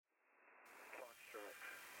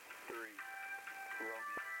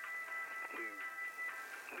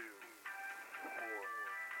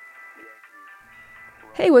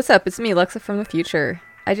Hey, what's up? It's me, Lexa from the future.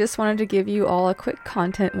 I just wanted to give you all a quick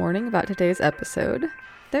content warning about today's episode.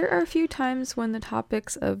 There are a few times when the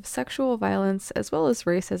topics of sexual violence as well as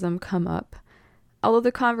racism come up. Although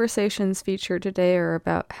the conversations featured today are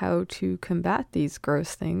about how to combat these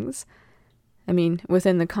gross things,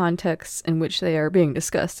 within the context in which they are being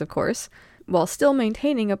discussed, of course, while still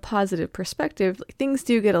maintaining a positive perspective, things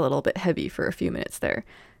do get a little bit heavy for a few minutes there.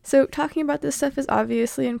 So talking about this stuff is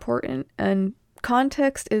obviously important, and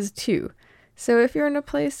context is too. So if you're in a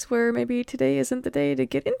place where maybe today isn't the day to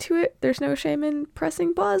get into it, there's no shame in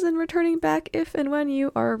pressing pause and returning back if and when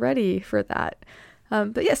you are ready for that.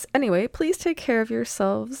 But yes, anyway, please take care of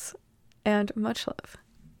yourselves, and much love.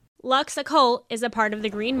 Lux Occult is a part of the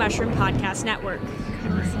Green Mushroom Podcast Network.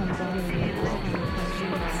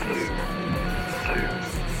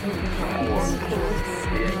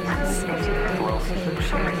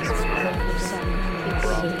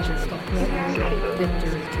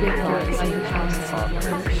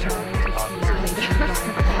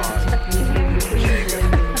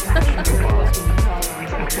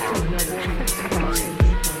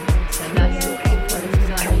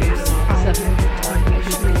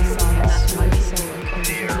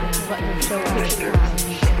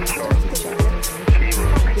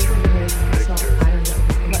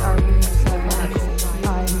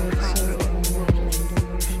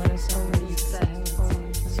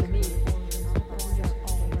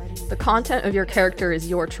 The content of your character is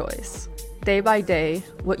your choice. Day by day,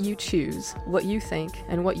 what you choose, what you think,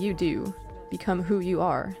 and what you do become who you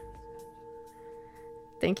are.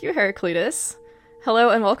 Thank you, Heraclitus. Hello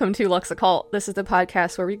and welcome to Lux Occult. This is the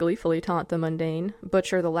podcast where we gleefully taunt the mundane,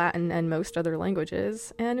 butcher the Latin and most other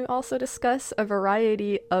languages, and we also discuss a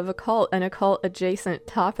variety of occult and occult-adjacent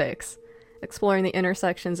topics. Exploring the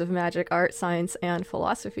intersections of magic, art, science, and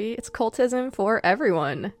philosophy, it's cultism for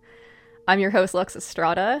everyone. I'm your host, Lux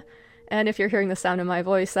Estrada, and if you're hearing the sound of my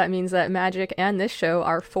voice, that means that magic and this show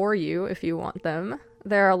are for you if you want them.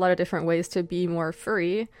 There are a lot of different ways to be more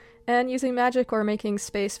free, and using magic or making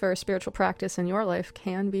space for a spiritual practice in your life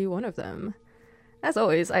can be one of them. As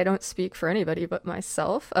always, I don't speak for anybody but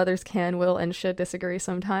myself. Others can, will, and should disagree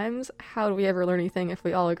sometimes. How do we ever learn anything if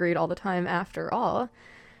we all agreed all the time after all?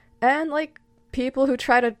 And people who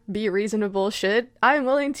try to be reasonable should, I'm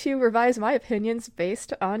willing to revise my opinions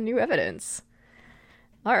based on new evidence.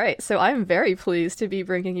 Alright, so I'm very pleased to be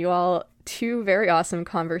bringing you all two very awesome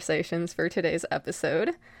conversations for today's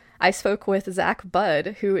episode. I spoke with Zach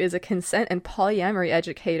Budd, who is a consent and polyamory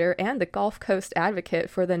educator and the Gulf Coast advocate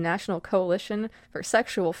for the National Coalition for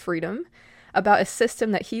Sexual Freedom, about a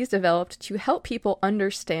system that he's developed to help people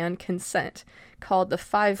understand consent, called the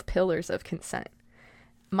 5 Pillars of Consent.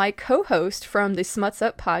 My co-host from the Smuts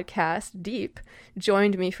Up podcast, Deep,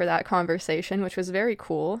 joined me for that conversation, which was very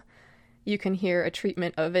cool. You can hear a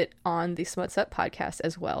treatment of it on the Smuts Up podcast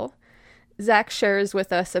as well. Zach shares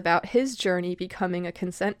with us about his journey becoming a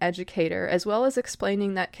consent educator, as well as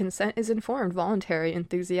explaining that consent is informed, voluntary,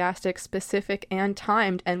 enthusiastic, specific, and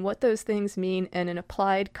timed, and what those things mean in an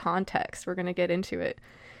applied context. We're going to get into it.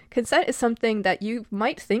 Consent is something that you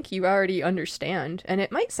might think you already understand, and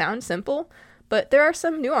it might sound simple, but there are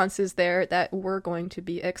some nuances there that we're going to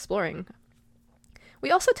be exploring. We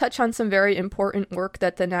also touch on some very important work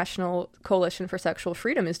that the National Coalition for Sexual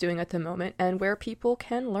Freedom is doing at the moment, and where people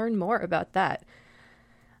can learn more about that.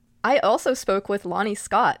 I also spoke with Lonnie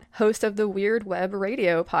Scott, host of the Weird Web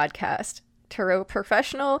Radio podcast, tarot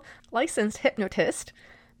professional, licensed hypnotist,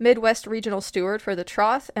 Midwest Regional Steward for the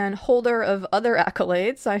Troth, and holder of other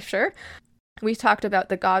accolades, I'm sure. We talked about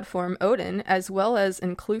the god form Odin, as well as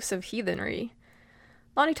inclusive heathenry.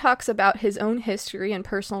 Lonnie talks about his own history and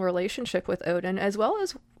personal relationship with Odin, as well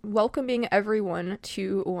as welcoming everyone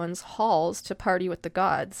to one's halls to party with the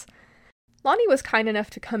gods. Lonnie was kind enough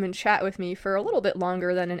to come and chat with me for a little bit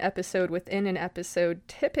longer than an episode within an episode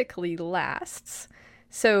typically lasts.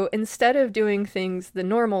 So instead of doing things the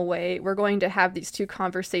normal way, we're going to have these two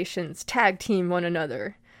conversations tag team one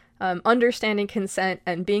another. Understanding consent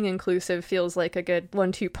and being inclusive feels like a good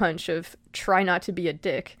 1-2 punch of try not to be a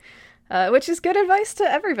dick. Which is good advice to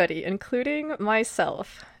everybody, including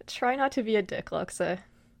myself. Try not to be a dick, Luxa.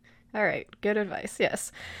 Alright, good advice,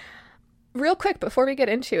 yes. Real quick, before we get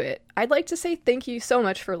into it, I'd like to say thank you so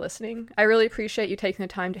much for listening. I really appreciate you taking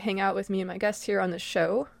the time to hang out with me and my guests here on the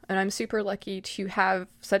show, and I'm super lucky to have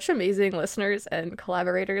such amazing listeners and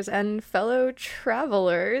collaborators and fellow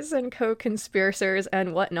travelers and co-conspirators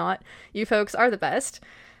and whatnot. You folks are the best.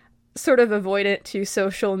 sort of avoidant to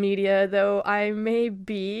social media, though I may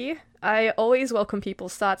be. I always welcome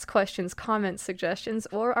people's thoughts, questions, comments, suggestions,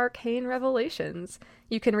 or arcane revelations.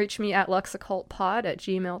 You can reach me at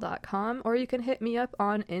luxoccultpod@gmail.com, or you can hit me up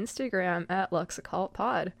on Instagram at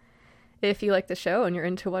luxoccultpod. If you like the show and you're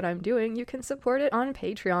into what I'm doing, you can support it on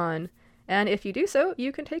Patreon. And if you do so,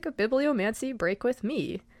 you can take a bibliomancy break with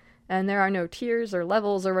me. And there are no tiers or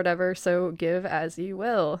levels or whatever, so give as you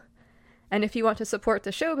will. And if you want to support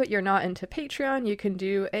the show but you're not into Patreon, you can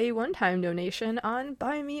do a one-time donation on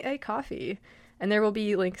Buy Me a Coffee. And there will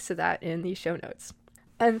be links to that in the show notes.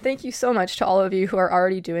 And thank you so much to all of you who are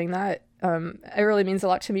already doing that. It really means a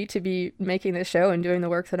lot to me to be making this show and doing the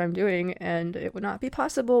work that I'm doing, and it would not be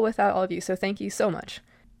possible without all of you, so thank you so much.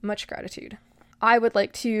 Much gratitude. I would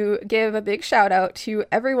like to give a big shout out to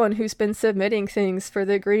everyone who's been submitting things for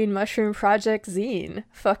the Green Mushroom Project zine.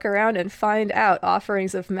 Fuck around and find out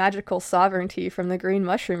offerings of magical sovereignty from the Green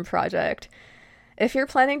Mushroom Project. If you're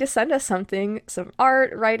planning to send us something, some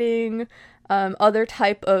art, writing, other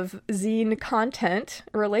type of zine content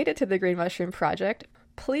related to the Green Mushroom Project,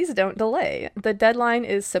 please don't delay. The deadline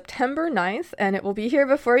is September 9th, and it will be here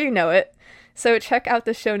before you know it. So check out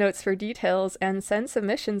the show notes for details and send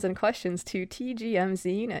submissions and questions to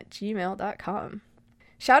tgmzine@gmail.com.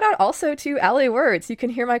 Shout out also to Alley Words. You can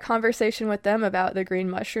hear my conversation with them about the Green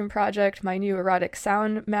Mushroom Project, my new erotic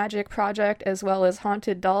sound magic project, as well as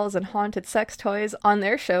haunted dolls and haunted sex toys on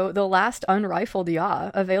their show, The Last Unrifled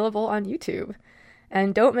Ya, available on YouTube.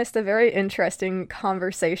 And don't miss the very interesting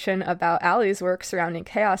conversation about Allie's work surrounding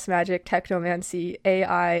chaos magic, technomancy,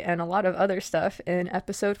 AI, and a lot of other stuff in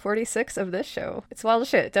episode 46 of this show. It's wild as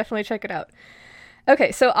shit. Definitely check it out.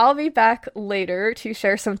 Okay, so I'll be back later to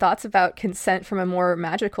share some thoughts about consent from a more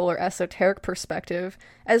magical or esoteric perspective,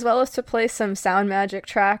 as well as to play some sound magic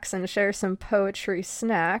tracks and share some poetry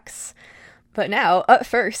snacks. But now, up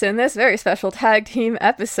first in this very special tag team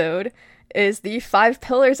episode is the 5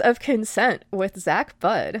 Pillars of Consent with Zach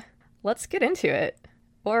Budd. Let's get into it.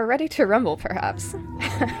 Or Ready to Rumble, perhaps.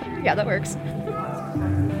 Yeah, that works.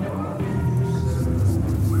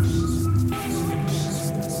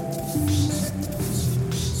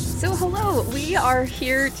 So hello, we are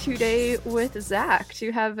here today with Zach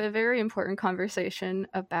to have a very important conversation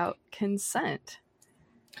about consent.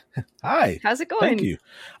 Hi. How's it going? Thank you.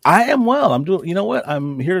 I am well. I'm doing, you know what?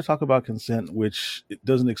 I'm here to talk about consent, which it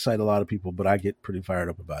doesn't excite a lot of people, but I get pretty fired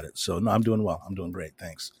up about it. So no, I'm doing well. I'm doing great.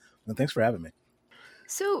 Thanks. And thanks for having me.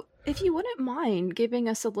 So if you wouldn't mind giving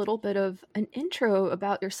us a little bit of an intro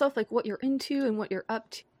about yourself, like what you're into and what you're up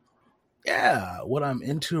to. Yeah, what I'm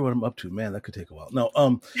into, what I'm up to, man, that could take a while. No,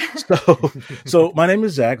 so my name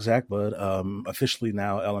is Zach Budd. Officially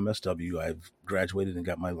now LMSW. I've graduated and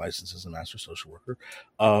got my license as a master social worker.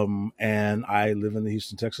 And I live in the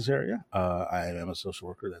Houston, Texas area. I am a social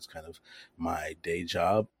worker. That's kind of my day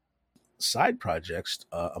job. Side projects,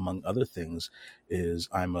 among other things, is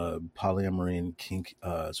I'm a polyamory and kink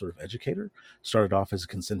sort of educator. Started off as a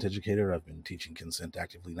consent educator. I've been teaching consent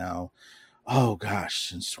actively now. Oh gosh,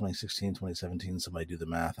 since 2016, 2017, somebody do the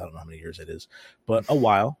math. I don't know how many years it is, but a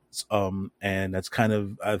while. And that's kind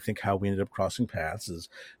of, I think, how we ended up crossing paths is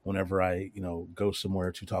whenever I, go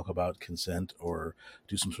somewhere to talk about consent or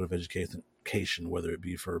do some sort of education, whether it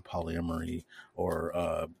be for polyamory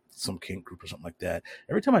or some kink group or something like that.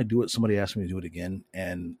 Every time I do it, somebody asks me to do it again.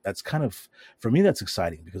 And that's kind of, for me, that's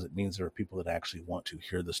exciting because it means there are people that actually want to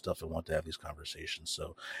hear this stuff and want to have these conversations.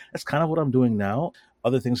 So that's kind of what I'm doing now.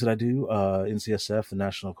 Other things that I do, NCSF, the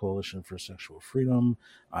National Coalition for Sexual Freedom.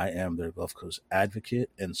 I am their Gulf Coast advocate.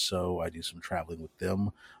 And so I do some traveling with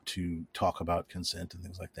them to talk about consent and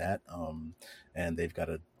things like that. And they've got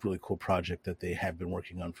a really cool project that they have been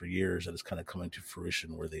working on for years that is kind of coming to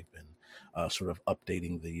fruition where they've been sort of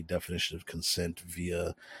updating the definition of consent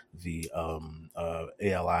via the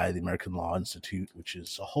ALI, the American Law Institute, which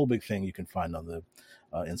is a whole big thing you can find on the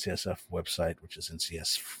NCSF website, which is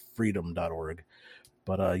ncsfreedom.org.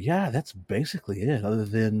 But yeah, that's basically it, other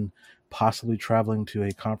than possibly traveling to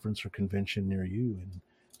a conference or convention near you and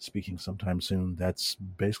speaking sometime soon. That's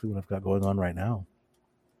basically what I've got going on right now.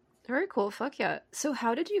 Very cool. Fuck yeah. So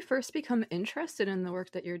how did you first become interested in the work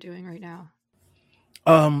that you're doing right now?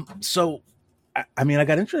 So I mean, I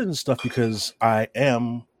got interested in stuff because I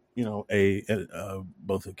am, a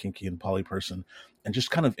both a kinky and poly person, and just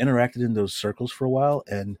kind of interacted in those circles for a while.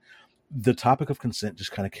 And the topic of consent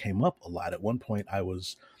just kind of came up a lot. At one point, I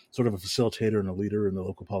was sort of a facilitator and a leader in the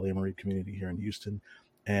local polyamory community here in Houston.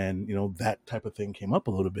 And, that type of thing came up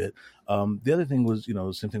a little bit. The other thing was,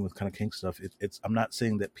 same thing with kind of kink stuff. I'm not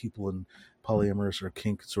saying that people in polyamorous or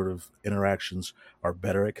kink sort of interactions are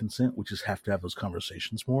better at consent. We just have to have those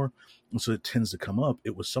conversations more. And so it tends to come up.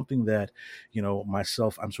 It was something that,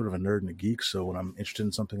 myself, I'm sort of a nerd and a geek. So when I'm interested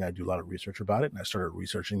in something, I do a lot of research about it. And I started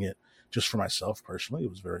researching it just for myself personally. It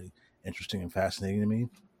was very interesting and fascinating to me.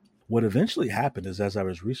 What eventually happened is, as I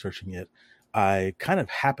was researching it, I kind of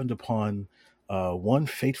happened upon one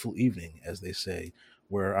fateful evening, as they say,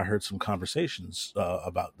 where I heard some conversations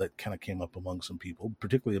about that kind of came up among some people,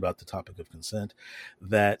 particularly about the topic of consent,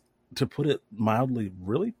 that, to put it mildly,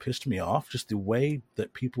 really pissed me off. Just the way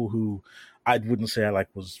that people who I wouldn't say I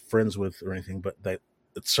was friends with or anything, but that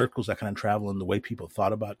circles that kind of travel and the way people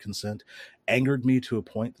thought about consent angered me to a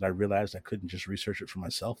point that I realized I couldn't just research it for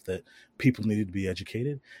myself, that people needed to be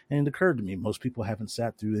educated. And it occurred to me, most people haven't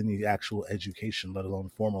sat through any actual education, let alone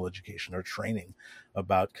formal education or training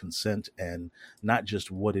about consent, and not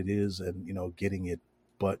just what it is and, getting it,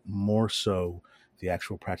 but more so the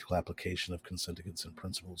actual practical application of consent and consent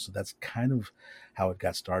principles. So that's kind of how it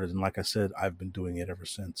got started. And like I said, I've been doing it ever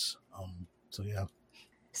since. So yeah.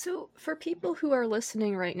 So for people who are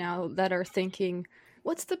listening right now that are thinking,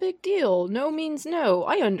 what's the big deal? No means no.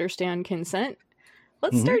 I understand consent.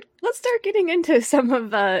 Let's start getting into some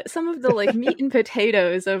of the like meat and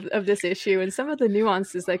potatoes of this issue and some of the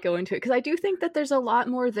nuances that go into it. Because I do think that there's a lot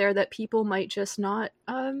more there that people might just not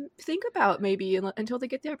think about maybe until they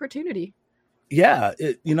get the opportunity. Yeah,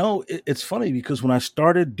 it's funny because when I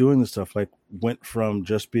started doing this stuff, went from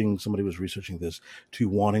just being somebody who was researching this to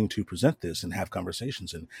wanting to present this and have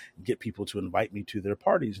conversations and get people to invite me to their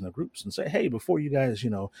parties and their groups and say, hey, before you guys,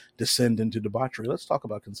 descend into debauchery, let's talk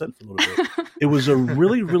about consent for a little bit. It was a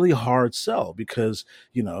really, really hard sell because,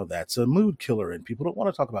 that's a mood killer and people don't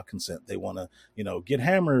want to talk about consent. They want to, get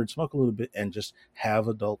hammered, smoke a little bit and just have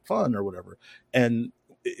adult fun or whatever. And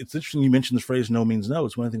it's interesting you mentioned the phrase no means no.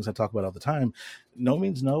 It's one of the things I talk about all the time. No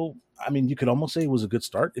means no. I mean, you could almost say it was a good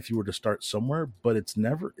start if you were to start somewhere, but it's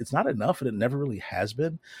not enough, and it never really has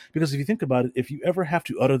been. Because if you think about it, if you ever have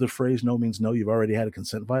to utter the phrase no means no, you've already had a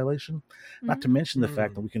consent violation. Not to mention the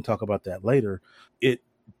fact that we can talk about that later. It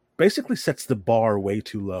basically sets the bar way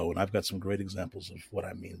too low. And I've got some great examples of what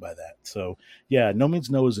I mean by that. So yeah, no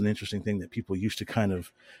means no is an interesting thing that people used to kind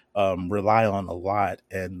of rely on a lot.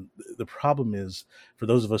 And the problem is, for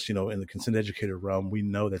those of us, in the consent educator realm, we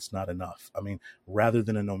know that's not enough. I mean, rather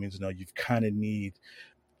than a no means no, you kind of need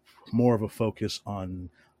more of a focus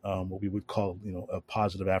on what we would call, a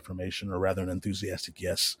positive affirmation, or rather an enthusiastic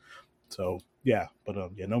yes. So yeah, but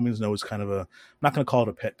no means no is kind of I'm not going to call it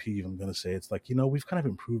a pet peeve. I'm going to say it's like, we've kind of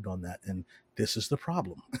improved on that. And this is the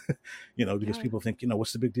problem, because people think,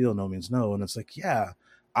 what's the big deal? No means no. And it's like, yeah,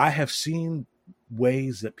 I have seen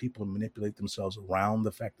ways that people manipulate themselves around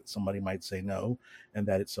the fact that somebody might say no, and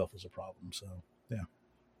that itself is a problem. So yeah,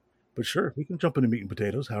 but sure, we can jump into meat and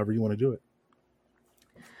potatoes, however you want to do it.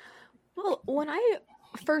 Well, when I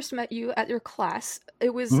first met you at your class,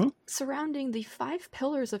 it was surrounding the 5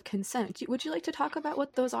 pillars of consent. Would you like to talk about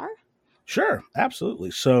what those are? Sure,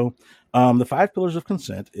 absolutely. So the 5 pillars of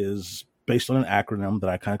consent is based on an acronym that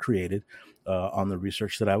I kind of created on the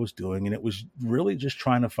research that I was doing. And it was really just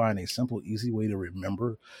trying to find a simple, easy way to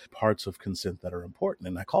remember parts of consent that are important.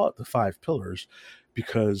 And I call it the 5 pillars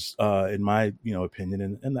because in my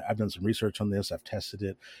opinion, and I've done some research on this, I've tested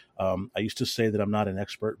it. I used to say that I'm not an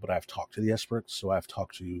expert, but I've talked to the experts. So I've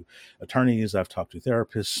talked to attorneys, I've talked to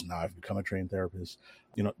therapists. Now I've become a trained therapist,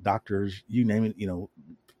 doctors, you name it,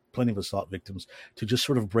 plenty of assault victims, to just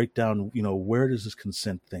sort of break down, where does this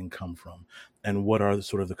consent thing come from? And what are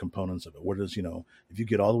the components of it? Where does, if you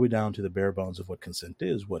get all the way down to the bare bones of what consent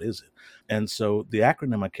is, what is it? And so the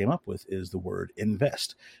acronym I came up with is the word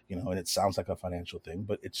INVEST, and it sounds like a financial thing,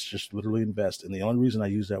 but it's just literally invest. And the only reason I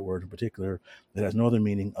use that word in particular, it has no other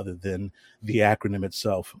meaning other than the acronym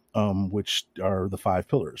itself, which are the 5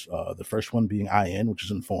 pillars. The first one being IN, which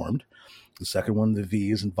is informed. The second one, the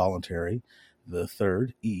V, is involuntary. The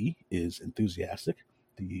third, E, is enthusiastic.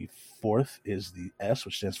 The fourth is the S,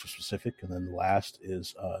 which stands for specific. And then the last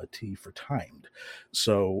is T for timed.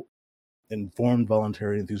 So informed,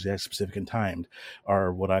 voluntary, enthusiastic, specific, and timed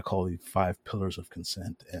are what I call the 5 pillars of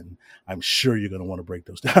consent. And I'm sure you're going to want to break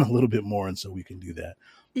those down a little bit more. And so we can do that.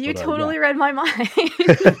 You totally read my mind.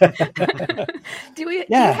 Do you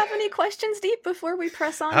have any questions, Deep, before we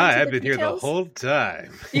press on? Hi, I've been here the whole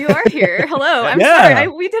time. You are here. Hello. I'm sorry.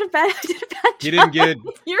 We did a bad job.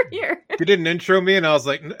 You're here. You didn't intro me, and I was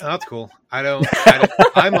like, no, that's cool.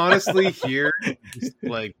 I'm honestly here, just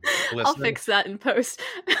like listening. I'll fix that in post.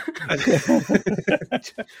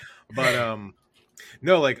 But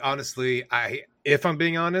No, like honestly, if I'm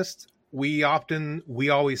being honest, we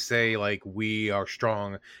always say like we are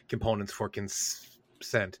strong components for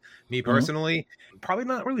consent. Me Mhm. personally, probably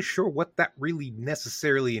not really sure what that really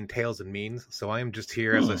necessarily entails and means. So I am just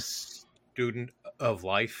here as a Hmm. student of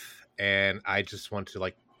life, and I just want to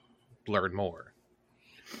like learn more.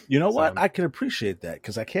 You know So what? I can appreciate that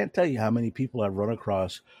because I can't tell you how many people I've run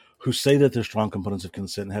across who say that they're strong components of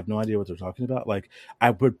consent and have no idea what they're talking about. Like,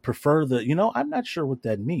 I would prefer I'm not sure what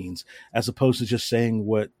that means, as opposed to just saying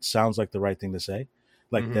what sounds like the right thing to say.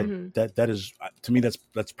 Like Mhm. that is to me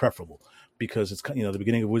that's preferable because it's the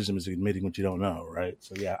beginning of wisdom is admitting what you don't know, right?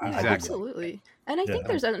 So yeah, Yeah, I dig Exactly. that. absolutely. And I think Yeah.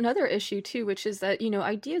 there's another issue too, which is that,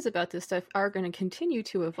 ideas about this stuff are going to continue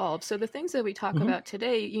to evolve. So the things that we talk Hmm. about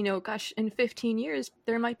today, gosh, in 15 years,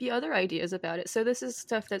 there might be other ideas about it. So this is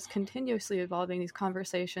stuff that's continuously evolving. These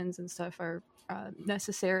conversations and stuff are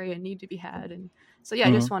necessary and need to be had. And so, yeah, I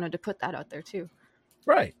Hmm. just wanted to put that out there too.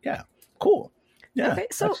 Right. Yeah. Cool. Yeah. Okay,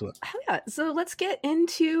 so, Excellent. yeah, so let's get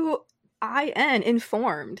into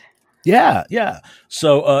informed. Yeah, yeah.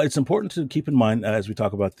 So it's important to keep in mind as we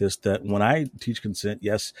talk about this that when I teach consent,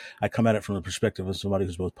 yes, I come at it from the perspective of somebody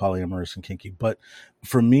who's both polyamorous and kinky. But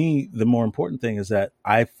for me, the more important thing is that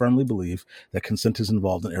I firmly believe that consent is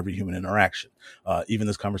involved in every human interaction. Even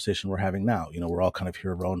this conversation we're having now, we're all kind of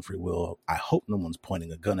here of our own free will. I hope no one's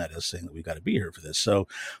pointing a gun at us saying that we got to be here for this. So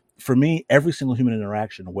for me, every single human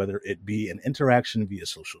interaction, whether it be an interaction via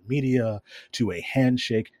social media, to a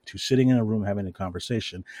handshake, to sitting in a room having a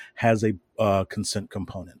conversation, has a consent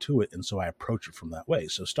component to it. And so I approach it from that way.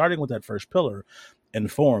 So starting with that first pillar,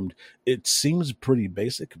 informed, it seems pretty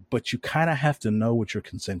basic, but you kind of have to know what you're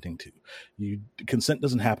consenting to. Consent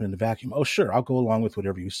doesn't happen in a vacuum. Oh, sure, I'll go along with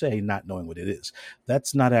whatever you say, not knowing what it is.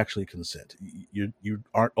 That's not actually consent. You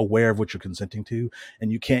aren't aware of what you're consenting to,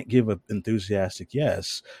 and you can't give an enthusiastic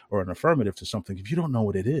yes or an affirmative to something if you don't know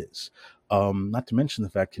what it is. Not to mention the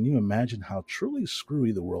fact, can you imagine how truly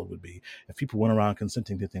screwy the world would be if people went around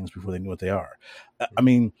consenting to things before they knew what they are? I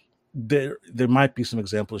mean, there might be some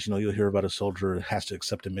examples. You'll hear about a soldier who has to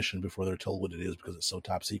accept a mission before they're told what it is because it's so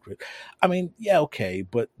top secret. I mean, yeah, okay,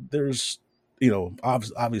 but there's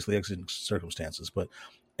obviously exigent circumstances. But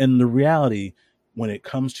in the reality, when it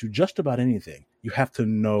comes to just about anything, you have to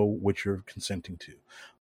know what you're consenting to.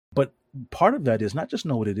 But part of that is not just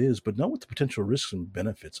know what it is, but know what the potential risks and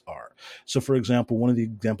benefits are. So, for example, one of the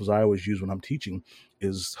examples I always use when I'm teaching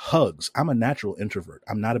is hugs. I'm a natural introvert.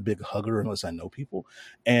 I'm not a big hugger unless I know people.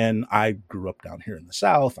 And I grew up down here in the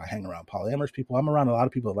South. I hang around polyamorous people. I'm around a lot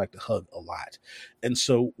of people that like to hug a lot. And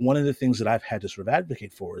so one of the things that I've had to sort of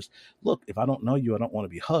advocate for is, look, if I don't know you, I don't want to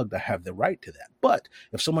be hugged. I have the right to that. But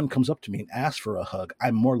if someone comes up to me and asks for a hug,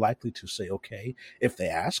 I'm more likely to say, okay, if they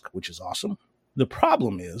ask, which is awesome. The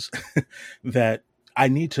problem is that I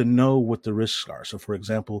need to know what the risks are. So, for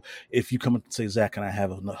example, if you come and say, Zach, can I have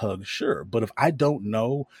a hug? Sure. But if I don't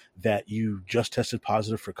know that you just tested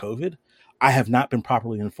positive for COVID, I have not been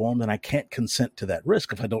properly informed and I can't consent to that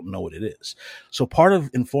risk if I don't know what it is. So part of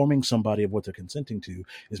informing somebody of what they're consenting to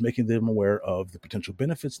is making them aware of the potential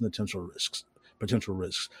benefits and the potential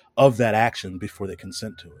risks of that action before they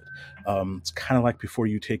consent to it. It's kind of like before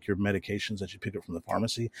you take your medications that you pick up from the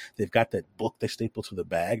pharmacy, they've got that book they staple to the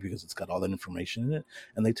bag because it's got all that information in it.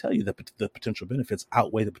 And they tell you that the potential benefits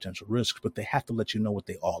outweigh the potential risks, but they have to let you know what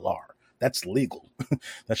they all are. That's legal.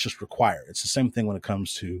 That's just required. It's the same thing when it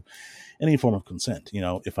comes to any form of consent.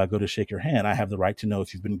 If I go to shake your hand, I have the right to know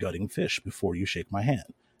if you've been gutting fish before you shake my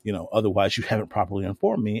hand. Otherwise you haven't properly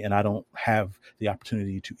informed me and I don't have the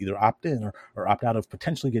opportunity to either opt in or opt out of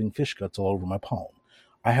potentially getting fish guts all over my palm.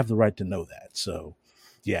 I have the right to know that. So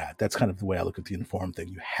yeah, that's kind of the way I look at the informed thing.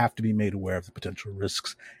 You have to be made aware of the potential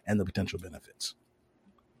risks and the potential benefits.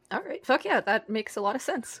 All right. Fuck yeah, that makes a lot of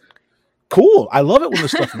sense. Cool. I love it when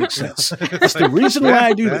this stuff makes sense. That's the reason why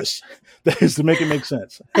I do this. That is to make it make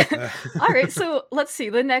sense. All right. So let's see.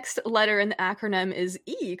 The next letter in the acronym is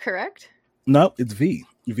E, correct? No, it's V.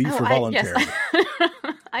 V for voluntary. Yes.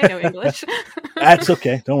 I know English. That's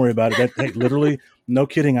okay. Don't worry about it. Hey, literally, no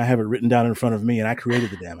kidding. I have it written down in front of me and I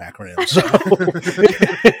created the damn acronym. So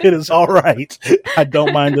it is all right. I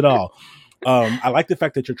don't mind at all. I like the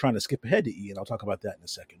fact that you're trying to skip ahead to E, and I'll talk about that in a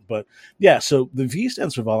second. But yeah, so the V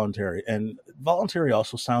stands for voluntary, and voluntary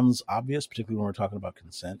also sounds obvious, particularly when we're talking about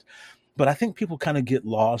consent. But I think people kind of get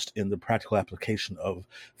lost in the practical application of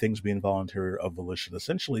things being voluntary or of volition.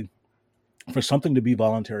 Essentially, for something to be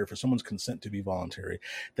voluntary, for someone's consent to be voluntary,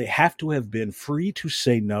 they have to have been free to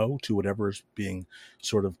say no to whatever is being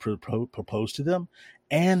sort of proposed to them,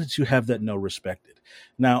 and to have that no respected.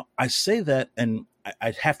 Now, I say that, and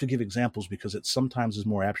I have to give examples because it sometimes is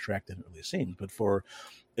more abstract than it really seems. But for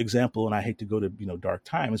example, and I hate to go to, dark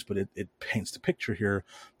times, but it paints the picture here.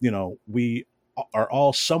 We are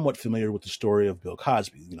all somewhat familiar with the story of Bill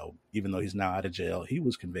Cosby. Even though he's now out of jail, he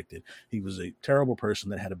was convicted. He was a terrible person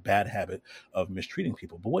that had a bad habit of mistreating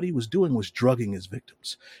people. But what he was doing was drugging his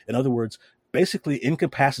victims. In other words, basically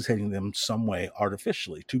incapacitating them some way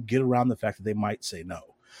artificially to get around the fact that they might say no.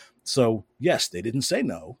 So yes, they didn't say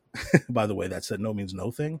no. By the way, that said no means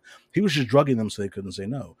no thing. He was just drugging them so they couldn't say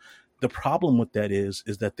no. The problem with that is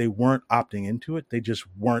that they weren't opting into it. They just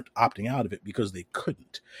weren't opting out of it because they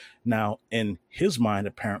couldn't. Now, in his mind,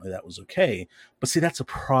 apparently that was okay. But see, that's a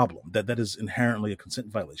problem. That is inherently a consent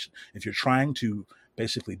violation. If you're trying to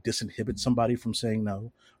basically disinhibit somebody from saying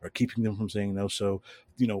no or keeping them from saying no. So,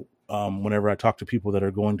 whenever I talk to people that are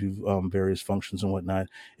going to various functions and whatnot,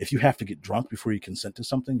 if you have to get drunk before you consent to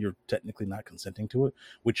something, you're technically not consenting to it.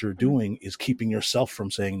 What you're doing is keeping yourself from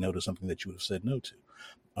saying no to something that you would have said no to.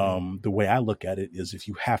 The way I look at it is if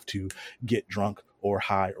you have to get drunk or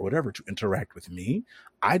high or whatever to interact with me,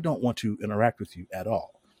 I don't want to interact with you at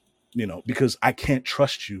all, because I can't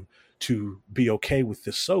trust you to be okay with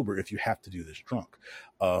this sober if you have to do this drunk.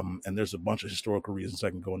 And there's a bunch of historical reasons I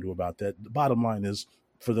can go into about that. The bottom line is,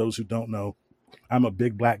 for those who don't know, I'm a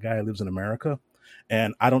big black guy who lives in America,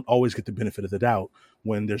 and I don't always get the benefit of the doubt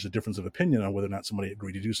when there's a difference of opinion on whether or not somebody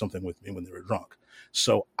agreed to do something with me when they were drunk.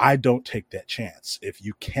 So I don't take that chance. If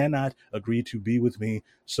you cannot agree to be with me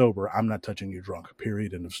sober, I'm not touching you drunk,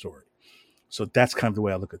 period, end of story. So that's kind of the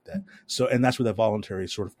way I look at that. So, and that's where that voluntary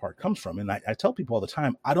sort of part comes from. And I tell people all the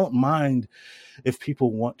time, I don't mind if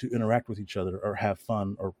people want to interact with each other or have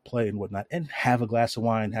fun or play and whatnot and have a glass of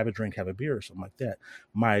wine, have a drink, have a beer or something like that.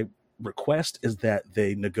 My request is that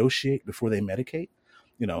they negotiate before they medicate,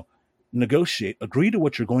 negotiate, agree to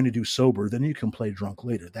what you're going to do sober, then you can play drunk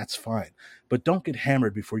later. That's fine. But don't get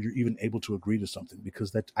hammered before you're even able to agree to something,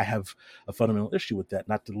 because that I have a fundamental issue with that,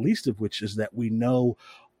 not the least of which is that we know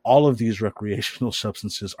all of these recreational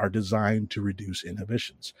substances are designed to reduce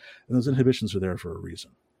inhibitions. And those inhibitions are there for a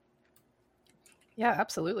reason. Yeah,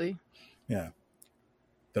 absolutely. Yeah.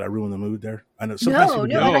 Did I ruin the mood there? I know sometimes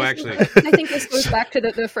no, actually. I think this goes back to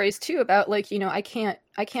the phrase too about I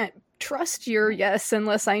can't trust your yes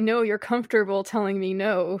unless I know you're comfortable telling me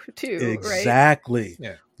no too. Exactly.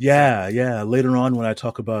 Right? Yeah. Later on when I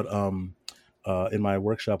talk about in my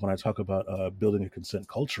workshop, when I talk about building a consent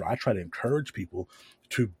culture, I try to encourage people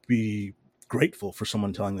to be grateful for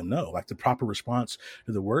someone telling them no. Like the proper response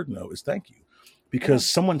to the word no is thank you. Because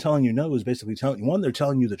someone telling you no is basically telling you, one, they're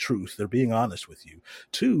telling you the truth. They're being honest with you.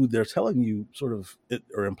 Two, they're telling you sort of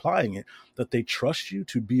or implying it that they trust you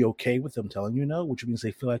to be okay with them telling you no, which means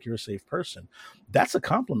they feel like you're a safe person. That's a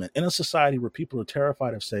compliment in a society where people are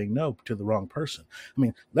terrified of saying no to the wrong person. I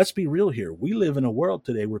mean, let's be real here. We live in a world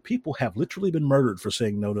today where people have literally been murdered for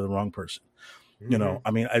saying no to the wrong person. I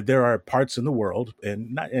mean, there are parts in the world,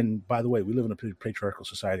 and by the way, we live in a pretty patriarchal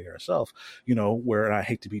society ourselves, where, and I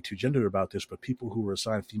hate to be too gendered about this, but people who were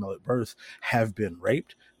assigned female at birth have been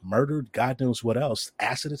raped, murdered, God knows what else,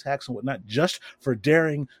 acid attacks and whatnot, just for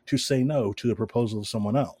daring to say no to the proposal of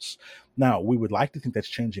someone else. Now, we would like to think that's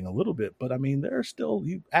changing a little bit, but I mean, there are still,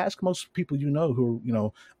 you ask most people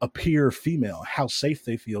who, appear female, how safe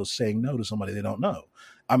they feel saying no to somebody they don't know.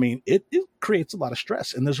 I mean, it creates a lot of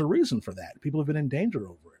stress, and there's a reason for that. People have been in danger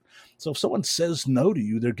over it. So if someone says no to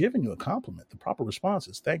you, they're giving you a compliment. The proper response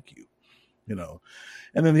is thank you,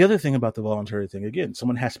 And then the other thing about the voluntary thing, again,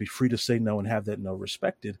 someone has to be free to say no and have that no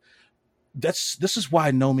respected. This is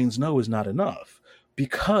why no means no is not enough,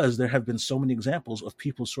 because there have been so many examples of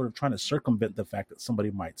people sort of trying to circumvent the fact that somebody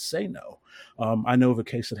might say no. I know of a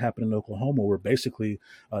case that happened in Oklahoma where basically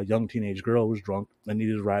a young teenage girl was drunk and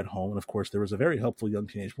needed a ride home. And of course, there was a very helpful young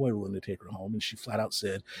teenage boy willing to take her home. And she flat out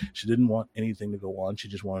said she didn't want anything to go on. She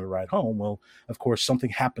just wanted to ride home. Well, of course,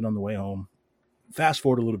 something happened on the way home. Fast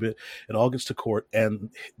forward a little bit, it all gets to court, and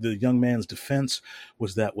the young man's defense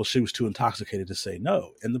was that, well, she was too intoxicated to say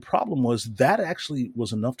no. And the problem was that actually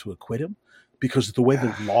was enough to acquit him, because the way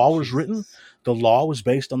the law was written, the law was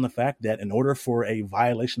based on the fact that in order for a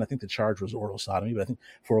violation, I think the charge was oral sodomy, but I think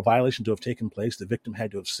for a violation to have taken place, the victim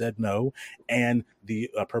had to have said no, and the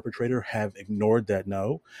perpetrator have ignored that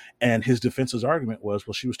no. And his defense's argument was,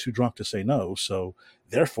 well, she was too drunk to say no, so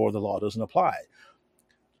therefore the law doesn't apply.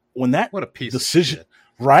 When that what a piece decision, of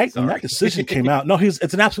shit. Right? When that decision came out, no,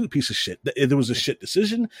 it's an absolute piece of shit. There was a shit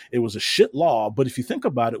decision. It was a shit law. But if you think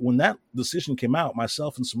about it, when that decision came out,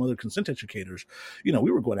 myself and some other consent educators, we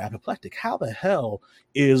were going apoplectic. How the hell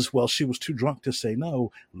is, well, she was too drunk to say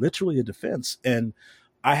no, literally a defense? And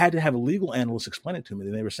I had to have a legal analyst explain it to me.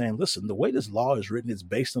 And they were saying, listen, the way this law is written, it's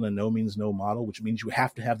based on a no means no model, which means you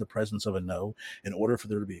have to have the presence of a no in order for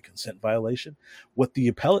there to be a consent violation. What the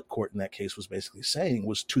appellate court in that case was basically saying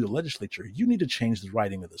was to the legislature, you need to change the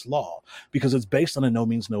writing of this law because it's based on a no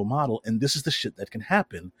means no model. And this is the shit that can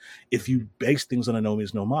happen if you base things on a no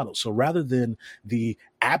means no model. So rather than the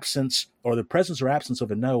absence or the presence or absence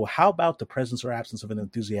of a no, how about the presence or absence of an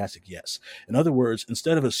enthusiastic yes? In other words,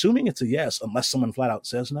 instead of assuming it's a yes unless someone flat out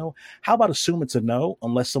says no, how about assume it's a no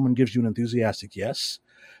unless someone gives you an enthusiastic yes?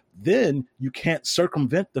 Then you can't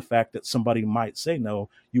circumvent the fact that somebody might say no.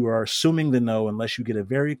 You are assuming the no unless you get a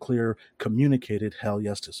very clear communicated hell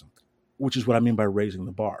yes to something, which is what I mean by raising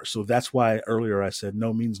the bar. So that's why earlier I said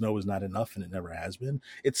no means no is not enough, and it never has been.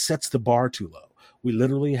 It sets the bar too low. We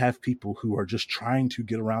literally have people who are just trying to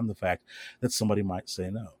get around the fact that somebody might say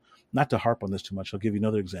no. Not to harp on this too much, I'll give you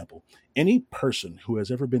another example. Any person who has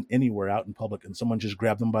ever been anywhere out in public and someone just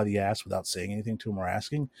grabbed them by the ass without saying anything to them or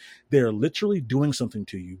asking, they're literally doing something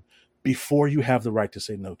to you before you have the right to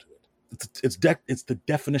say no to it. It's the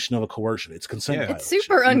definition of a coercion. It's consent violation. It's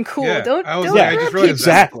super uncool. Yeah, Don't I grab just realized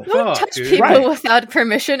exactly. that. Don't Fuck, touch dude. people Right. without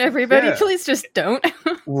permission, everybody. Yeah. Please just don't.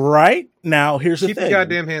 Right? Now, here's the Keep thing. the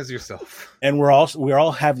goddamn hands to yourself. And we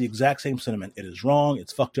all have the exact same sentiment. It is wrong.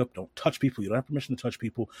 It's fucked up. Don't touch people. You don't have permission to touch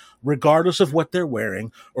people, regardless of what they're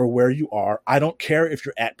wearing or where you are. I don't care if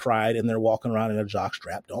you're at Pride and they're walking around in a jock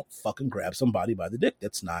strap. Don't fucking grab somebody by the dick.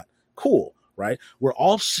 That's not cool, right? We're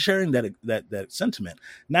all sharing that sentiment.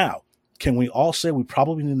 Now, can we all say we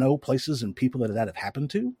probably know places and people that have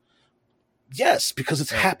happened to? Yes, because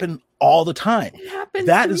it's happened all the time. It happens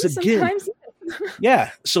That to is me again. sometimes.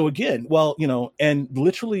 Yeah. So again, well, and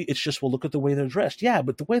literally it's just, well, look at the way they're dressed. Yeah,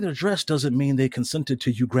 but the way they're dressed doesn't mean they consented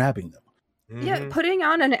to you grabbing them. Yeah, putting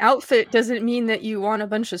on an outfit doesn't mean that you want a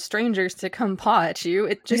bunch of strangers to come paw at you.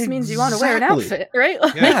 It just means you want to wear an Exactly. outfit, right?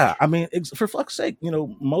 Yeah. I mean, for fuck's sake,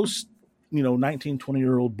 most 19,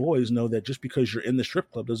 20-year-old boys know that just because you're in the strip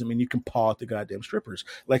club doesn't mean you can paw at the goddamn strippers.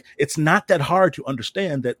 Like, it's not that hard to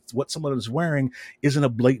understand that what someone is wearing isn't a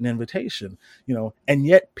blatant invitation, and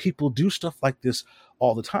yet people do stuff like this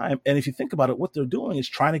all the time. And if you think about it, what they're doing is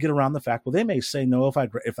trying to get around the fact, well, they may say no if I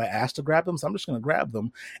ask to grab them, so I'm just going to grab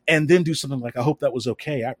them, and then do something like, I hope that was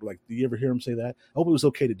okay. Like, do you ever hear them say that? I hope it was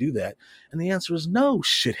okay to do that. And the answer is no,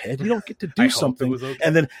 shithead. You don't get to do something okay.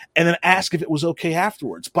 and then ask if it was okay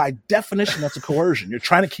afterwards. By definition, that's a coercion. You're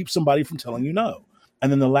trying to keep somebody from telling you no.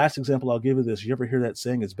 And then the last example I'll give you this: you ever hear that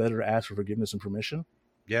saying, "It's better to ask for forgiveness and permission"?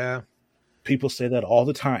 Yeah. People say that all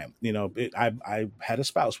the time. I had a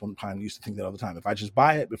spouse one time who used to think that all the time. If I just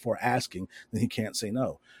buy it before asking, then he can't say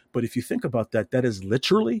no. But if you think about that, that is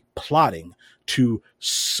literally plotting to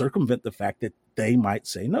circumvent the fact that they might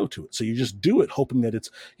say no to it. So you just do it, hoping that it's,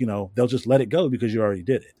 they'll just let it go because you already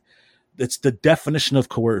did it. It's the definition of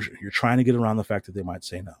coercion. You're trying to get around the fact that they might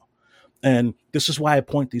say no. And this is why I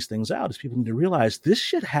point these things out, is people need to realize this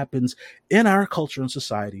shit happens in our culture and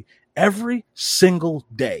society every single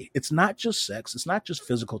day. It's not just sex. It's not just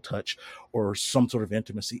physical touch or some sort of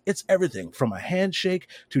intimacy. It's everything from a handshake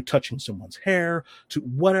to touching someone's hair to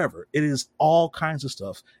whatever. It is all kinds of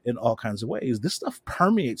stuff in all kinds of ways. This stuff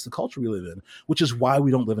permeates the culture we live in, which is why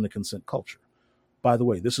we don't live in a consent culture. By the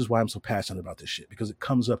way, this is why I'm so passionate about this shit, because it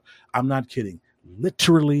comes up, I'm not kidding,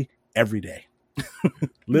 literally every day.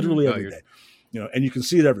 Literally every day. And you can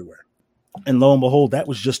see it everywhere. And lo and behold, that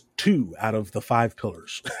was just 2 out of the 5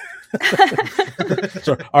 pillars.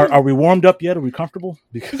 So are we warmed up yet? Are we comfortable?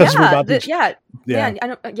 Because we're about to...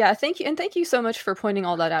 Thank you. And thank you so much for pointing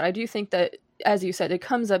all that out. I do think that, as you said, it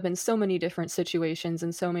comes up in so many different situations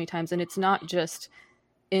and so many times. And it's not just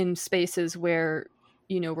in spaces where,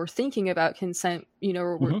 we're thinking about consent,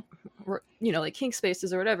 we're like kink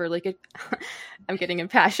spaces or whatever. Like, I'm getting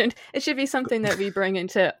impassioned. It should be something that we bring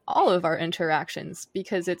into all of our interactions,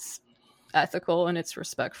 because it's ethical and it's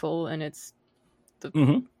respectful and it's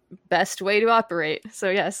the best way to operate. So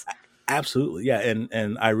yes. Absolutely. Yeah.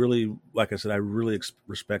 And I really, like I said, I really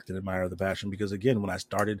respect and admire the passion, because again, when I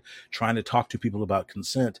started trying to talk to people about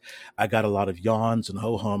consent, I got a lot of yawns and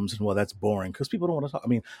ho-hums and, well, that's boring, because people don't want to talk. I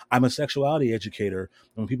mean, I'm a sexuality educator.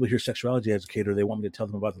 When people hear sexuality educator, they want me to tell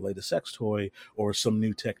them about the latest sex toy or some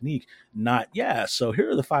new technique. So here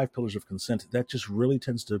are the 5 pillars of consent. That just really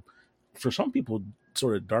tends to, for some people,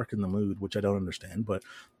 sort of darken the mood, which I don't understand, but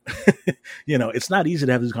it's not easy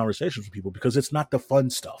to have these conversations with people because it's not the fun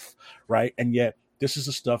stuff, right? And yet this is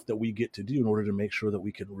the stuff that we get to do in order to make sure that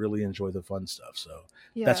we can really enjoy the fun stuff. So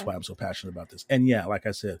that's why I'm so passionate about this. And yeah, like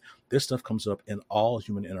I said, this stuff comes up in all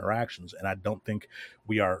human interactions, and I don't think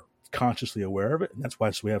we are consciously aware of it, and that's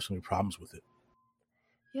why we have so many problems with it.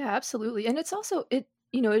 Yeah, absolutely. And it's also,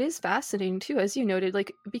 It is fascinating too, as you noted,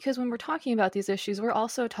 like, because when we're talking about these issues, we're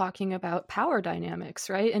also talking about power dynamics,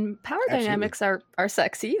 right? And power Absolutely. dynamics are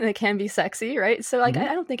sexy, and they can be sexy, right? So, like, Mhm.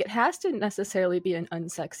 I don't think it has to necessarily be an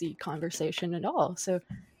unsexy conversation at all. So,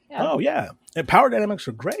 yeah. Oh yeah, and power dynamics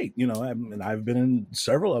are great. And I've been in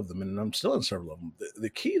several of them, and I'm still in several of them. The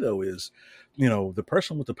key though is, the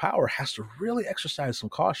person with the power has to really exercise some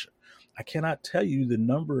caution. I cannot tell you the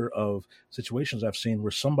number of situations I've seen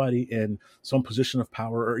where somebody in some position of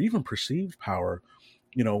power or even perceived power,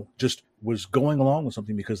 just was going along with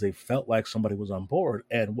something because they felt like somebody was on board,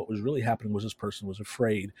 and what was really happening was this person was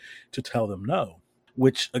afraid to tell them no.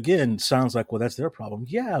 Which again sounds like, well, that's their problem.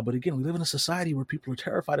 Yeah, but again, we live in a society where people are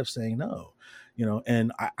terrified of saying no,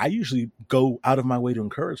 and I usually go out of my way to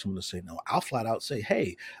encourage someone to say no. I'll flat out say,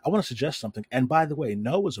 hey, I want to suggest something. And by the way,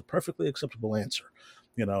 no is a perfectly acceptable answer,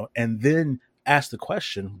 and then ask the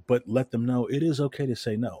question, but let them know it is okay to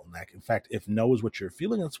say no. Like, in fact, if no is what you're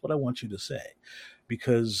feeling, that's what I want you to say,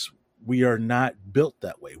 because we are not built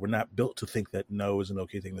that way. We're not built to think that no is an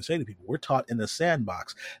okay thing to say to people. We're taught in the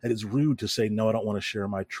sandbox that it's rude to say, no, I don't want to share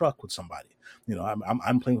my truck with somebody.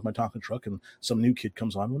 I'm playing with my Tonka truck and some new kid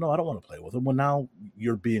comes on. Well, no, I don't want to play with him. Well, now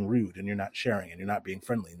you're being rude and you're not sharing and you're not being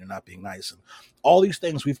friendly and you're not being nice. And all these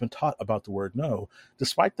things we've been taught about the word no,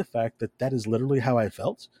 despite the fact that that is literally how I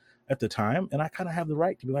felt at the time. And I kind of have the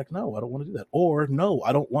right to be like, no, I don't want to do that. Or no,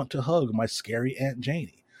 I don't want to hug my scary Aunt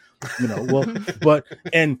Janie.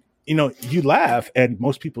 You laugh, and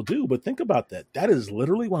most people do, but think about that. That is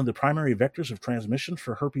literally one of the primary vectors of transmission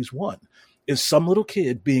for herpes 1, is some little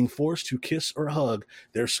kid being forced to kiss or hug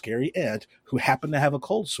their scary aunt who happened to have a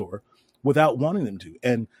cold sore without wanting them to.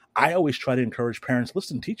 And I always try to encourage parents,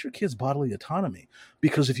 listen, teach your kids bodily autonomy,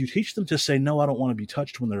 because if you teach them to say, no, I don't want to be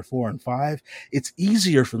touched when they're 4 and 5, it's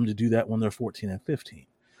easier for them to do that when they're 14 and 15.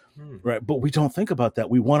 Right. But we don't think about that.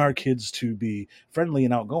 We want our kids to be friendly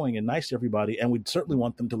and outgoing and nice to everybody. And we certainly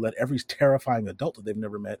want them to let every terrifying adult that they've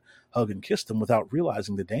never met hug and kiss them without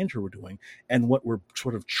realizing the danger we're doing and what we're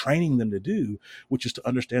sort of training them to do, which is to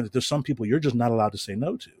understand that there's some people you're just not allowed to say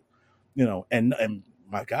no to, and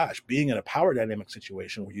my gosh, being in a power dynamic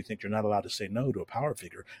situation where you think you're not allowed to say no to a power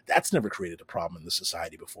figure, that's never created a problem in the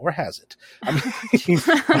society before, has it? I mean,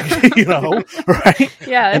 right?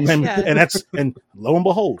 Yeah. And lo and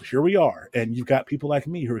behold, here we are. And you've got people like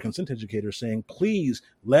me who are consent educators saying, please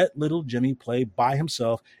let little Jimmy play by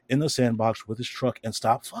himself in the sandbox with his truck and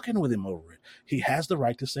stop fucking with him over it. He has the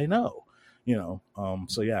right to say no,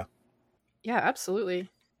 so yeah. Yeah, absolutely.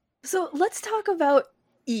 So let's talk about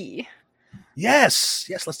E. Yes,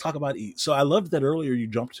 let's talk about E. So I loved that earlier you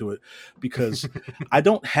jumped to it, because I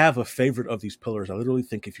don't have a favorite of these pillars. I literally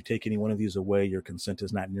think if you take any one of these away, your consent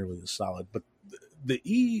is not nearly as solid. But the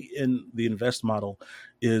E in the invest model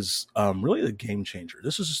is really a game changer.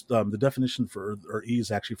 This is the definition or E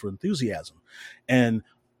is actually for enthusiasm. And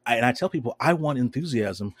I tell people, I want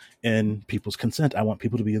enthusiasm in people's consent. I want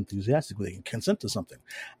people to be enthusiastic. They can consent to something.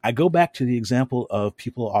 I go back to the example of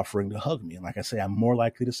people offering to hug me. And like I say, I'm more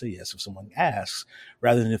likely to say yes if someone asks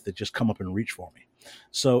rather than if they just come up and reach for me.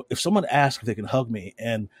 So if someone asks if they can hug me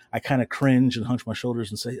and I kind of cringe and hunch my shoulders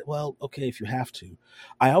and say, well, okay, if you have to,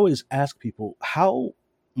 I always ask people, how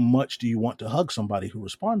much do you want to hug somebody who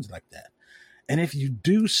responds like that? And if you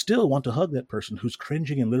do still want to hug that person who's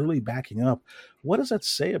cringing and literally backing up, what does that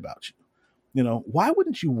say about you? Why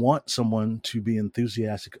wouldn't you want someone to be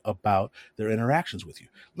enthusiastic about their interactions with you?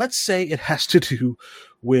 Let's say it has to do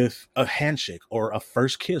with a handshake or a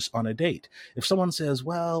first kiss on a date. If someone says,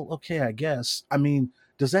 well, okay, I guess, I mean,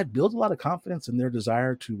 does that build a lot of confidence in their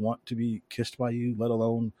desire to want to be kissed by you, let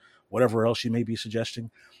alone whatever else you may be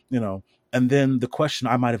suggesting? And then the question,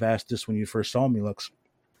 I might have asked this when you first saw me, Lux,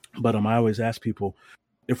 but I always ask people,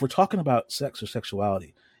 if we're talking about sex or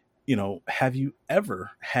sexuality, have you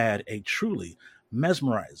ever had a truly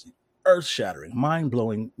mesmerizing, earth-shattering,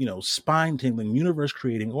 mind-blowing, spine-tingling,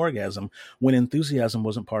 universe-creating orgasm when enthusiasm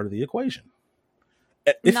wasn't part of the equation?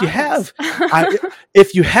 If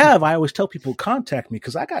you have, I always tell people, contact me,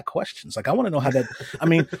 because I got questions. Like, I want to know how that,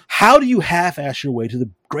 how do you half-ass your way to the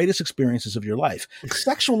greatest experiences of your life,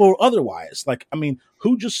 sexual or otherwise? Like,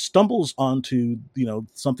 who just stumbles onto,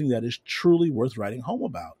 something that is truly worth writing home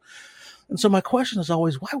about? And so my question is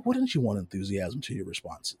always, why wouldn't you want enthusiasm to your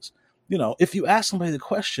responses? If you ask somebody the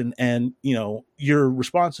question and, your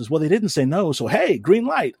response is, well, they didn't say no, so hey, green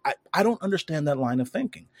light. I don't understand that line of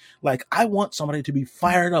thinking. Like, I want somebody to be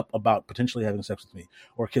fired up about potentially having sex with me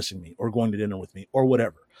or kissing me or going to dinner with me or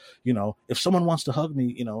whatever. If someone wants to hug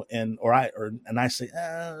me, and I say,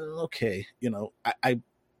 okay, I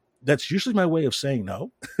that's usually my way of saying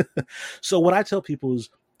no. So what I tell people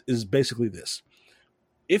is basically this.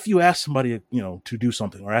 if you ask somebody, to do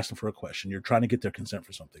something or ask them for a question, you're trying to get their consent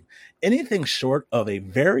for something, anything short of a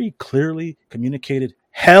very clearly communicated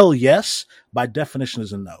hell yes, by definition,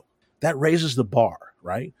 is a no. That raises the bar,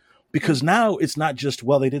 right? Because now it's not just,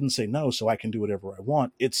 well, they didn't say no, so I can do whatever I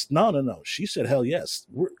want. It's no. She said hell yes.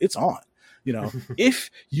 It's on. If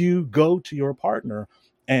you go to your partner,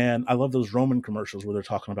 and I love those Roman commercials where they're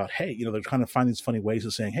talking about, hey, they're kind of finding these funny ways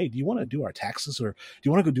of saying, hey, do you want to do our taxes, or do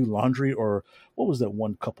you want to go do laundry? Or what was that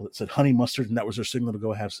one couple that said honey mustard, and that was their signal to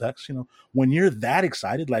go have sex? When you're that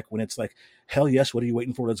excited, like when it's like, hell yes, what are you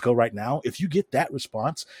waiting for? Let's go right now. If you get that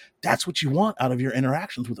response, that's what you want out of your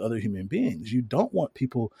interactions with other human beings. You don't want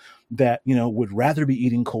people that, would rather be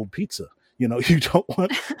eating cold pizza. You don't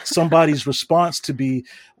want somebody's response to be,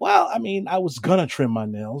 well, I mean, I was going to trim my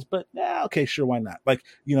nails, but yeah, okay, sure, why not? Like,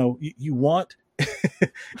 you want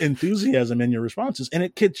enthusiasm in your responses, and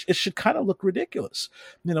it should kind of look ridiculous,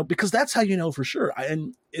 because that's how you know for sure.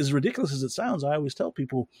 And as ridiculous as it sounds, I always tell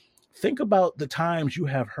people, think about the times you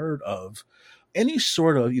have heard of any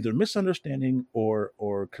sort of either misunderstanding or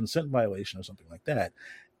consent violation or something like that,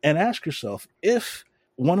 and ask yourself if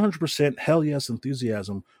 100% hell yes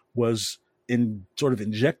enthusiasm was sort of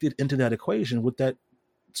injected into that equation, would that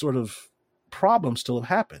sort of problem still have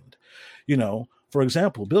happened? For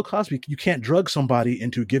example, Bill Cosby, you can't drug somebody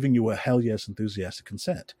into giving you a hell yes enthusiastic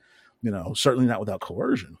consent, certainly not without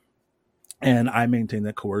coercion. And I maintain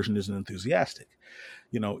that coercion isn't enthusiastic.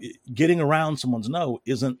 Getting around someone's no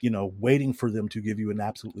isn't, waiting for them to give you an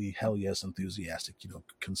absolutely hell yes enthusiastic,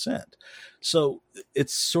 consent. So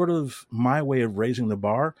it's sort of my way of raising the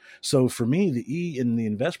bar. So for me, the E in the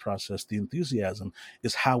invest process, the enthusiasm,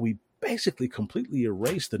 is how we basically completely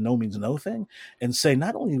erase the no means no thing and say,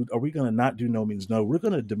 not only are we going to not do no means no, we're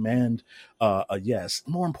going to demand a yes.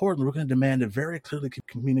 More importantly, we're going to demand a very clearly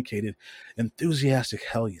communicated, enthusiastic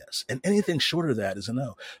hell yes. And anything short of that is a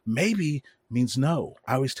no. Maybe means no.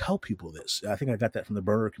 I always tell people this. I think I got that from the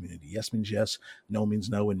burner community. Yes means yes, no means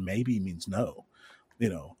no, and maybe means no.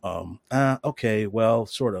 Okay, well,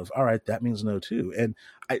 sort of. All right, that means no too. And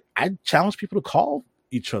I challenge people to call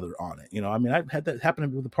each other on it. I mean, I've had that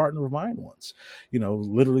happen with a partner of mine once.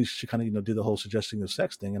 Literally she kind of, did the whole suggesting of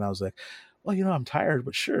sex thing. And I was like, well, I'm tired,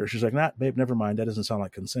 but sure. She's like, nah, babe, never mind. That doesn't sound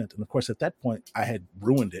like consent. And of course, at that point, I had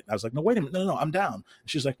ruined it. I was like, no, wait a minute. No, I'm down. And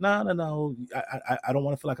she's like, no. I don't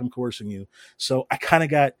want to feel like I'm coercing you. So I kind of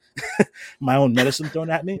got my own medicine thrown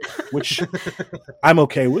at me, which I'm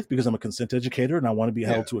okay with because I'm a consent educator and I want to be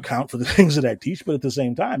held to account for the things that I teach. But at the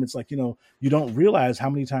same time, it's like, you don't realize how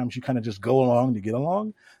many times you kind of just go along to get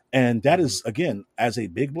along. And that is, again, as a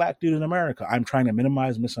big Black dude in America, I'm trying to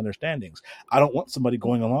minimize misunderstandings. I don't want somebody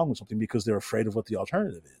going along with something because they're afraid of what the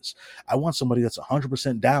alternative is. I want somebody that's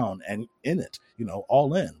 100% down and in it,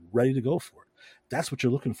 all in, ready to go for it. That's what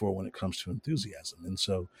you're looking for when it comes to enthusiasm. And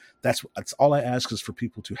so that's all I ask, is for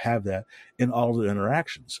people to have that in all of their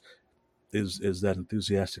interactions, is that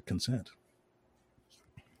enthusiastic consent.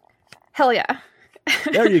 Hell yeah.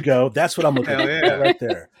 There you go. That's what I'm looking for right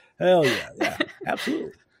there. Hell yeah. Yeah,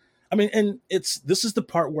 absolutely. I mean, and this is the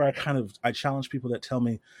part where I challenge people that tell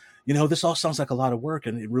me, this all sounds like a lot of work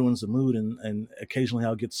and it ruins the mood. And occasionally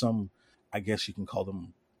I'll get some, I guess you can call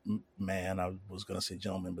them man. I was going to say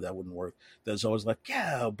gentleman, but that wouldn't work. There's always like,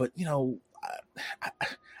 yeah, but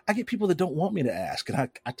I get people that don't want me to ask, and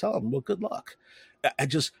I tell them, well, good luck.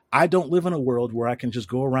 I don't live in a world where I can just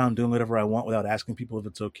go around doing whatever I want without asking people if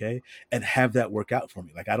it's okay and have that work out for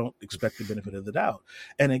me. Like, I don't expect the benefit of the doubt.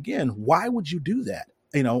 And again, why would you do that?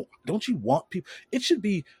 Don't you want people? It should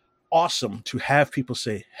be awesome to have people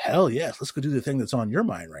say, hell yes, let's go do the thing that's on your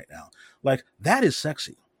mind right now. Like, that is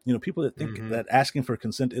sexy. People that think that asking for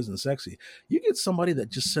consent isn't sexy. You get somebody that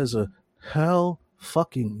just says a hell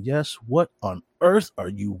fucking yes, what on earth are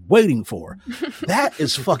you waiting for? That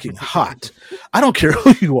is fucking hot. I don't care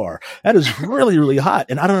who you are. That is really, really hot.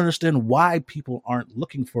 And I don't understand why people aren't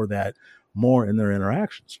looking for that more in their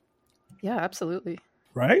interactions. Yeah, absolutely.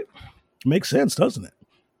 Right? Makes sense, doesn't it?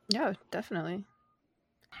 Yeah, definitely.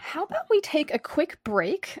 How about we take a quick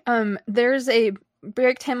break? There's a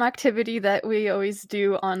break time activity that we always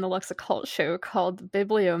do on the Lux Occult show called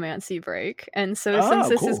Bibliomancy Break. And so since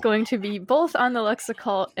this is going to be both on the Lux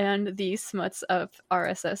Occult and the Smuts of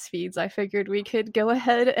RSS feeds, I figured we could go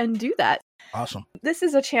ahead and do that. Awesome. This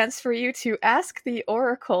is a chance for you to ask the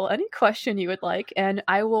Oracle any question you would like, and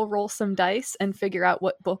I will roll some dice and figure out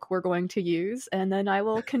what book we're going to use, and then I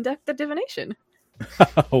will conduct the divination.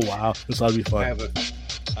 Oh, wow. This ought to be fun.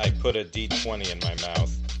 I put a D20 in my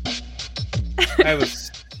mouth. I have a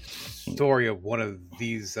story of one of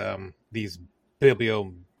these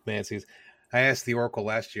bibliomancies. I asked the Oracle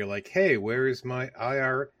last year, like, hey, where is my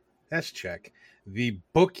IRS check? the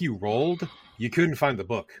book you rolled, you couldn't find the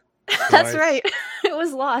book. So That's right. It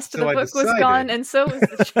was lost. So The I book was decided- gone, and so was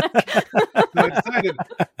the check. So I decided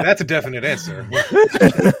that's a definite answer.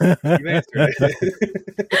 You answered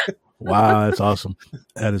it. Wow, that's awesome.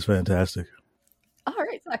 That is fantastic. All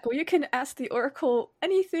right, Zach. Well, you can ask the Oracle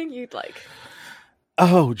anything you'd like.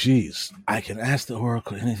 Oh, geez. I can ask the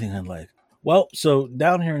Oracle anything I'd like. Well, so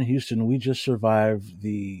down here in Houston, we just survived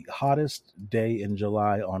the hottest day in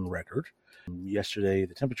July on record. Yesterday,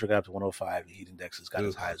 the temperature got up to 105. The heat index has got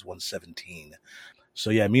as high as 117. So,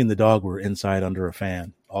 yeah, me and the dog were inside under a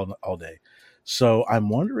fan all day. So I'm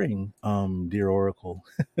wondering, dear Oracle,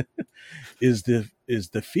 is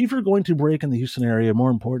the fever going to break in the Houston area? More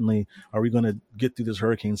importantly, are we going to get through this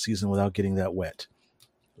hurricane season without getting that wet?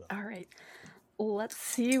 All right. Let's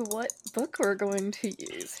see what book we're going to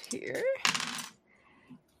use here.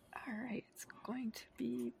 All right. It's going to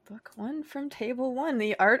be book 1 from table 1,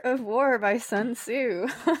 The Art of War by Sun Tzu.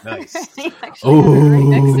 Nice. I actually have it right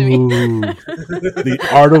next to me. The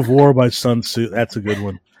Art of War by Sun Tzu. That's a good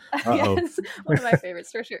one. Uh-oh. Yes, one of my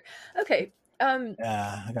favorites for sure. Okay.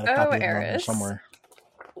 Yeah, I got a copy of it Eris, somewhere.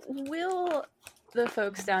 will the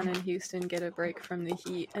folks down in Houston get a break from the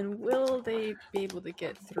heat, and will they be able to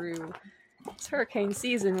get through this hurricane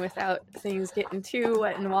season without things getting too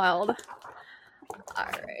wet and wild? All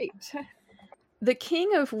right. The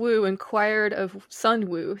king of Wu inquired of Sun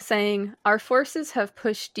Wu, saying, "Our forces have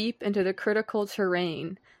pushed deep into the critical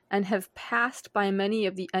terrain and have passed by many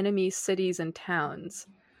of the enemy's cities and towns.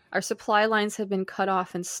 Our supply lines have been cut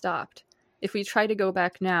off and stopped. If we try to go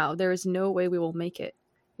back now, there is no way we will make it.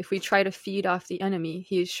 If we try to feed off the enemy,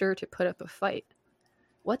 he is sure to put up a fight.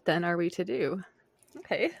 What then are we to do?"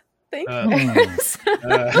 Okay, thank you. Maybe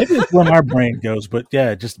it's when our brain goes, but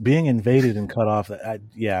yeah, just being invaded and cut off.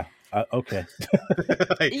 Okay.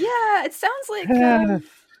 Yeah, it sounds like.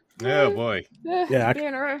 Oh boy. Yeah,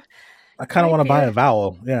 being a- I kind of want to buy Yeah. a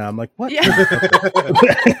vowel. Yeah, I'm like, what? Yeah.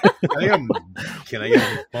 Can I get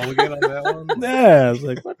a mulligan on that one? Yeah, I was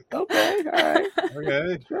like, what? Okay, all right,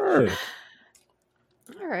 Okay. sure.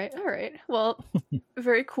 All right. Well,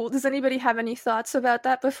 very cool. Does anybody have any thoughts about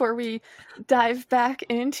that before we dive back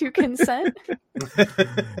into consent?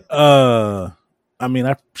 I mean,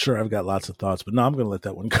 I'm sure I've got lots of thoughts, but no, I'm going to let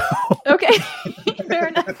that one go. Okay, fair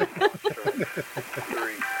enough. 3,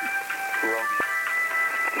 Romeo,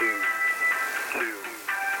 2,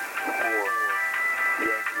 4,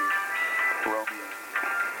 Yankee, Romeo,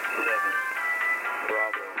 7,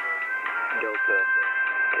 Bravo, Delta,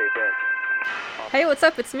 Quebec. Hey, what's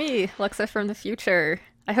up? It's me, Lexa from the future.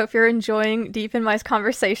 I hope you're enjoying Deep in My's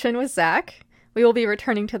conversation with Zach. We will be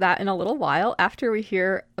returning to that in a little while after we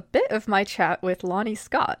hear a bit of my chat with Lonnie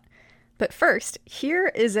Scott. But first, here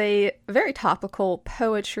is a very topical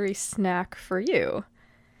poetry snack for you.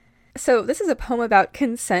 So this is a poem about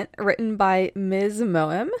consent written by Ms.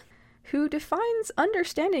 Moem, who defines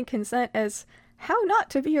understanding consent as how not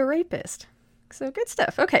to be a rapist. So good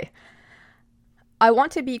stuff. Okay. I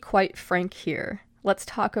want to be quite frank here. Let's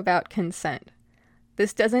talk about consent.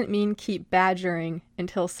 This doesn't mean keep badgering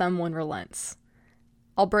until someone relents.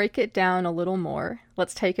 I'll break it down a little more.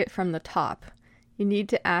 Let's take it from the top. You need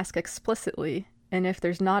to ask explicitly, and if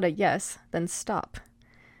there's not a yes, then stop.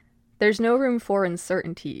 There's no room for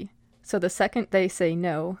uncertainty, so the second they say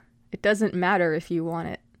no, it doesn't matter if you want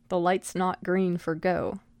it. The light's not green for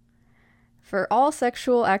go. For all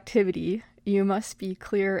sexual activity, you must be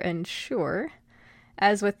clear and sure,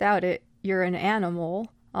 as without it, you're an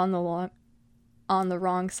animal on the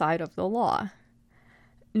wrong side of the law.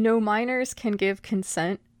 No minors can give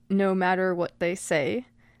consent, no matter what they say,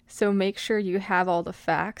 so make sure you have all the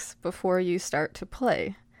facts before you start to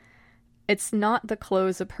play. It's not the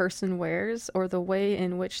clothes a person wears or the way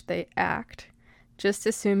in which they act. Just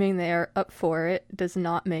assuming they are up for it does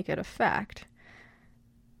not make it a fact.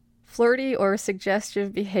 Flirty or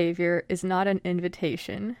suggestive behavior is not an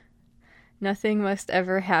invitation. Nothing must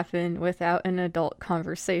ever happen without an adult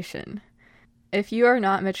conversation. If you are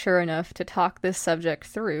not mature enough to talk this subject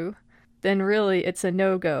through, then really it's a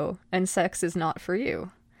no-go, and sex is not for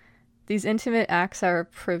you. These intimate acts are a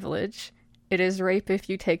privilege. It is rape if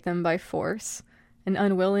you take them by force. An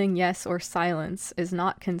unwilling yes or silence is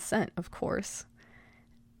not consent, of course.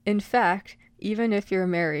 In fact, even if you're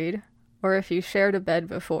married, or if you shared a bed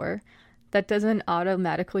before, that doesn't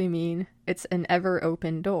automatically mean it's an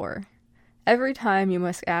ever-open door. Every time you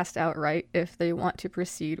must ask outright if they want to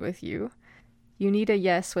proceed with you. You need a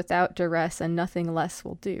yes without duress, and nothing less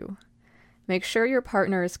will do. Make sure your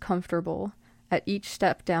partner is comfortable at each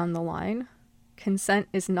step down the line. Consent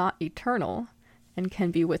is not eternal and can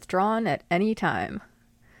be withdrawn at any time.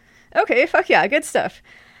 Okay, fuck yeah, good stuff.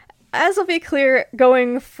 as will be clear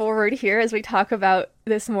going forward here as we talk about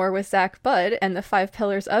this more with Zach Budd and the 5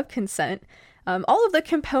 pillars of consent, all of the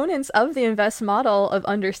components of the Invest model of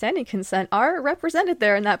understanding consent are represented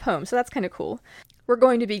there in that poem, so that's kind of cool. We're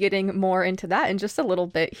going to be getting more into that in just a little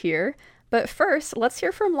bit here. But first, let's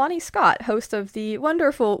hear from Lonnie Scott, host of the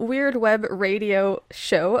wonderful Weird Web radio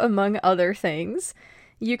show, among other things.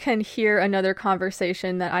 You can hear another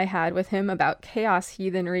conversation that I had with him about chaos,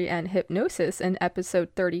 heathenry, and hypnosis in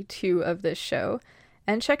episode 32 of this show.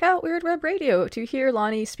 And check out Weird Web Radio to hear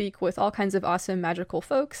Lonnie speak with all kinds of awesome magical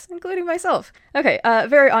folks, including myself. Okay,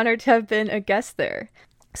 very honored to have been a guest there.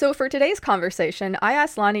 So for today's conversation, I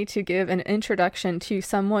asked Lonnie to give an introduction to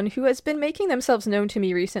someone who has been making themselves known to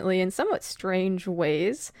me recently in somewhat strange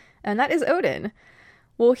ways, and that is Odin.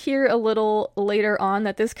 We'll hear a little later on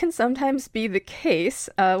that this can sometimes be the case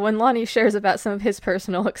when Lonnie shares about some of his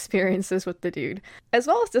personal experiences with the dude, as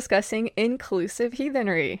well as discussing inclusive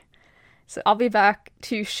heathenry. So I'll be back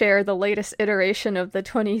to share the latest iteration of the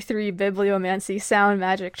 23 Bibliomancy sound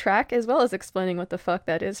magic track, as well as explaining what the fuck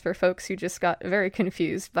that is for folks who just got very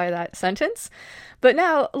confused by that sentence. But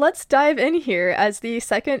now, let's dive in here as the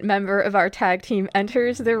second member of our tag team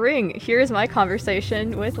enters the ring. Here's my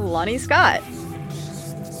conversation with Lonnie Scott.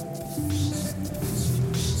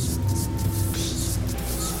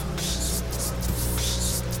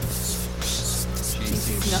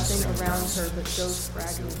 Nothing around her but ghost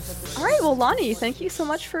fragments. All right, well, Lonnie, thank you so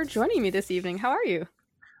much for joining me this evening. How are you?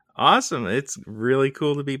 Awesome. It's really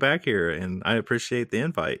cool to be back here, and I appreciate the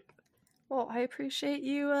invite. Well, I appreciate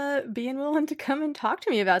you being willing to come and talk to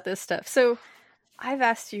me about this stuff. So I've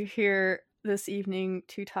asked you here this evening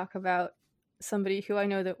to talk about somebody who I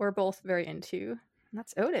know that we're both very into, and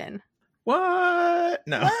that's Odin. What?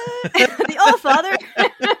 No. What? The All-Father?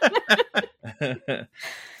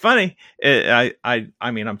 Funny.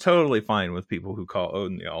 I mean, I'm totally fine with people who call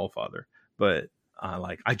Odin the All-Father, but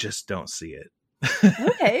I just don't see it.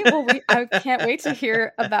 Okay, well, I can't wait to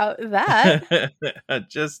hear about that. I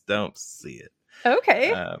just don't see it.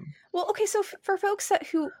 Okay. Well, okay, so for folks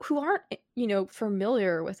who aren't,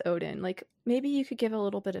 familiar with Odin, like, maybe you could give a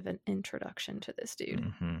little bit of an introduction to this dude.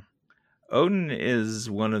 Mm-hmm. Odin is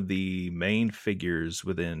one of the main figures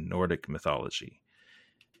within Nordic mythology,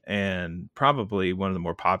 and probably one of the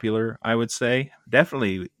more popular, I would say.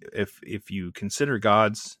 Definitely, if you consider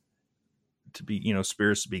gods to be,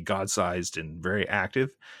 spirits to be god-sized and very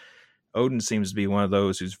active, Odin seems to be one of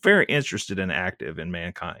those who's very interested and active in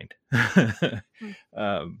mankind.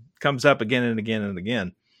 Comes up again and again and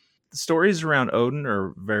again. The stories around Odin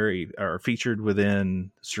are featured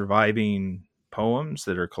within surviving poems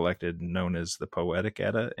that are collected, known as the Poetic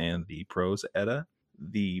Edda and the Prose Edda.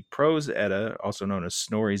 The Prose Edda, also known as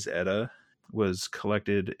Snorri's Edda, was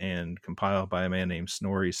collected and compiled by a man named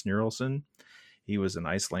Snorri Sturluson. He was an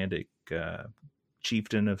Icelandic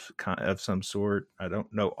chieftain of some sort. I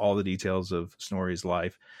don't know all the details of Snorri's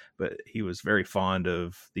life, but he was very fond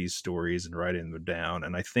of these stories and writing them down.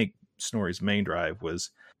 And I think Snorri's main drive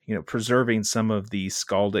was, preserving some of the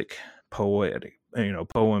skaldic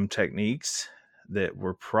poem techniques that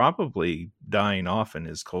were probably dying off in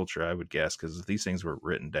his culture, I would guess, because these things were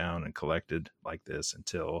written down and collected like this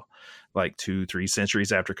until like 2-3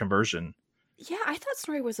 centuries after conversion. Yeah, I thought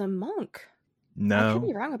Snorri was a monk. No. I could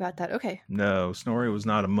be wrong about that. Okay. No, Snorri was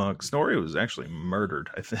not a monk. Snorri was actually murdered,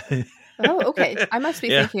 I think. Oh, okay. I must be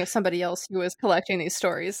thinking of somebody else who was collecting these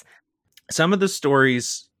stories. Some of the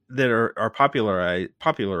stories that are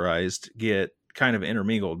popularized get kind of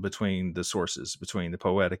intermingled between the sources, between the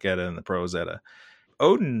Poetic Edda and the Prose Edda.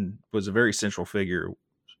 Odin was a very central figure.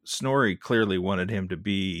 Snorri clearly wanted him to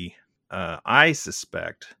be, I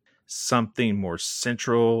suspect, something more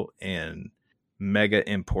central and mega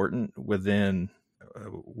important within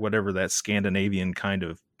whatever that Scandinavian kind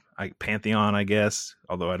of pantheon, I guess,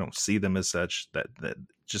 although I don't see them as such, that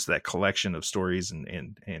just that collection of stories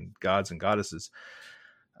and gods and goddesses.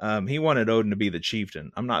 He wanted Odin to be the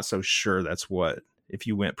chieftain. I'm not so sure that's what, if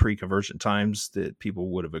you went pre-conversion times, that people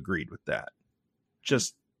would have agreed with that.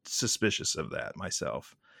 Just suspicious of that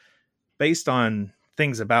myself, based on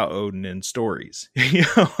things about Odin and stories,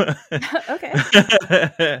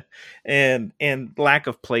 Okay. and lack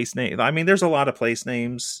of place name. I mean, there's a lot of place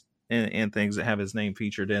names and things that have his name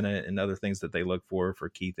featured in it, and other things that they look for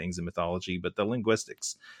key things in mythology, but the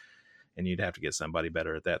linguistics, and you'd have to get somebody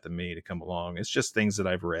better at that than me to come along. It's just things that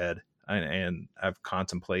I've read and I've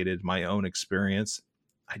contemplated my own experience.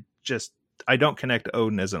 I don't connect to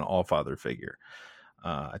Odin as an all-father figure.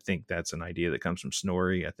 I think that's an idea that comes from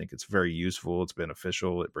Snorri. I think it's very useful. It's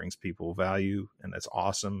beneficial. It brings people value, and that's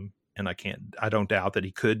awesome. And I don't doubt that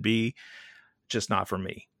he could be, just not for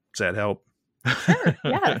me. Does that help? Sure.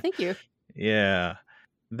 Yeah, thank you. Yeah.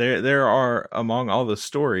 There are, among all the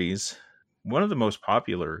stories, one of the most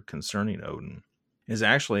popular concerning Odin is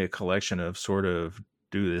actually a collection of sort of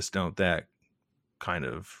do this, don't that kind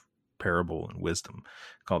of parable and wisdom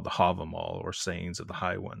called the Havamal, or Sayings of the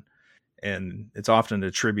High One. And it's often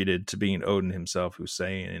attributed to being Odin himself who's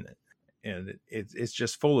saying it. And it's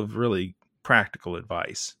just full of really practical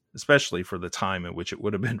advice, especially for the time in which it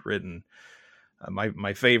would have been written.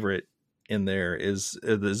 My favorite in there is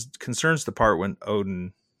this concerns the part when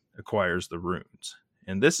Odin acquires the runes.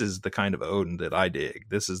 And this is the kind of Odin that I dig.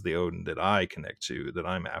 This is the Odin that I connect to, that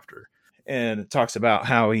I'm after. And it talks about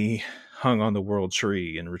how he hung on the world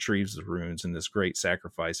tree and retrieves the runes in this great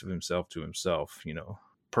sacrifice of himself to himself. You know,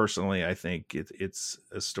 personally, I think it's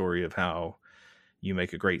a story of how you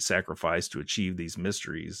make a great sacrifice to achieve these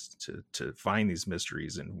mysteries, to find these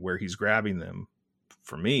mysteries, and where he's grabbing them,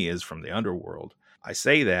 for me, is from the underworld. I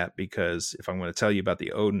say that because if I'm going to tell you about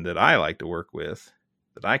the Odin that I like to work with,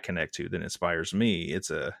 that I connect to, that inspires me,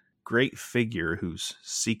 it's a great figure who's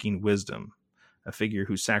seeking wisdom, a figure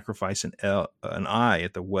who's sacrificing an eye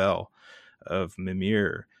at the well of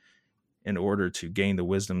Mimir in order to gain the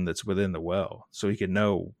wisdom that's within the well, so he can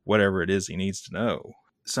know whatever it is he needs to know.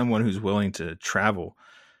 Someone who's willing to travel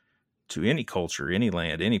to any culture, any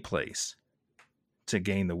land, any place to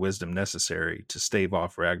gain the wisdom necessary to stave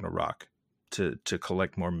off Ragnarok, to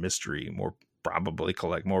collect more mystery, probably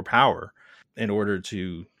collect more power, in order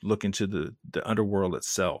to look into the underworld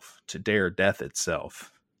itself, to dare death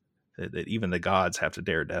itself, that even the gods have to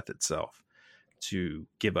dare death itself, to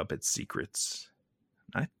give up its secrets.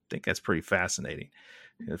 I think that's pretty fascinating.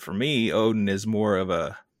 For me, Odin is more of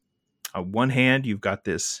on one hand, you've got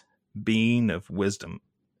this being of wisdom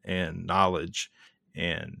and knowledge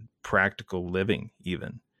and practical living,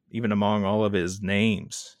 even among all of his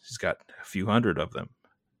names. He's got a few hundred of them,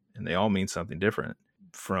 and they all mean something different.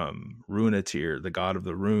 From Runetyr, the god of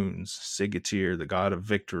the runes, Sigatyr, the god of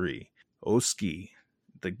victory, Oski,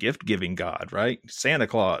 the gift-giving god, right? Santa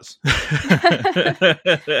Claus.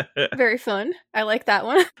 Very fun. I like that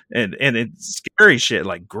one. And it's scary shit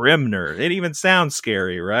like Grimnir. It even sounds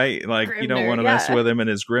scary, right? Like Grimnir, you don't want to mess with him in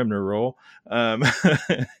his Grimnir role.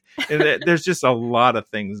 There's just a lot of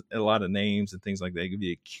things, a lot of names and things like that give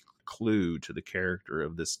you a clue to the character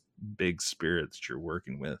of this big spirit that you're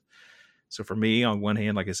working with. So for me, on one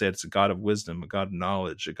hand, like I said, it's a god of wisdom, a god of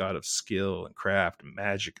knowledge, a god of skill and craft and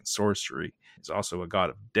magic and sorcery. He's also a god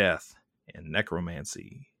of death and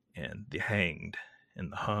necromancy and the hanged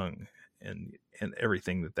and the hung and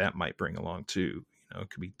everything that might bring along too. You know, it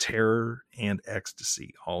could be terror and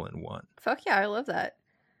ecstasy all in one. Fuck yeah, I love that.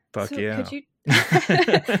 Fuck so yeah.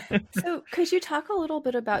 Could you talk a little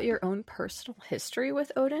bit about your own personal history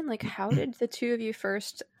with Odin? Like, how did the two of you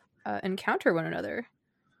first encounter one another?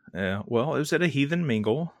 Yeah, well, it was at a heathen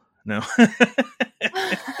mingle. No. We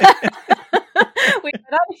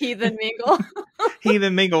met on Heathen Mingle.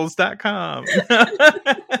 Heathenmingles.com.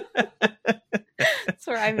 That's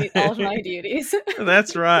where I meet all of my deities.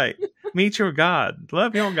 That's right. Meet your god.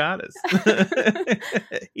 Love your goddess.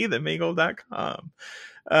 Heathenmingle.com.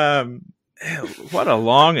 What a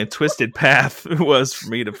long and twisted path it was for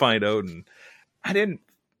me to find Odin. I didn't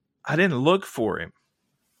look for him.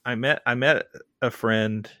 I met a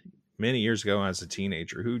friend many years ago when I was a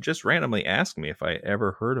teenager who just randomly asked me if I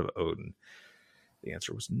ever heard of Odin. The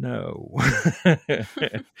answer was no.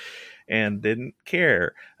 And didn't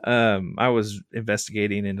care. I was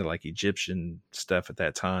investigating into like Egyptian stuff at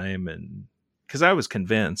that time, and because I was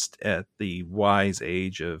convinced at the wise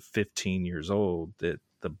age of 15 years old that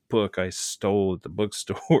the book I stole at the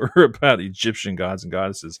bookstore about Egyptian gods and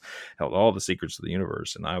goddesses held all the secrets of the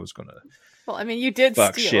universe, and I was going to Well, I mean, you did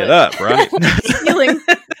fuck steal shit it. up, right? Stealing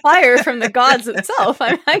fire from the gods itself.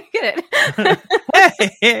 I get it.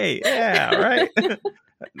 hey, yeah, right.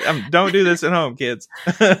 Don't do this at home, kids.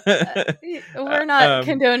 We're not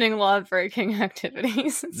condoning law-breaking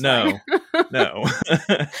activities. It's no.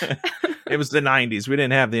 It was the 90s. We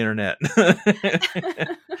didn't have the internet.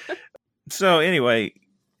 So anyway,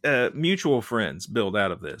 mutual friends build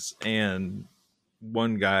out of this, and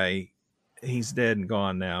one guy, he's dead and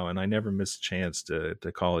gone now, and I never miss a chance to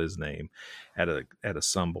call his name at a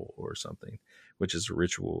sumbel or something, which is a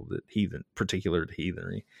ritual that particular to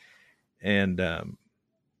heathenry. And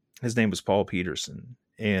his name was Paul Peterson,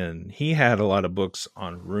 and he had a lot of books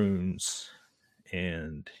on runes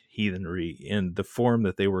and heathenry in the form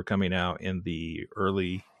that they were coming out in the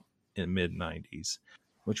early and mid 90s,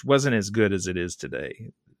 which wasn't as good as it is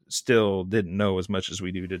today. Still didn't know as much as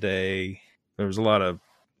we do today. There was a lot of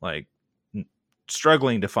like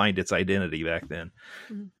struggling to find its identity back then.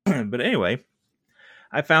 Mm-hmm. But anyway,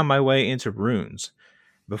 I found my way into runes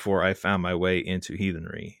before I found my way into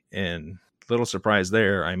heathenry. And little surprise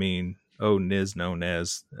there. I mean, Odin is known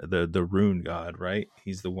as the rune god, right?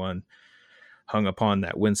 He's the one hung upon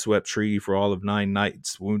that windswept tree for all of 9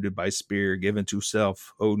 nights, wounded by spear, given to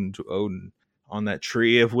self, Odin to Odin, on that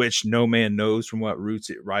tree of which no man knows from what roots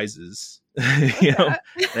it rises. You know,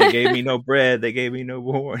 they gave me no bread, they gave me no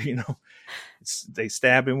more, you know. They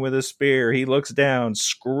stab him with a spear. He looks down,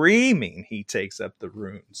 screaming. He takes up the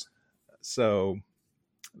runes. So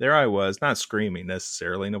there I was, not screaming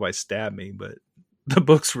necessarily. Nobody stabbed me, but the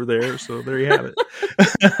books were there. So there you have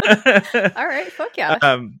it. All right. Fuck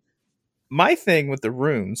yeah. My thing with the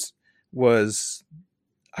runes was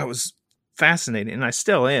I was fascinated, and I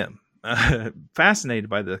still am fascinated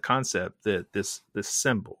by the concept that this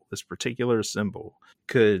symbol, this particular symbol,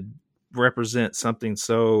 could represent something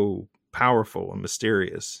so powerful and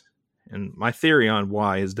mysterious. And my theory on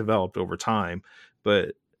why has developed over time,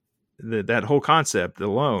 but that whole concept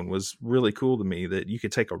alone was really cool to me, that you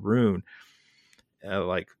could take a rune,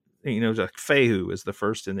 like Fehu is the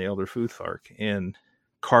first in the Elder Futhark, and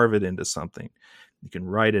carve it into something. You can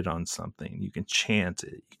write it on something. You can chant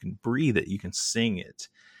it. You can breathe it. You can sing it.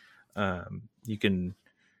 You can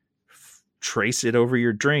trace it over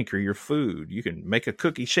your drink or your food. You can make a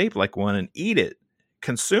cookie shaped like one and eat it,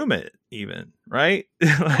 consume it even, right?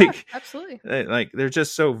 Yeah, absolutely. Like they're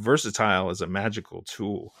just so versatile as a magical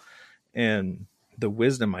tool. And the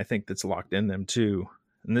wisdom, I think, that's locked in them too.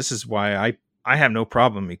 And this is why I have no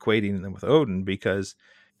problem equating them with Odin, because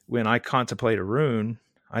when I contemplate a rune,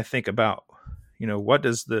 I think about, what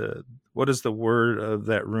does the word of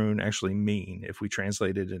that rune actually mean if we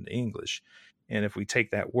translate it into English? And if we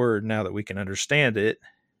take that word, now that we can understand it,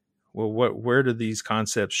 well, where do these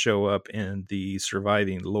concepts show up in the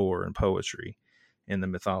surviving lore and poetry and the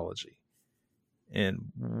mythology?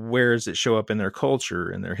 And where does it show up in their culture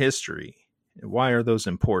and their history? And why are those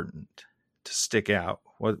important to stick out?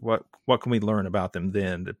 What can we learn about them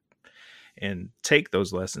then and take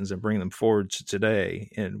those lessons and bring them forward to today,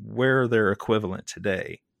 and where they're equivalent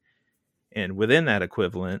today? And within that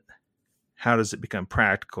equivalent, how does it become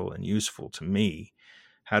practical and useful to me?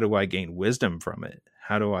 How do I gain wisdom from it?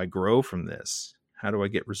 How do I grow from this? How do I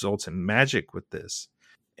get results in magic with this?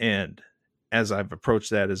 And as I've approached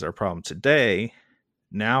that as our problem today,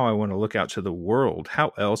 now I want to look out to the world. How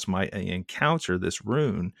else might I encounter this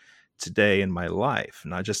rune today in my life?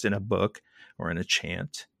 Not just in a book or in a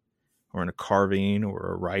chant or in a carving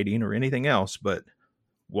or a writing or anything else, but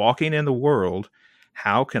walking in the world.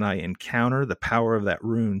 How can I encounter the power of that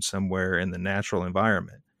rune somewhere in the natural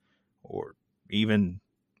environment, or even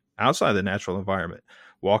outside the natural environment,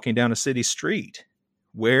 walking down a city street?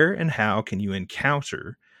 Where and how can you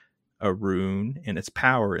encounter a rune and its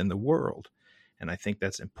power in the world? And I think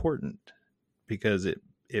that's important because it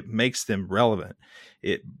makes them relevant.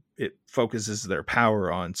 It focuses their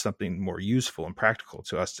power on something more useful and practical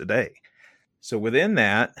to us today. So within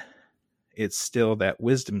that, it's still that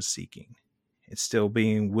wisdom seeking. It's still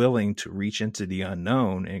being willing to reach into the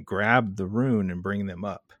unknown and grab the rune and bring them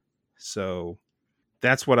up. So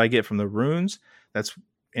that's what I get from the runes.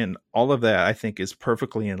 And all of that, I think, is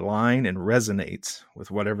perfectly in line and resonates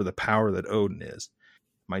with whatever the power that Odin is.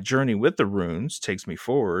 My journey with the runes takes me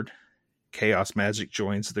forward. Chaos magic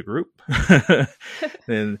joins the group.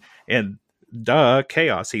 and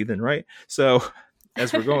chaos heathen, right? So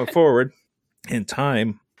as we're going forward in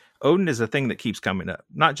time, Odin is a thing that keeps coming up,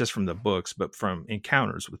 not just from the books, but from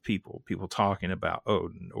encounters with people talking about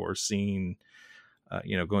Odin, or seeing,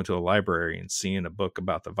 going to a library and seeing a book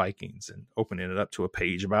about the Vikings and opening it up to a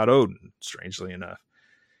page about Odin, strangely enough,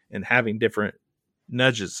 and having different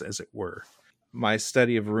nudges, as it were. My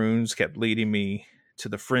study of runes kept leading me to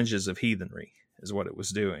the fringes of heathenry, is what it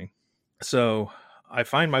was doing. So I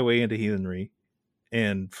find my way into heathenry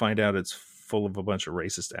and find out it's full of a bunch of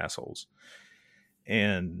racist assholes.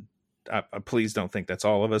 And I please don't think that's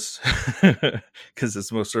all of us, because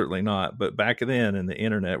it's most certainly not. But back then in the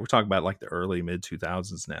internet, we're talking about like the early mid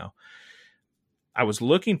 2000s now, I was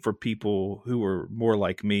looking for people who were more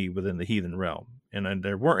like me within the heathen realm. And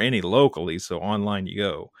there weren't any locally, so online you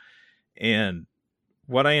go. And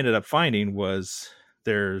what I ended up finding was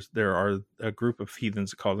there are a group of heathens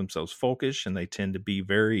that call themselves folkish, and they tend to be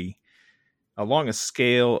very along a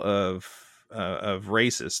scale of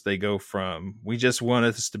racist. They go from, we just want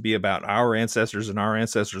this to be about our ancestors and our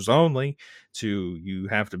ancestors only, to you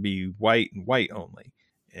have to be white and white only.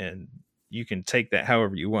 And you can take that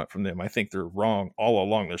however you want from them. I think they're wrong all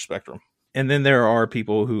along their spectrum. And then there are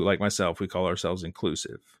people who, like myself, we call ourselves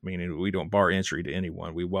inclusive, meaning we don't bar entry to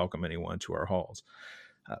anyone. We welcome anyone to our halls.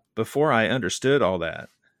 Before I understood all that,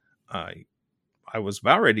 I I was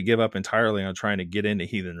about ready to give up entirely on trying to get into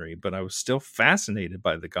heathenry, but I was still fascinated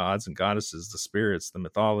by the gods and goddesses, the spirits, the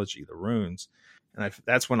mythology, the runes. And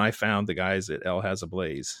that's when I found the guys at El Has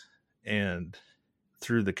Ablaze. And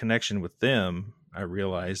through the connection with them, I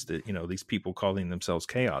realized that, these people calling themselves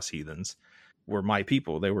chaos heathens were my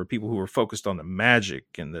people. They were people who were focused on the magic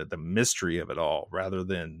and the mystery of it all, rather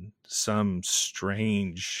than some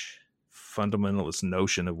strange fundamentalist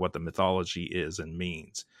notion of what the mythology is and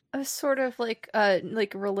means. A sort of like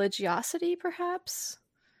religiosity, perhaps?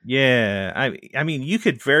 Yeah, I mean, you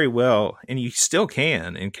could very well, and you still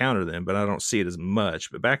can encounter them, but I don't see it as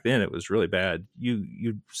much. But back then, it was really bad.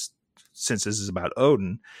 You since this is about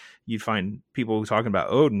Odin, you'd find people talking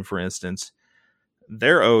about Odin, for instance.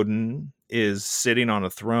 Their Odin is sitting on a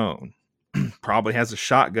throne, probably has a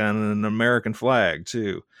shotgun and an American flag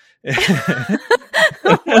too.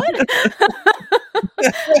 What?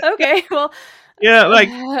 Okay, well, yeah, like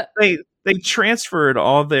they transferred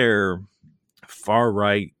all their far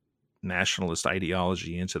right nationalist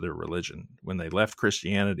ideology into their religion when they left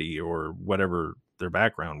Christianity or whatever their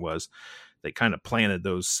background was. They kind of planted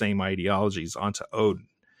those same ideologies onto Odin.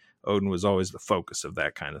 Odin was always the focus of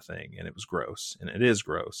that kind of thing, and it was gross, and it is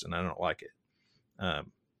gross, and I don't like it.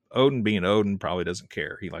 Odin being Odin probably doesn't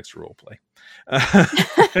care. He likes to role play.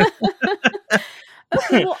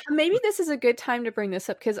 Okay, well, maybe this is a good time to bring this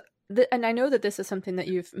up because, and I know that this is something that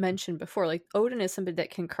you've mentioned before. Like, Odin is somebody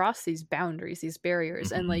that can cross these boundaries, these barriers,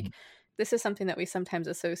 Mm-hmm. and like this is something that we sometimes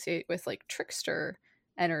associate with like trickster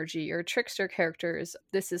energy or trickster characters.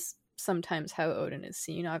 This is sometimes how Odin is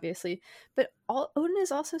seen, obviously, but Odin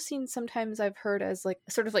is also seen sometimes, I've heard, as like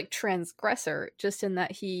sort of like transgressor, just in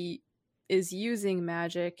that he is using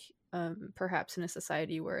magic, perhaps in a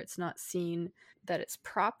society where it's not seen that it's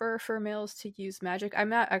proper for males to use magic. I'm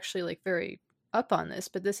not actually like very up on this,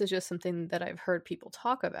 but this is just something that I've heard people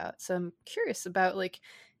talk about. So I'm curious about, like,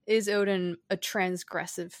 is Odin a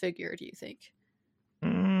transgressive figure, do you think?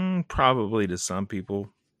 Probably to some people.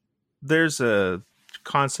 There's a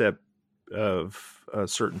concept of a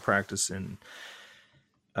certain practice in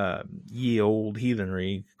ye old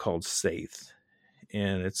heathenry called Saith,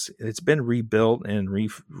 and it's been rebuilt and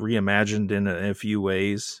reimagined in a few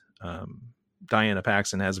ways. Diana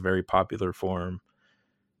Paxson has a very popular form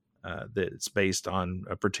that's based on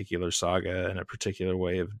a particular saga and a particular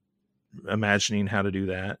way of imagining how to do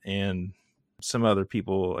that. And some other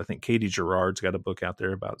people, I think Katie Gerard's got a book out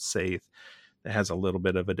there about Saith that has a little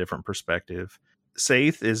bit of a different perspective.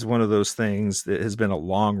 Saith is one of those things that has been a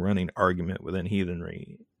long running argument within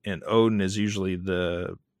heathenry. And Odin is usually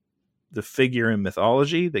the figure in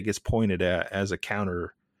mythology that gets pointed at as a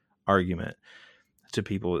counter argument to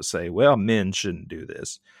people that say, well, men shouldn't do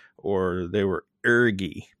this, or they were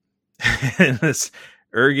ergi. And this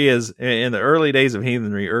ergi is, in the early days of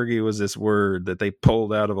heathenry, ergi was this word that they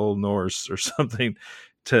pulled out of Old Norse or something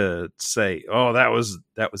to say, oh, that was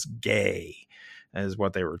gay, is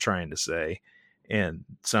what they were trying to say. And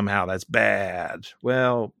somehow that's bad.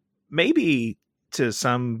 Well, maybe to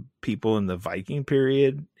some people in the Viking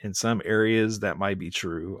period, in some areas, that might be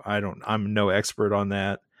true. I'm no expert on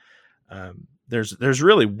that. There's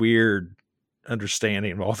really weird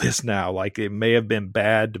understanding of all this now. Like, it may have been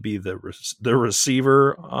bad to be the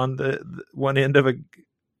receiver on the one end of a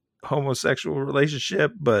homosexual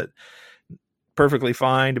relationship, but perfectly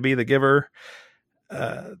fine to be the giver.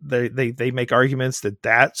 They make arguments that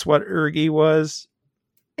that's what ergi was.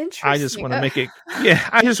 Interesting. I just want to make it,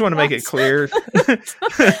 I just want to make it clear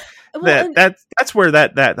Well, that's where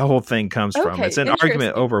that whole thing comes from. Okay, It's an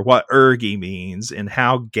argument over what ergi means and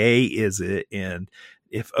how gay is it, and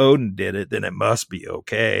if Odin did it, then it must be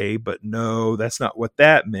okay. But no, that's not what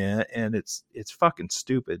that meant, and it's fucking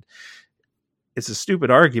stupid. It's a stupid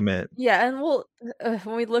argument. Yeah, and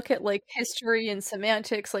when we look at like history and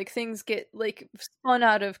semantics, like things get like spun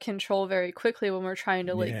out of control very quickly when we're trying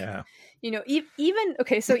to like, even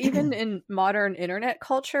okay, so even in modern internet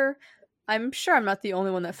culture, I'm sure I'm not the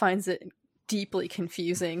only one that finds it deeply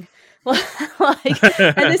confusing. Like,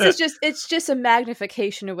 and it's just a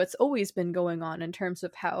magnification of what's always been going on in terms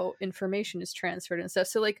of how information is transferred and stuff.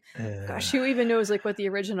 So like, gosh, who even knows like what the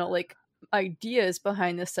original like ideas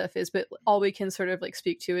behind this stuff is? But all we can sort of like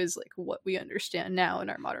speak to is like what we understand now in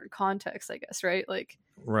our modern context, I guess, right? Like,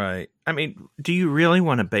 right. I mean, do you really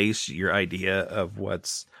want to base your idea of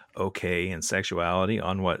what's okay in sexuality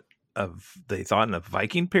on what they thought in the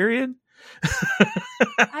Viking period?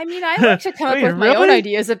 I mean, I like to come up with my own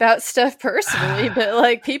ideas about stuff personally, but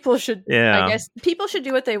like people should, I guess people should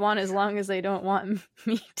do what they want as long as they don't want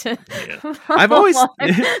me to. I've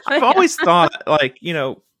always thought, like,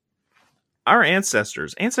 our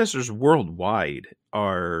ancestors worldwide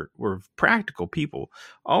were practical people,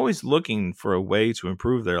 always looking for a way to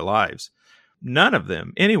improve their lives. None of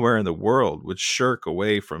them anywhere in the world would shirk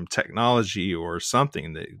away from technology or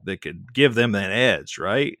something that could give them an edge,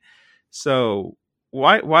 right? So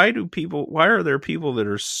why are there people that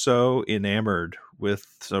are so enamored with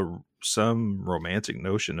some romantic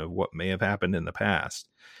notion of what may have happened in the past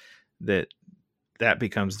that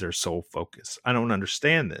becomes their sole focus? I don't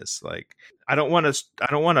understand this. Like, I don't want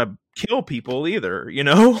to kill people either, you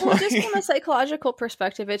know? Well, just from a psychological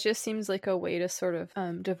perspective, it just seems like a way to sort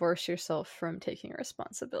of divorce yourself from taking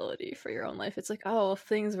responsibility for your own life. It's like, oh, if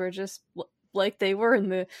things were just like they were in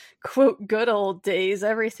the quote good old days,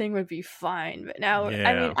 everything would be fine. But now,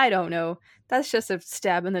 I mean, I don't know. That's just a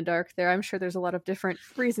stab in the dark there. I'm sure there's a lot of different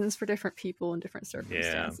reasons for different people and different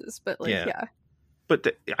circumstances. But like, yeah.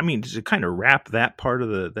 But I mean, to kind of wrap that part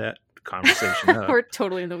of that conversation up. We're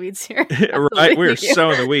totally in the weeds here. Right, we're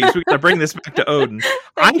so in the weeds. We got to bring this back to Odin.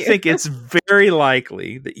 I think it's very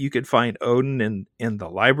likely that you could find Odin in the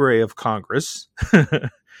Library of Congress,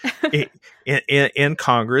 in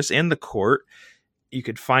Congress, in the court. You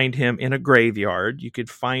could find him in a graveyard. You could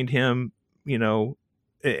find him, you know,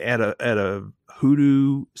 at a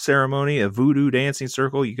hoodoo ceremony, a voodoo dancing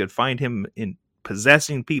circle. You could find him in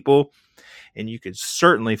possessing people. And you could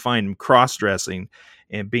certainly find him cross-dressing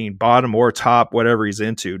and being bottom or top, whatever he's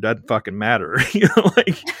into. Doesn't fucking matter. You know,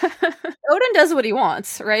 like Odin does what he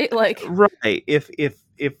wants, right? Like, right.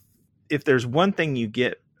 If there's one thing you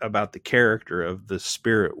get about the character of the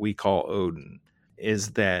spirit we call Odin,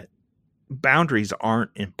 is that boundaries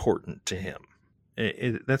aren't important to him.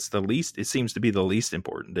 That's the least. It seems to be the least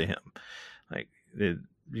important to him. Like,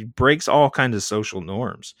 he breaks all kinds of social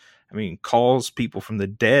norms. I mean, calls people from the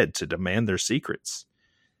dead to demand their secrets,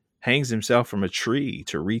 hangs himself from a tree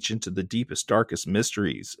to reach into the deepest, darkest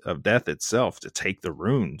mysteries of death itself to take the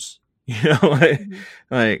runes. You know,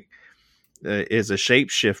 like is a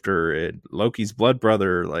shapeshifter and Loki's blood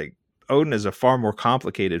brother. Like, Odin is a far more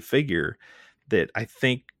complicated figure that I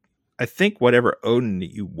think whatever Odin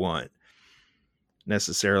that you want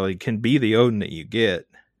necessarily can be the Odin that you get.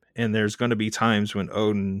 And there's going to be times when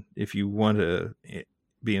Odin, if you want to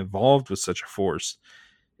be involved with such a force,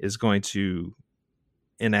 is going to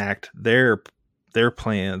enact their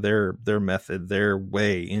plan, their method, their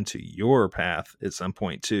way into your path at some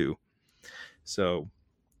point too. So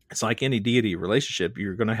it's like any deity relationship.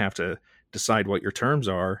 You're going to have to decide what your terms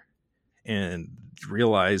are and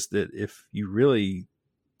realize that if you really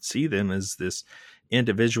see them as this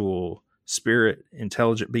individual spirit,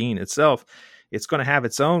 intelligent being itself, it's going to have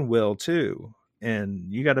its own will too.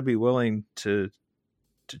 And you got to be willing to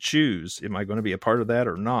choose, am I going to be a part of that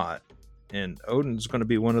or not? And Odin's going to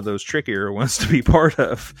be one of those trickier ones to be part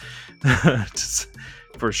of,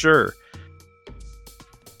 for sure.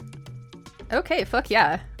 Okay, fuck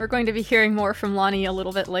yeah. We're going to be hearing more from Lonnie a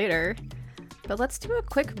little bit later. But let's do a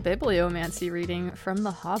quick bibliomancy reading from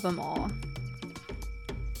the Havamal.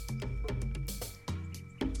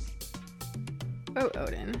 Oh,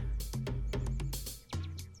 Odin.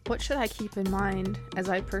 What should I keep in mind as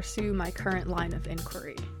I pursue my current line of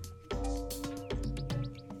inquiry?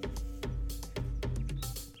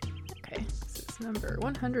 Okay, this is number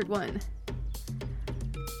 101.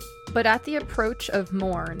 But at the approach of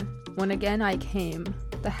morn, when again I came,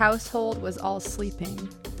 the household was all sleeping,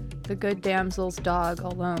 the good damsel's dog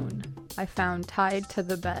alone I found tied to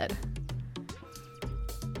the bed.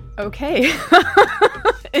 Okay.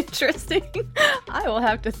 Interesting. I will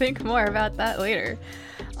have to think more about that later.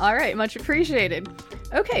 All right, much appreciated.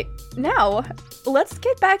 Okay, now let's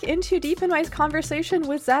get back into Deep and Mice conversation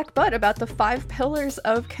with Zach Butt about the 5 pillars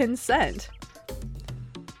of consent.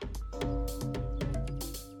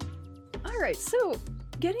 All right, so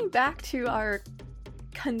getting back to our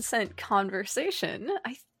consent conversation,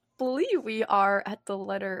 I believe we are at the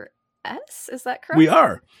letter S. Is that correct? We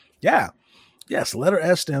are. Yeah. Yes, letter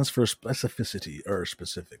S stands for specificity or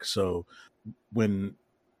specific. So when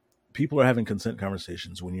people are having consent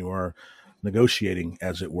conversations, when you are negotiating,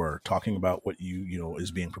 as it were, talking about what you know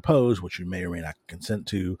is being proposed, what you may or may not consent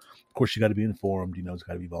to, of course, you got to be informed, you know, it's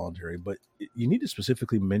got to be voluntary, but you need to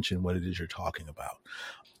specifically mention what it is you're talking about.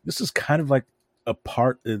 This is kind of like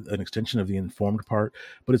an extension of the informed part,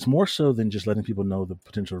 but it's more so than just letting people know the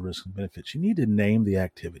potential risks and benefits. You need to name the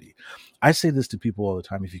activity. I say this to people all the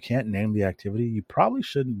time. If you can't name the activity, you probably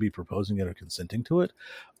shouldn't be proposing it or consenting to it.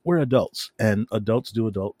 We're adults, and adults do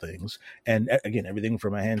adult things. And again, everything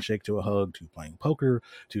from a handshake to a hug, to playing poker,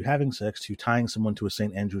 to having sex, to tying someone to a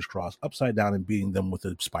St. Andrew's cross upside down and beating them with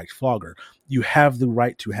a spiked flogger. You have the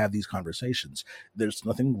right to have these conversations. There's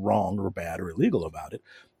nothing wrong or bad or illegal about it,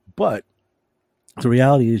 but The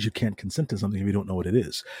reality is you can't consent to something if you don't know what it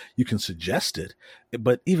is. You can suggest it,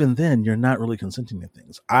 but even then, you're not really consenting to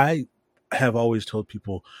things. I have always told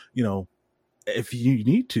people, you know, if you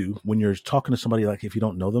need to, when you're talking to somebody, like if you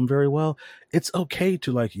don't know them very well, it's okay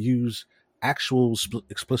to like use actual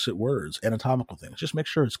explicit words, anatomical things. Just make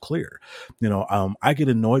sure it's clear. You know, I get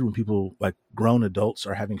annoyed when people, like grown adults,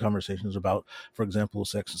 are having conversations about, for example,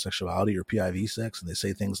 sex and sexuality or PIV sex, and they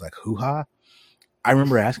say things like hoo-ha. I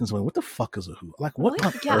remember asking someone, "What the fuck is a hoo? Like, what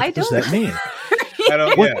on earth does that mean? I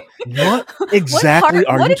don't. Yeah. What exactly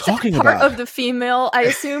are you talking part about?" of the female? I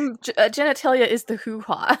assume genitalia is the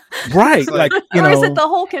hoo-ha, Right? It's Like, like- you or know, is it the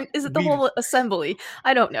whole? Is it the we- whole assembly?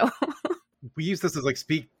 I don't know. We use this as like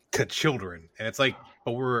speak to children, and it's like,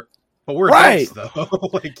 but we're Right. adults though.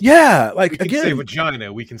 Like, yeah, like we can say again,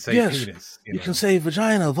 vagina, we can say Yes. penis. you can say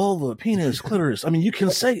vagina, vulva, penis, clitoris. I mean, you can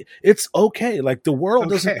say it's okay. Like the world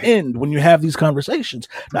doesn't Okay. end when you have these conversations.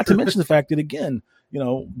 Not to mention the fact that, again, you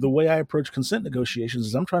know, the way I approach consent negotiations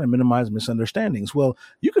is I'm trying to minimize misunderstandings. Well,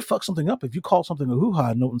 you could fuck something up if you call something a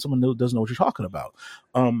hoo-ha and someone doesn't know what you're talking about.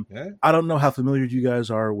 Yeah. I don't know how familiar you guys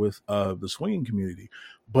are with the swinging community,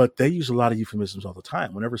 but they use a lot of euphemisms all the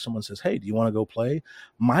time. Whenever someone says, "Hey, do you want to go play?"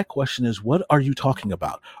 My question is, what are you talking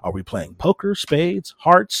about? Are we playing poker, spades,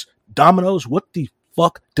 hearts, dominoes? What the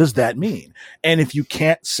fuck does that mean? And if you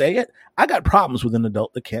can't say it, I got problems with an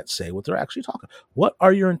adult that can't say what they're actually talking. What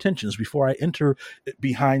are your intentions before I enter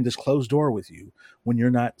behind this closed door with you when you're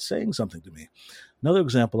not saying something to me? Another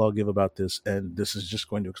example I'll give about this, and this is just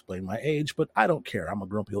going to explain my age, but I don't care. I'm a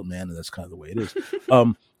grumpy old man, and that's kind of the way it is.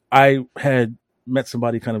 I had met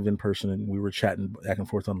somebody kind of in person, and we were chatting back and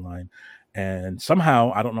forth online. And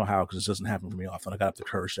somehow, I don't know how, because this doesn't happen for me often, I got up the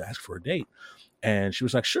courage to ask for a date. And she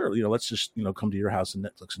was like, "Sure, you know, let's just, you know, come to your house and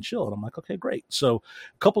Netflix and chill." And I'm like, "Okay, great." So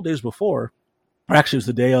a couple days before, or actually it was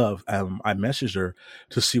the day of, I messaged her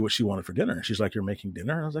to see what she wanted for dinner. And she's like, "You're making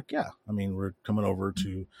dinner?" And I was like, "Yeah. I mean, we're coming over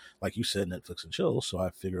to, like you said, Netflix and chill. So I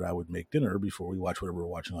figured I would make dinner before we watch whatever we're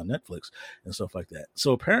watching on Netflix and stuff like that."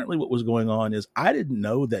 So apparently what was going on is I didn't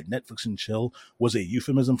know that Netflix and chill was a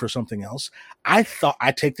euphemism for something else. I thought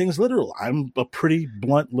I take things literal. I'm a pretty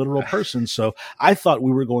blunt, literal person. So I thought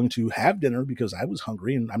we were going to have dinner because I was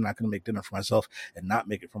hungry and I'm not going to make dinner for myself and not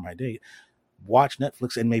make it for my date, watch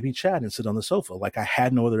Netflix and maybe chat and sit on the sofa. Like I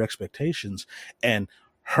had no other expectations. And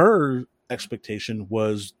her expectation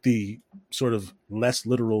was the sort of less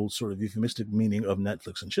literal, sort of euphemistic meaning of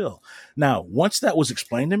Netflix and chill. Now, once that was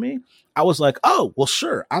explained to me, I was like, "Oh, well,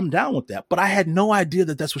 sure, I'm down with that." But I had no idea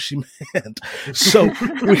that that's what she meant. So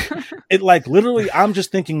it like literally, I'm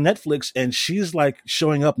just thinking Netflix, and she's like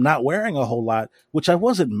showing up not wearing a whole lot, which I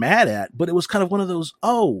wasn't mad at, but it was kind of one of those,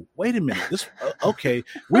 "Oh, wait a minute, this okay,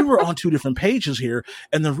 we were on two different pages here,"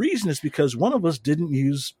 and the reason is because one of us didn't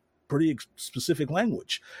use pretty specific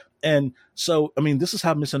language. And so, I mean, this is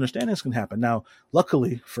how misunderstandings can happen. Now,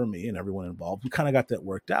 luckily for me and everyone involved, we kind of got that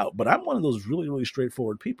worked out. But I'm one of those really, really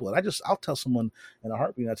straightforward people. And I'll tell someone in a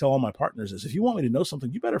heartbeat, I tell all my partners is, if you want me to know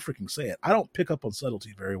something, you better freaking say it. I don't pick up on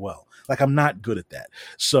subtlety very well. Like, I'm not good at that.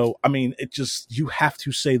 So, I mean, you have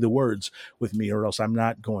to say the words with me or else I'm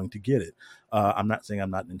not going to get it. I'm not saying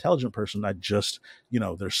I'm not an intelligent person. I just,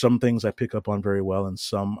 there's some things I pick up on very well and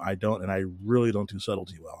some I don't. And I really don't do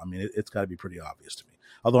subtlety well. I mean, it's got to be pretty obvious to me.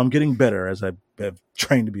 Although I'm getting better as I have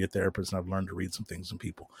trained to be a therapist and I've learned to read some things in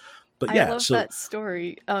people. But yeah, I love that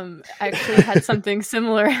story. I actually had something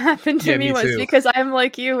similar happen to me once, too. because I'm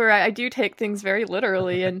like you, where I do take things very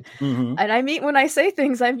literally, and Mhm. and I mean, when I say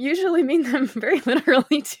things, I usually mean them very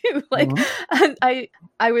literally too. Like, and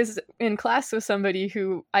I was in class with somebody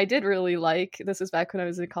who I did really like. This was back when I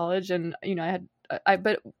was in college, and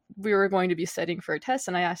but we were going to be studying for a test,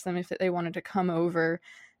 and I asked them if they wanted to come over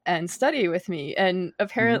and study with me, and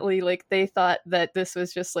apparently like they thought that this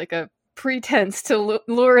was just like a pretense to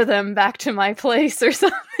lure them back to my place or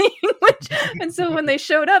something. And so when they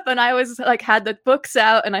showed up and I was like, had the books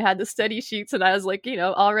out and I had the study sheets and I was like,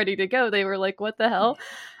 all ready to go, they were like, "What the hell?"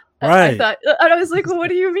 Right. I thought, and I was like, "Well, what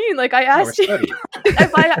do you mean? Like, I asked you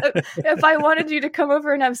if I wanted you to come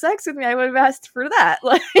over and have sex with me, I would have asked for that."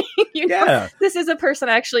 Like, Yeah. this is a person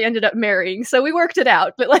I actually ended up marrying, so we worked it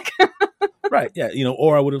out. But like, Right. Yeah.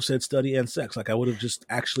 Or I would have said study and sex. Like I would have just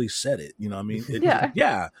actually said it. I mean,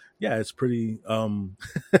 yeah, it's pretty,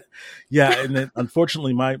 yeah. And then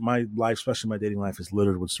unfortunately my life, especially my dating life, is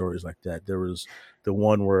littered with stories like that. There was the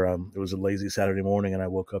one where, it was a lazy Saturday morning and I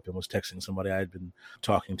woke up and was texting somebody I had been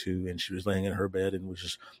talking to, and she was laying in her bed and was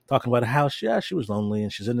just talking about how she was lonely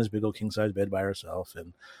and she's in this big old king size bed by herself.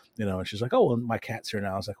 And, and she's like, "Oh, well, my cat's here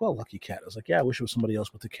now." I was like, "Well, lucky cat." I was like, "Yeah, I wish it was somebody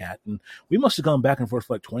else with the cat." And we must have gone back and forth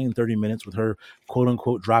for like 20 and 30 minutes with her, quote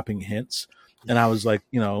unquote, dropping hints. And I was like,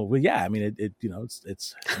 well, yeah, I mean,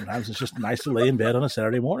 it's sometimes it's just nice to lay in bed on a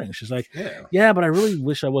Saturday morning. She's like, yeah, but I really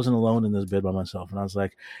wish I wasn't alone in this bed by myself. And I was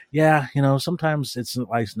like, yeah, sometimes it's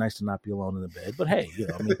nice to not be alone in the bed. But hey,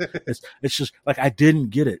 I mean, it's just like I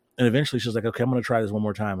didn't get it. And eventually she's like, okay, I'm going to try this one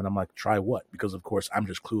more time. And I'm like, try what? Because of course I'm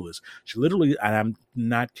just clueless. She literally, and I'm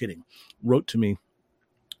not kidding, wrote to me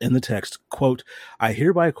in the text, quote, I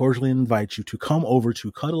hereby cordially invite you to come over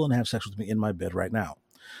to cuddle and have sex with me in my bed right now.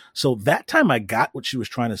 So that time I got what she was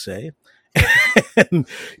trying to say. And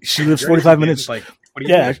she lives 45 minutes. Like,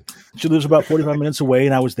 yeah, she lives about 45 minutes away,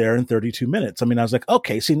 and I was there in 32 minutes. I mean, I was like,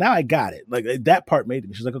 okay, see, now I got it. Like that part made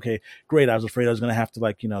me. She's like, okay, great. I was afraid I was going to have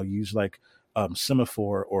to use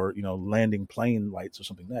semaphore or landing plane lights or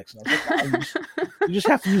something next. And I was like, oh, you just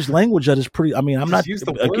have to use language that is pretty. I mean, I'm not use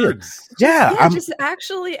the words. words. Yeah, just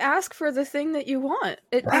actually ask for the thing that you want.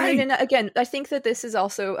 Right. I mean, and again, I think that this is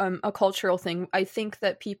also a cultural thing. I think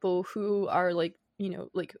that people who are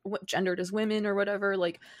what gendered as women or whatever,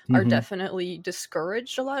 are definitely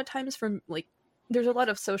discouraged a lot of times from there's a lot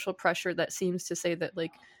of social pressure that seems to say that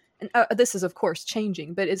and this is of course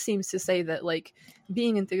changing, but it seems to say that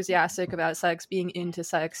being enthusiastic about sex, being into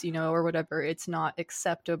sex, or whatever, it's not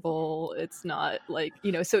acceptable. It's not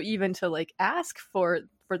so even to ask for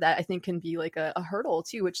that, I think can be a hurdle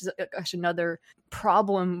too, which is actually another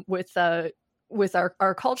problem with our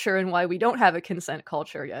culture and why we don't have a consent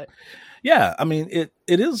culture yet. Yeah, I mean, it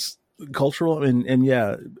is cultural, and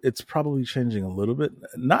yeah, it's probably changing a little bit.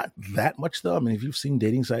 Not that much though. I mean, if you've seen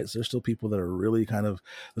dating sites, there's still people that are really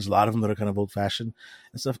there's a lot of them that are kind of old fashioned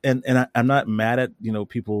and stuff. And I'm not mad at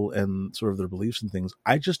people and sort of their beliefs and things.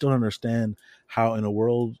 I just don't understand how in a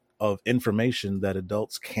world of information that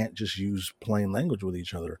adults can't just use plain language with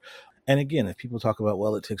each other. And again, if people talk about,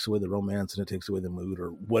 well, it takes away the romance and it takes away the mood or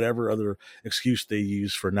whatever other excuse they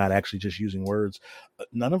use for not actually just using words,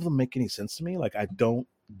 none of them make any sense to me. I don't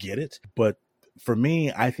get it. But for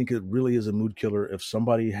me, I think it really is a mood killer if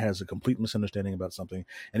somebody has a complete misunderstanding about something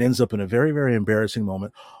and ends up in a very, very embarrassing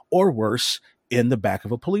moment, or worse, in the back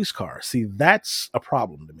of a police car. See, that's a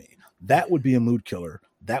problem to me. That would be a mood killer.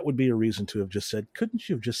 That would be a reason to have just said, couldn't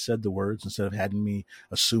you have just said the words instead of having me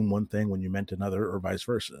assume one thing when you meant another, or vice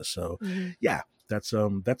versa? So yeah, that's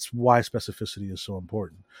why specificity is so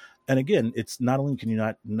important. And again, it's not only can you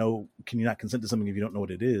not consent to something if you don't know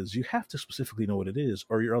what it is, you have to specifically know what it is,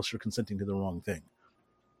 or else you're consenting to the wrong thing.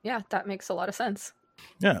 Yeah, that makes a lot of sense.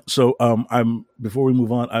 Yeah. So before we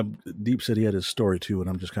move on, Deep said he had his story too, and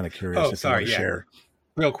I'm just kind of curious if you want to share.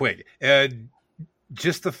 Real quick.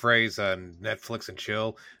 Just the phrase Netflix and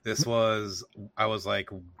chill.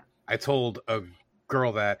 I told a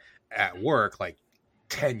girl that at work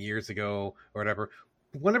 10 years ago or whatever,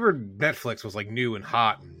 whenever Netflix was new and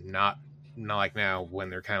hot and not like now when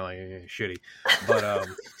they're kind of shitty, but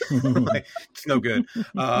it's no good.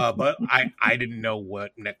 But I didn't know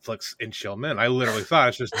what Netflix and chill meant. I literally thought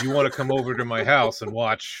it's just, you want to come over to my house and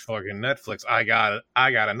watch fucking Netflix? I got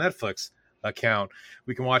a Netflix account.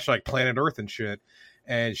 We can watch Planet Earth and shit.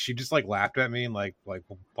 And she just laughed at me and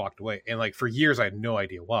walked away. And for years I had no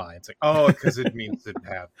idea why. It's because it means to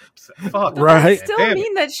have fuck. Right. Does it still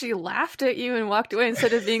mean that she laughed at you and walked away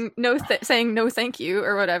instead of being saying no thank you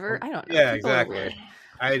or whatever? I don't know. Yeah, exactly.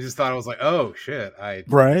 I just thought it was oh shit. I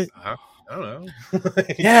don't know.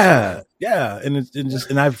 Yeah. And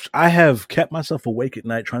I have kept myself awake at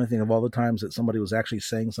night trying to think of all the times that somebody was actually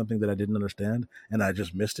saying something that I didn't understand and I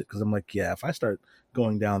just missed it, because I'm if I start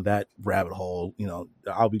going down that rabbit hole,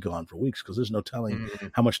 I'll be gone for weeks, because there's no telling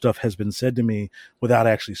how much stuff has been said to me without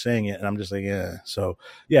actually saying it, and I'm just so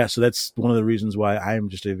that's one of the reasons why I am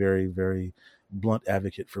just a very, very blunt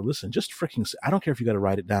advocate for just freaking, I don't care if you got to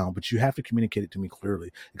write it down, but you have to communicate it to me clearly.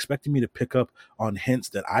 Expecting me to pick up on hints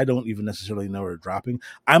that I don't even necessarily know are dropping.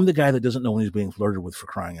 I'm the guy that doesn't know when he's being flirted with, for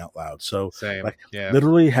crying out loud. So same.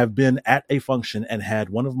 Literally have been at a function and had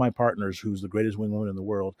one of my partners, who's the greatest wingwoman in the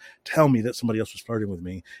world, tell me that somebody else was flirting with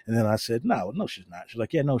me. And then I said, no, she's not. She's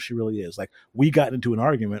like, yeah, no, she really is. We got into an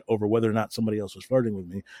argument over whether or not somebody else was flirting with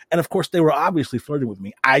me. And of course they were obviously flirting with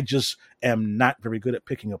me. I just am not very good at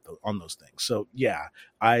picking up on those things. So yeah,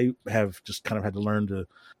 I have just kind of had to learn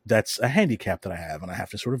that's a handicap that I have, and I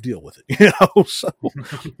have to sort of deal with it,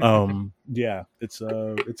 So, yeah, it's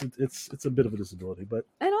a bit of a disability, but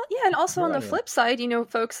and also on the flip side,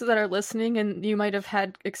 folks that are listening, and you might have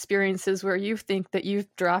had experiences where you think that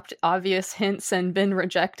you've dropped obvious hints and been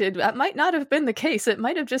rejected. That might not have been the case. It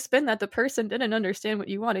might have just been that the person didn't understand what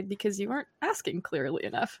you wanted because you weren't asking clearly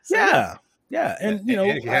enough. So, yeah, and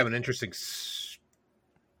if you have an interesting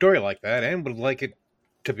story like that and would like it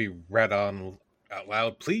to be read on out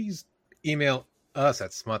loud, please email us at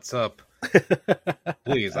smutsup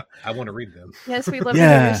Please, I want to read them. Yes, we love to hear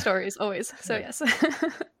Yeah. your stories always. So yes.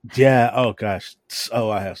 Yeah. Oh gosh. Oh,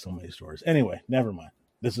 I have so many stories. Anyway, never mind.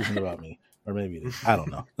 This isn't about me, or maybe it is. I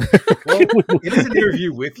don't know. Well, it is an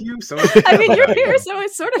interview with you, so I mean, you're here, so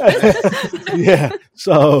it's sort of. Yeah.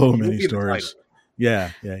 So You many will be the stories. title.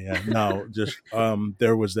 Yeah. No, just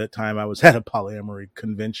there was that time I was at a polyamory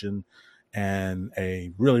convention, and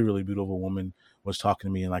a really, really beautiful woman was talking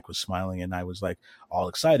to me and like was smiling, and I was like all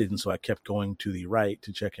excited, and so I kept going to the right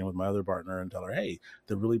to check in with my other partner and tell her, hey,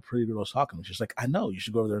 the really pretty girl was talking to me. She's like, I know, you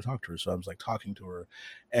should go over there and talk to her. So I was like talking to her,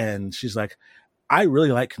 and she's like, I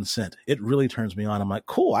really like consent. It really turns me on. I'm like,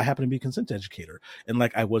 cool. I happen to be a consent educator. And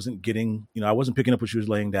like, I wasn't getting, I wasn't picking up what she was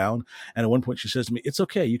laying down. And at one point she says to me, it's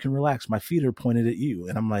okay. You can relax. My feet are pointed at you.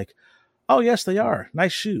 And I'm like, oh yes, they are.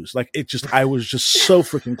 Nice shoes. Like I was just so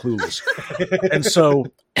freaking clueless. And so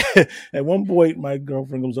at one point my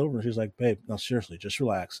girlfriend goes over and she's like, babe, no, seriously, just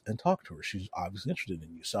relax and talk to her. She's obviously interested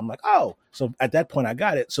in you. So I'm like, oh, so at that point I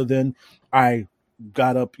got it. So then I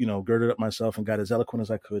got up, girded up myself and got as eloquent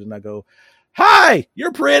as I could. And I go, hi,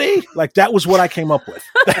 you're pretty. Like that was what I came up with.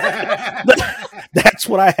 That's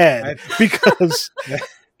what I had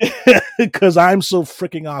because I'm so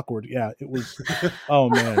freaking awkward. Yeah, it was. Oh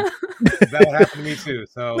man, that happened to me too.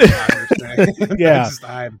 So I understand. Yeah,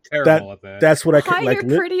 I'm terrible at that. That's what I Hi, like.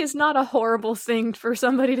 you're pretty is not a horrible thing for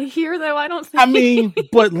somebody to hear, though. I don't think. I mean,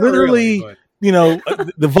 but literally. Really, but...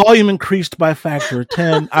 the volume increased by a factor of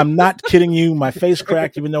 10. I'm not kidding you. My face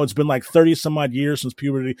cracked, even though it's been like 30 some odd years since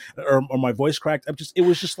puberty, or my voice cracked. It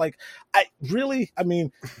was just like, listening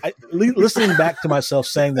back to myself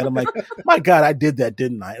saying that, I'm like, my God, I did that,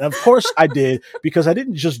 didn't I? And of course I did, because I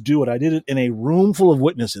didn't just do it. I did it in a room full of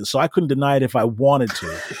witnesses. So I couldn't deny it if I wanted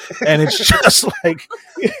to. And it's just like,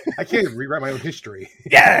 I can't rewrite my own history.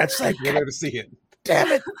 Yeah. It's like, you're there to see it.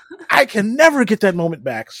 Damn it. I can never get that moment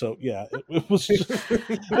back. So yeah, it was just...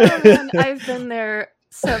 Oh, man, I've been there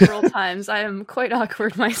several times. I am quite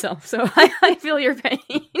awkward myself, so I feel your pain.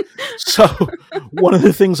 So one of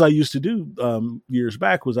the things I used to do years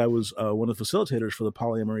back was I was one of the facilitators for the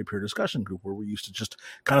polyamory peer discussion group, where we used to just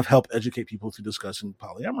kind of help educate people through discussing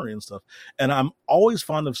polyamory and stuff. And I'm always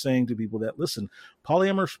fond of saying to people that, listen,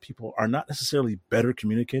 polyamorous people are not necessarily better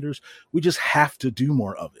communicators. We just have to do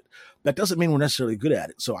more of it. That doesn't mean we're necessarily good at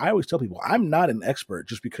it. So I always tell people I'm not an expert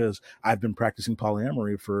just because I've been practicing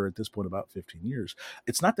polyamory for, at this point, about 15 years.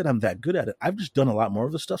 It's not that I'm that good at it. I've just done a lot more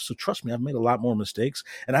of the stuff. So trust me, I've made a lot more mistakes,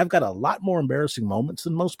 and I've got a lot more embarrassing moments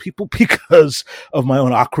than most people because of my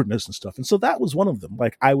own awkwardness and stuff. And so that was one of them.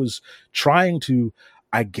 Like, I was trying to,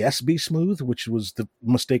 I guess, be smooth, which was the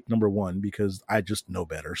mistake number one, because I just know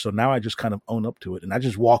better. So now I just kind of own up to it, and I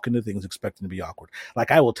just walk into things expecting to be awkward.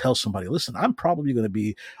 Like, I will tell somebody, listen, I'm probably going to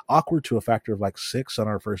be awkward to a factor of like 6 on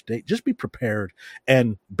our first date. Just be prepared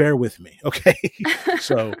and bear with me. Okay.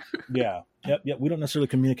 So yeah. Yep. We don't necessarily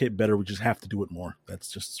communicate better. We just have to do it more.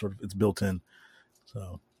 That's just sort of, it's built in.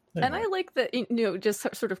 So. Anyway. And I like that, just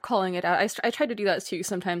sort of calling it out. I try to do that too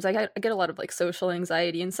sometimes. I get a lot of like social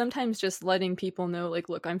anxiety, and sometimes just letting people know, like,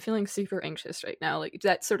 look, I'm feeling super anxious right now. Like,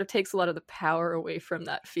 that sort of takes a lot of the power away from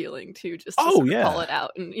that feeling too, just to sort of call it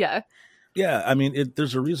out. And yeah. Yeah, I mean,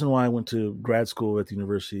 there's a reason why I went to grad school at the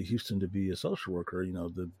University of Houston to be a social worker.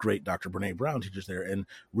 The great Dr. Brene Brown teaches there, and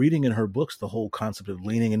reading in her books the whole concept of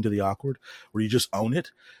leaning into the awkward, where you just own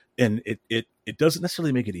it. And it doesn't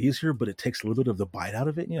necessarily make it easier, but it takes a little bit of the bite out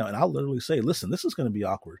of it, and I'll literally say, listen, this is going to be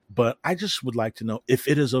awkward, but I just would like to know if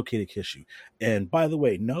it is okay to kiss you. And by the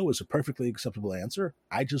way, no is a perfectly acceptable answer.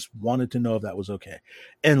 I just wanted to know if that was okay,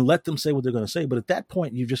 and let them say what they're going to say. But at that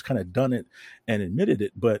point, you've just kind of done it and admitted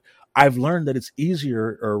it. But I've learned that it's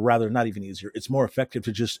easier, or rather not even easier, it's more effective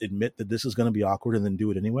to just admit that this is going to be awkward and then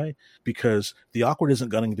do it anyway, because the awkward isn't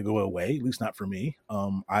going to go away, at least not for me.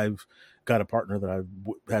 I've got a partner that I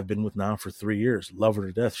have been with now for 3 years. Love her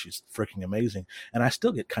to death. She's freaking amazing. And I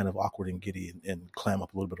still get kind of awkward and giddy and clam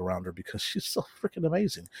up a little bit around her because she's so freaking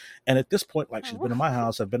amazing. And at this point, like, she's been in my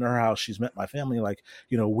house, I've been in her house, she's met my family. Like,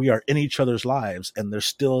 we are in each other's lives, and there's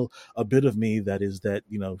still a bit of me that is that,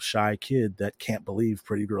 shy kid that can't believe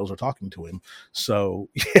pretty girls are talking to him. So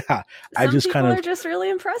yeah, I just kind of are just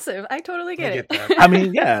really impressive. I totally get it. I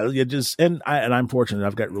mean, yeah, you just, and I'm fortunate.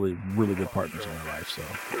 I've got really, really good partners in my life. So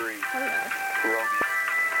 3, Romeo,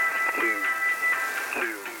 2, 4,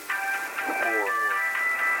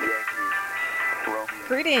 Yankee, Romeo.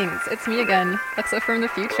 Greetings, it's me again, Lexa from the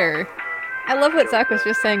future. I love what Zach was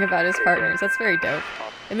just saying about his partners. That's very dope.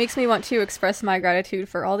 It makes me want to express my gratitude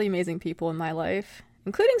for all the amazing people in my life,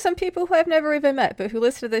 including some people who I've never even met, but who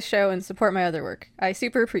listen to this show and support my other work. I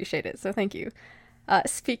super appreciate it, so thank you.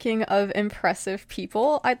 Speaking of impressive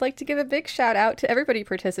people, I'd like to give a big shout out to everybody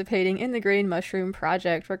participating in the Green Mushroom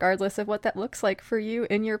Project, regardless of what that looks like for you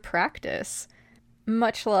in your practice.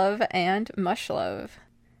 Much love and mush love.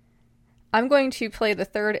 I'm going to play the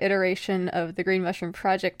third iteration of the Green Mushroom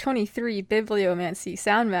Project 23 Bibliomancy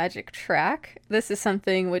Sound Magic track. This is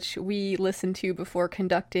something which we listen to before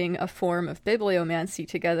conducting a form of bibliomancy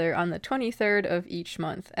together on the 23rd of each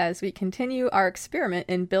month, as we continue our experiment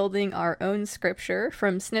in building our own scripture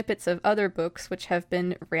from snippets of other books which have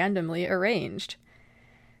been randomly arranged.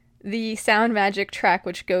 The sound magic track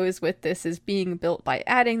which goes with this is being built by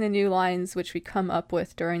adding the new lines which we come up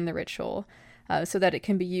with during the ritual, so that it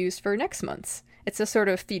can be used for next month's. It's a sort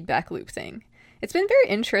of feedback loop thing. It's been very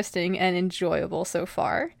interesting and enjoyable so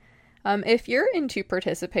far. If you're into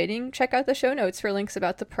participating, check out the show notes for links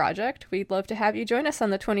about the project. We'd love to have you join us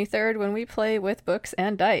on the 23rd when we play with books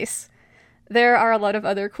and dice. There are a lot of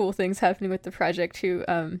other cool things happening with the project too,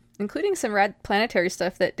 including some rad planetary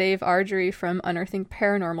stuff that Dave Ardrey from Unearthing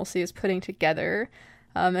Paranormalcy is putting together,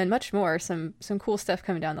 and much more. Some cool stuff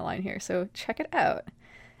coming down the line here, so check it out.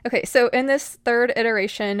 Okay, so in this third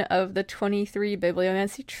iteration of the 23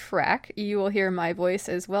 Bibliomancy track, you will hear my voice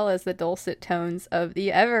as well as the dulcet tones of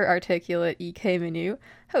the ever-articulate E.K. Manu,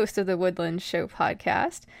 host of the Woodland Show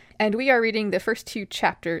podcast. And we are reading the first 2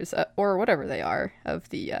 chapters, or whatever they are, of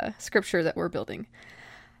the scripture that we're building.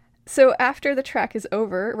 So after the track is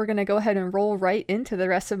over, we're going to go ahead and roll right into the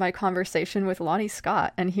rest of my conversation with Lonnie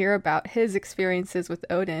Scott and hear about his experiences with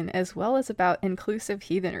Odin, as well as about inclusive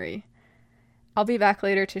heathenry. I'll be back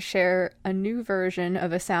later to share a new version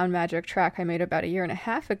of a sound magic track I made about 1.5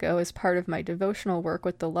 years ago as part of my devotional work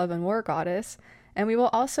with the Love and War Goddess, and we will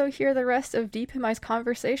also hear the rest of Deep in My's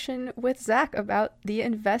conversation with Zach about the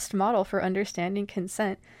INVEST model for understanding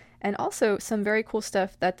consent, and also some very cool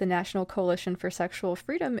stuff that the National Coalition for Sexual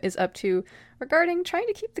Freedom is up to regarding trying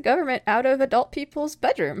to keep the government out of adult people's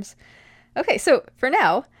bedrooms. Okay, so for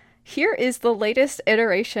now, here is the latest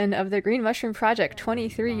iteration of the Green Mushroom Project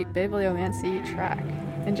 23 Bibliomancy track.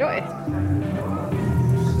 Enjoy!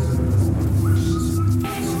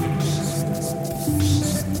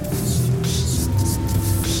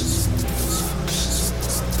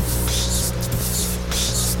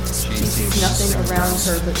 She sees nothing around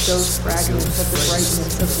her but those fragments of the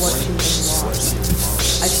brightness of what she has lost.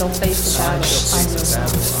 I shall face the battle, I know now.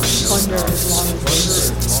 Plunder as long as they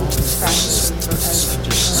live, practicing forever.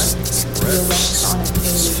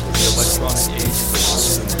 The electronic age is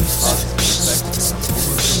positive effects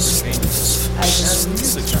as in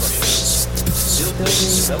music structure. Building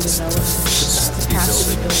and development,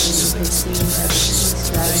 capacity building is seen as a key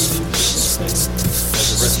strategy to sustain.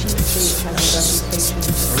 The chief state has a reputation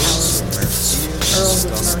for cowardice. Earls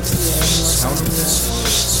of Mercia and Northumbria,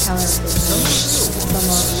 counterfeit, some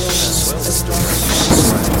are real ones as well as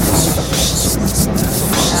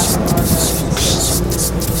Athamarda is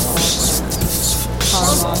associated with all clans.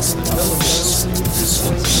 Karloff and Elevos use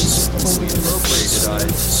voices fully appropriated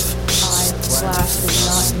Flash does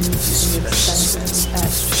not need to be expensive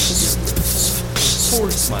attached to the Of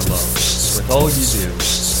course, my love, with all you do,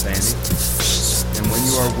 Sandy. And when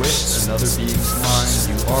you are with another being's mind,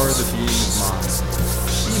 you are the being of mine.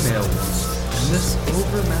 Female ones, and this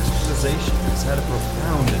over-masculization has had a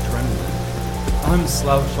profound adrenaline. I'm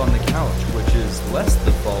slouched on the couch, which is less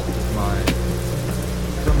the fault of mine.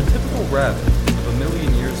 From a typical rabbit of 1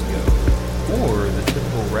 million years ago, or the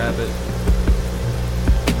typical rabbit,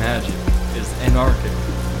 magic is anarchic,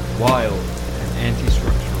 wild, and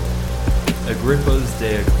anti-structural. Agrippa's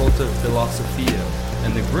De Occulta Philosophia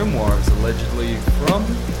and the grimoires allegedly from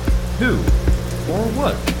who or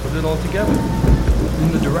what put it all together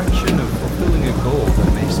in the direction of fulfilling a goal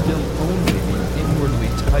that may still only be inwardly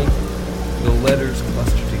tightened. The letters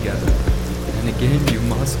cluster together, and again you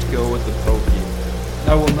must go with the pokey.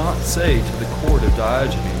 I will not say to the court of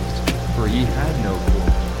Diogenes, for he had no court,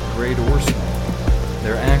 great or small.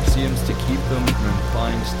 Their axioms to keep them from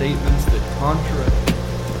implying statements that contradict.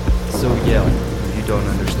 So yell if you don't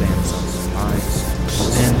understand something. Minds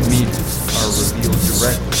and meanings are revealed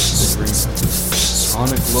directly to the dreamer. On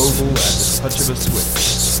a global at the touch of a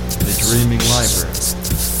switch, the dreaming library was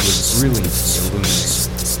brilliantly illuminated.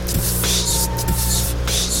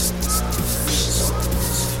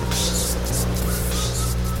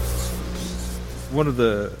 One of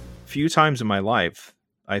the few times in my life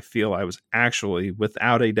I feel I was actually,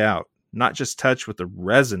 without a doubt, not just touched with the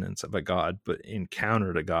resonance of a God, but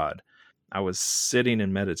encountered a God. I was sitting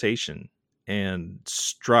in meditation and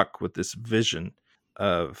struck with this vision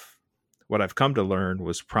of what I've come to learn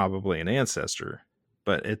was probably an ancestor.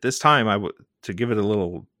 But at this time, to give it a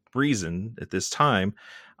little reason, at this time,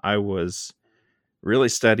 I was really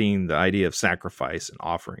studying the idea of sacrifice and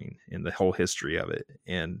offering and the whole history of it.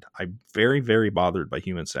 And I'm very, very bothered by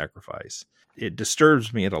human sacrifice. It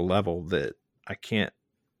disturbs me at a level that I can't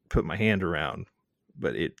put my hand around,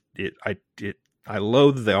 but I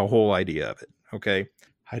loathe the whole idea of it. Okay.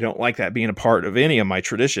 I don't like that being a part of any of my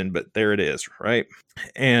tradition, but there it is. Right.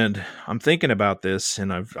 And I'm thinking about this,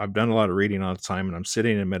 and I've done a lot of reading all the time, and I'm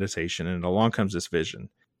sitting in meditation, and along comes this vision,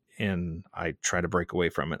 and I try to break away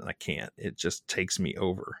from it, and I can't. It just takes me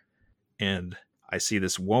over. And I see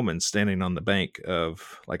this woman standing on the bank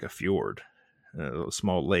of like a fjord, a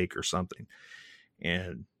small lake or something.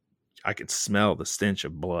 And I could smell the stench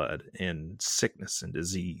of blood and sickness and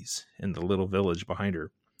disease in the little village behind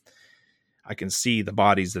her. I can see the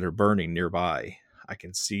bodies that are burning nearby. I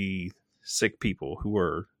can see sick people who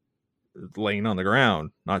are laying on the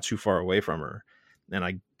ground not too far away from her. And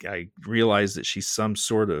I realize that she's some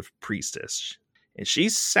sort of priestess, and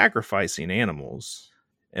she's sacrificing animals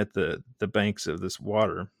at the banks of this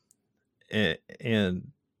water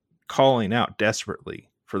and calling out desperately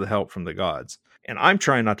for the help from the gods. And I'm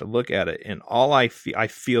trying not to look at it, and all I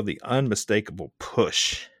feel the unmistakable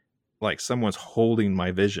push, like someone's holding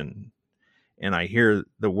my vision, and I hear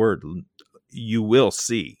the word, "You will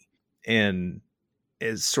see," and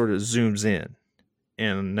it sort of zooms in.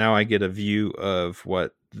 And now I get a view of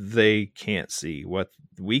what they can't see, what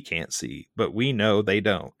we can't see, but we know they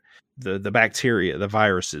don't. The bacteria, the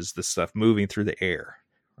viruses, the stuff moving through the air,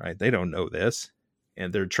 right? They don't know this.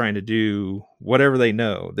 And they're trying to do whatever they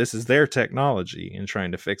know. This is their technology and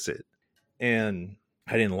trying to fix it. And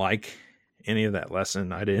I didn't like any of that lesson.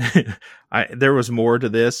 There was more to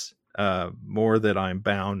this, more that I'm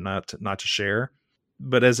bound not to share.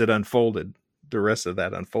 But as it unfolded, the rest of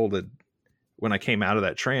that unfolded. When I came out of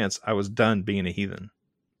that trance, I was done being a heathen.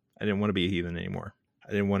 I didn't want to be a heathen anymore.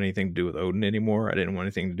 I didn't want anything to do with Odin anymore. I didn't want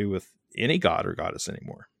anything to do with any god or goddess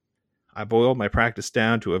anymore. I boiled my practice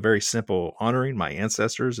down to a very simple honoring my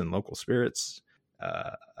ancestors and local spirits,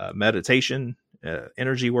 meditation,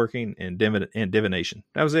 energy working, and divination.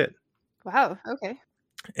 That was it. Wow. Okay.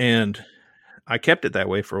 And I kept it that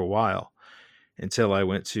way for a while until I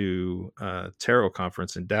went to a tarot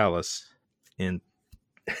conference in Dallas. And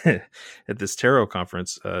at this tarot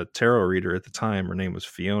conference, a tarot reader at the time, her name was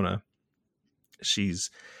Fiona. She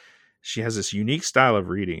has this unique style of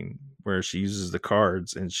reading where she uses the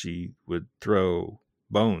cards, and she would throw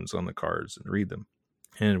bones on the cards and read them.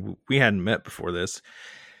 And we hadn't met before this.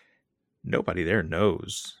 Nobody there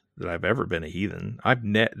knows that I've ever been a heathen. Up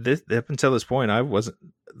until this point, I wasn't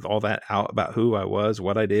all that out about who I was,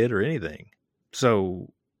 what I did, or anything.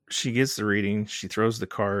 So she gets the reading. She throws the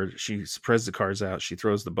card. She spreads the cards out. She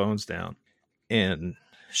throws the bones down, and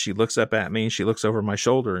she looks up at me. She looks over my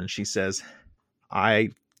shoulder, and she says, "I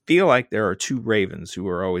feel like there are two ravens who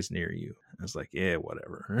are always near you." I was like, yeah,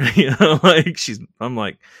 whatever. I'm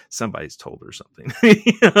like, somebody's told her something.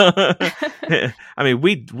 I mean,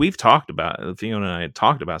 we've talked about, Fiona and I had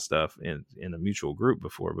talked about stuff in a mutual group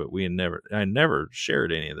before, but I never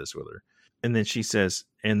shared any of this with her. And then she says,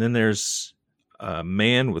 and then there's a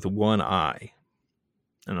man with one eye.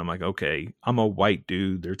 And I'm like, okay, I'm a white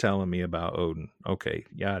dude. They're telling me about Odin. Okay,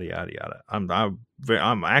 yada, yada, yada.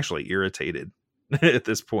 I'm actually irritated at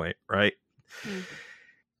this point, right?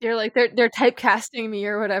 You're like, they're typecasting me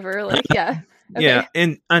or whatever. Like, yeah. Okay. Yeah.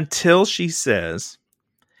 And until she says,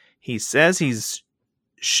 he's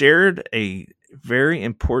shared a very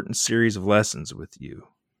important series of lessons with you,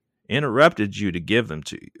 interrupted you to give them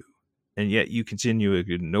to you, and yet you continue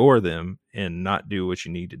to ignore them and not do what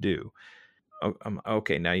you need to do.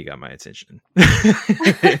 Okay, now you got my attention.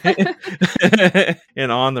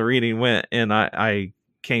 And on the reading went, and I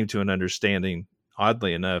came to an understanding.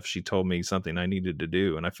 Oddly enough, she told me something I needed to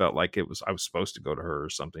do, and I felt like I was supposed to go to her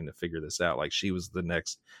or something to figure this out. Like she was the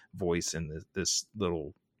next voice in this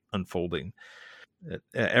little unfolding.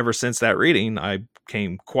 Ever since that reading, I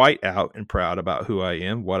came quite out and proud about who I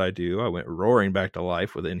am, what I do. I went roaring back to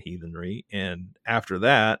life within heathenry, and after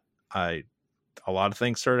that, a lot of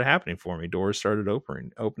things started happening for me. Doors started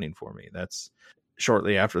opening for me. That's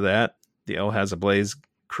shortly after that. The El Has Ablaze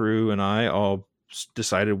crew and I all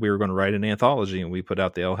decided we were going to write an anthology, and we put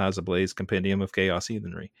out the El Has Ablaze Compendium of Chaos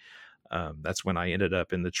Heathenry. That's when I ended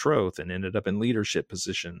up in the Troth and ended up in leadership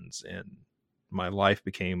positions, and my life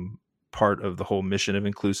became part of the whole mission of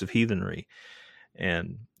inclusive heathenry.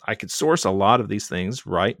 And I could source a lot of these things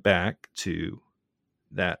right back to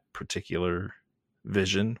that particular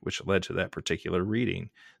vision, which led to that particular reading.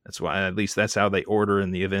 That's why, at least that's how they order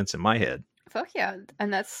in the events in my head. Fuck yeah.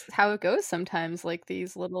 And that's how it goes sometimes. Like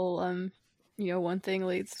these little one thing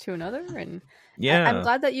leads to another. And Yeah. I'm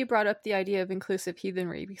glad that you brought up the idea of inclusive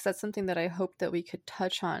heathenry, because that's something that I hope that we could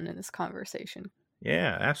touch on in this conversation.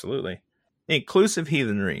 Yeah, absolutely. Inclusive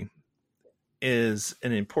heathenry is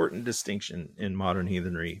an important distinction in modern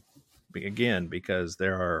heathenry, again, because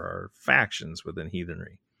there are factions within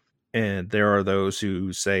heathenry. And there are those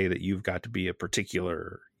who say that you've got to be a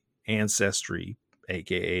particular ancestry,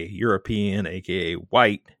 aka European, aka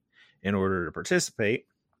white, in order to participate.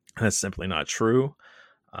 That's simply not true.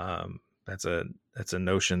 That's a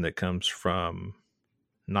notion that comes from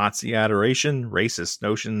Nazi adoration, racist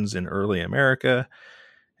notions in early America,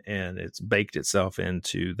 and it's baked itself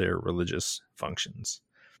into their religious functions.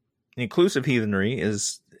 Inclusive heathenry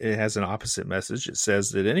it has an opposite message. It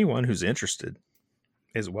says that anyone who's interested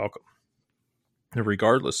is welcome,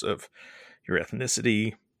 regardless of your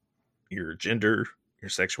ethnicity, your gender, your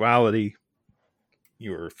sexuality,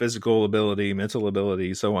 your physical ability, mental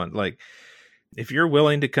ability, so on. Like, if you're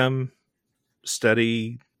willing to come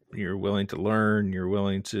study, you're willing to learn, you're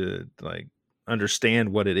willing to like understand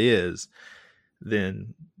what it is,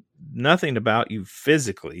 then nothing about you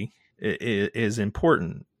physically is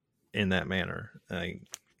important in that manner. Like,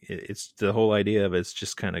 it's the whole idea of it's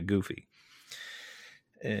just kind of goofy.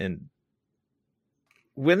 And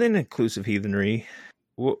within inclusive heathenry,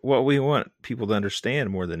 what we want people to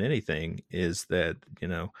understand more than anything is that,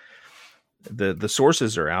 the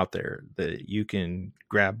sources are out there, that you can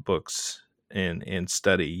grab books and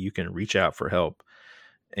study. You can reach out for help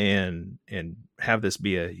and have this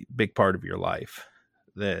be a big part of your life.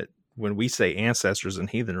 That when we say ancestors in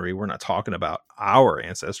heathenry, we're not talking about our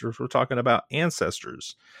ancestors. We're talking about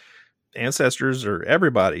ancestors. Ancestors are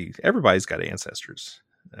everybody. Everybody's got ancestors.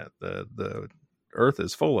 The earth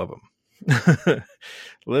is full of them.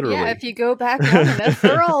 Literally. Yeah, if you go back long enough,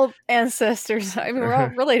 we're all ancestors. I mean, we're all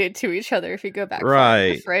related to each other if you go back far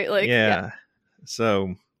enough, right? Like, yeah.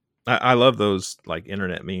 So I love those like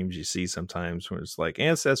internet memes you see sometimes where it's like,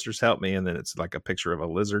 ancestors help me, and then it's like a picture of a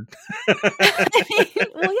lizard.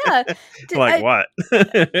 Well, yeah. What?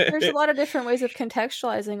 There's a lot of different ways of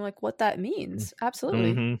contextualizing like what that means.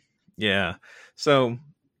 Absolutely. Mm-hmm. Yeah. So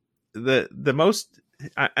the most,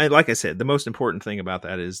 like I said, the most important thing about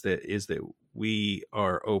that is that we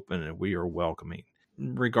are open and we are welcoming,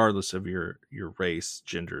 regardless of your race,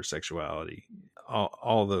 gender, sexuality,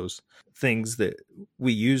 all those things that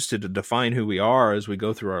we use to define who we are as we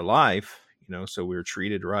go through our life, so we're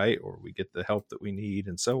treated right, or we get the help that we need,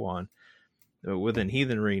 and so on. Within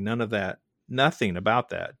heathenry, nothing about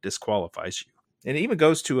that disqualifies you. And it even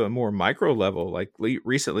goes to a more micro level. Like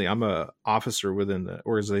recently, I'm a officer within the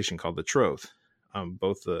organization called the Troth. I'm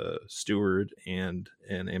both a steward and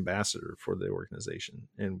an ambassador for the organization.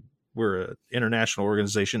 And we're an international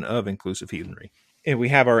organization of inclusive heathenry. And we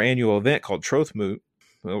have our annual event called Troth Moot.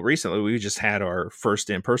 Well, recently we just had our first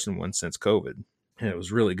in-person one since COVID. And it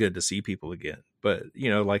was really good to see people again. But,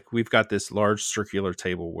 like we've got this large circular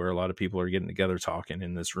table where a lot of people are getting together talking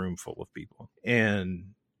in this room full of people.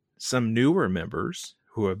 And some newer members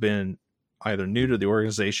who have been either new to the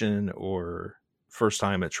organization or first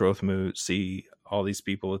time at Troth Moot see all these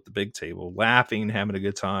people at the big table laughing, having a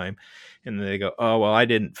good time. And then they go, oh, well, I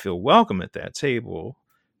didn't feel welcome at that table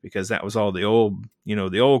because that was all the old,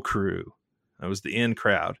 the old crew. That was the in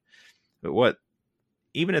crowd. But what,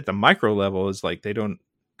 even at the micro level, is like they don't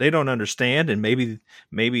understand. And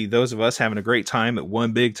maybe those of us having a great time at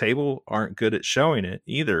one big table aren't good at showing it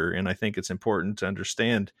either. And I think it's important to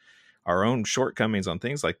understand our own shortcomings on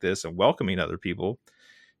things like this and welcoming other people.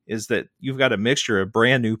 Is that you've got a mixture of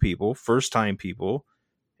brand new people, first time people,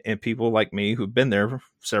 and people like me who've been there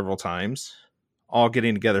several times, all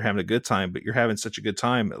getting together, having a good time, but you're having such a good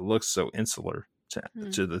time, it looks so insular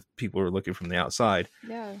to the people who are looking from the outside.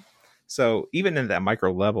 Yeah. So even in that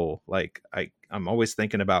micro level, like I'm always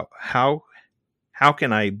thinking about how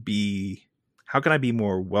can I be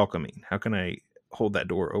more welcoming? How can I hold that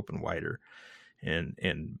door open wider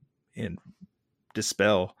and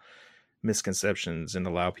dispel misconceptions and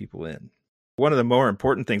allow people in? One of the more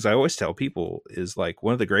important things I always tell people is like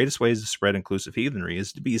one of the greatest ways to spread inclusive heathenry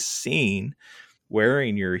is to be seen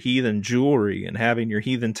wearing your heathen jewelry and having your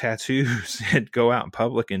heathen tattoos and go out in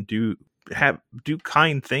public and do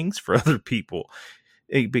kind things for other people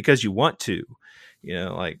because you want to.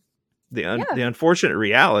 Like the unfortunate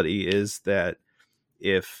reality is that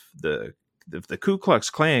if the Ku Klux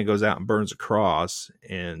Klan goes out and burns a cross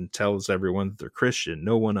and tells everyone that they're Christian,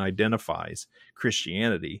 no one identifies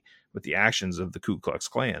Christianity with the actions of the Ku Klux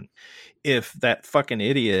Klan. If that fucking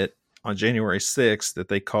idiot on January 6th that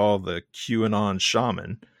they call the QAnon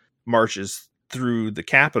shaman marches through the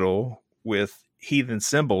Capitol with heathen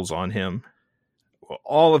symbols on him,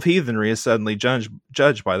 all of heathenry is suddenly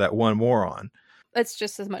judged by that one moron. It's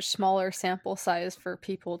just a much smaller sample size for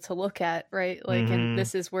people to look at, right? Like, and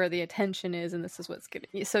this is where the attention is, and this is what's getting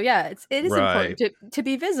you. So yeah, it is Right. important to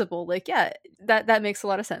be visible. Like, yeah, that makes a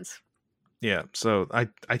lot of sense. Yeah, so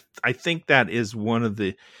I think that is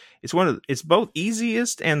it's both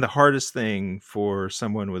easiest and the hardest thing for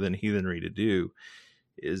someone within heathenry to do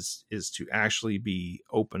is to actually be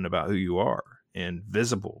open about who you are and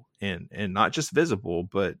visible and not just visible,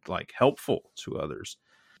 but like helpful to others.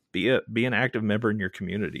 Be an active member in your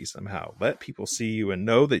community somehow. Let people see you and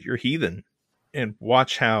know that you're heathen, and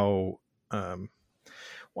watch how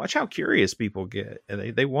curious people get,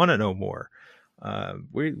 and they want to know more.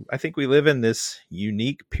 I think we live in this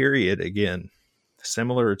unique period again,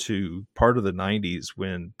 similar to part of the 90s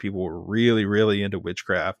when people were really, really into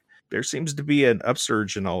witchcraft. There seems to be an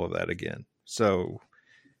upsurge in all of that again. So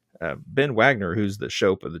Ben Wagner, who's the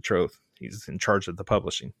Shope of the Troth, he's in charge of the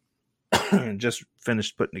publishing, just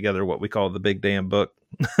finished putting together what we call the Big Damn Book,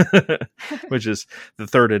 which is the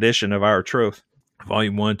 3rd edition of Our Troth,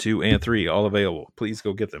 volume 1, 2, and 3, all available. Please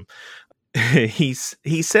go get them. He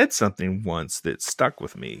said something once that stuck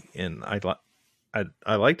with me, and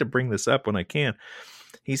I like to bring this up when I can.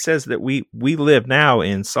 He says that we live now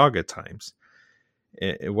in saga times.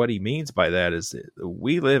 And what he means by that is that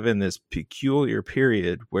we live in this peculiar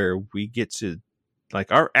period where we get to,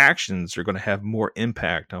 like, our actions are going to have more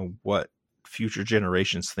impact on what future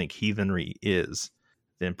generations think heathenry is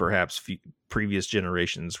than perhaps previous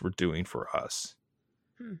generations were doing for us.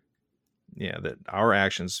 Yeah, that our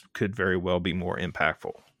actions could very well be more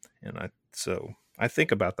impactful. And I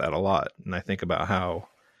think about that a lot. And I think about how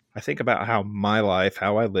my life,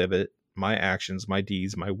 how I live it, my actions, my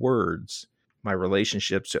deeds, my words, my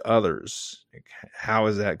relationships to others, like, how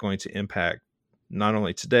is that going to impact not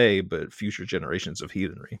only today, but future generations of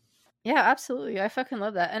heathenry? Yeah, absolutely. I fucking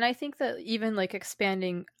love that. And I think that even like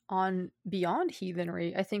expanding on beyond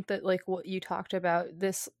heathenry, I think that like what you talked about,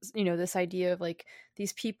 this, you know, this idea of like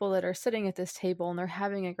these people that are sitting at this table and they're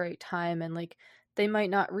having a great time, and like they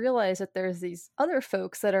might not realize that there's these other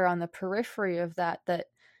folks that are on the periphery of that,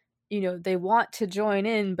 you know, they want to join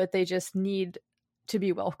in, but they just need to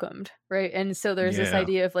be welcomed, right? And so there's this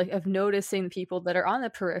idea of like of noticing people that are on the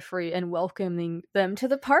periphery and welcoming them to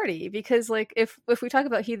the party, because like if we talk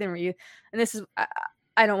about heathenry, and this is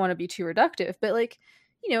I don't want to be too reductive, but like,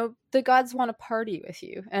 you know, the gods want to party with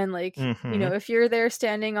you, and like you know, if you're there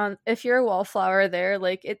standing on, if you're a wallflower there,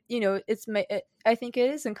 like it, you know, I think it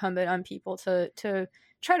is incumbent on people to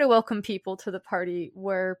try to welcome people to the party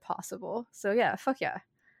where possible. So yeah, fuck yeah.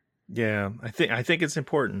 Yeah, I think it's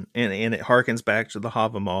important, and it harkens back to the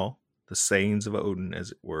Havamal, the sayings of Odin,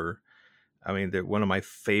 as it were. I mean, one of my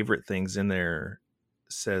favorite things in there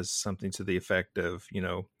says something to the effect of, you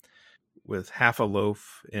know, with half a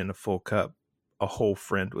loaf in a full cup, a whole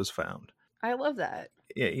friend was found. I love that.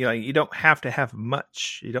 Yeah, you know, you don't have to have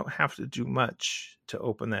much. You don't have to do much to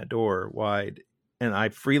open that door wide. And I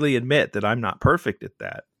freely admit that I'm not perfect at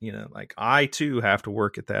that. You know, like I too have to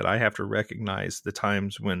work at that. I have to recognize the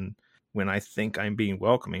times when I think I'm being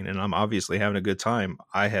welcoming and I'm obviously having a good time,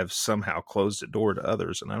 I have somehow closed the door to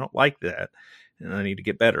others, and I don't like that, and I need to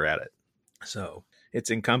get better at it. So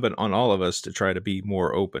it's incumbent on all of us to try to be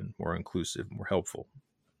more open, more inclusive, more helpful.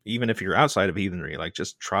 Even if you're outside of heathenry, like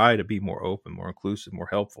just try to be more open, more inclusive, more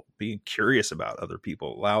helpful. Being curious about other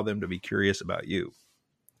people. Allow them to be curious about you.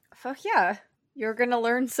 Fuck yeah. You're going to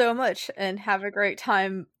learn so much and have a great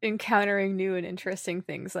time encountering new and interesting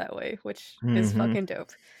things that way, which is fucking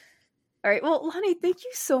dope. All right. Well, Lonnie, thank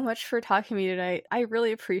you so much for talking to me tonight. I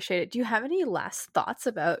really appreciate it. Do you have any last thoughts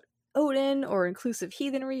about Odin or inclusive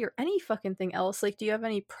heathenry or any fucking thing else? Like, do you have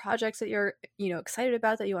any projects that you're, you know, excited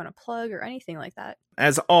about that you want to plug or anything like that?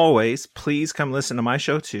 As always, please come listen to my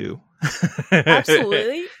show too.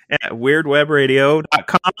 Absolutely. At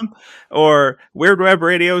weirdwebradio.com or Weird Web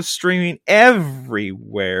Radio streaming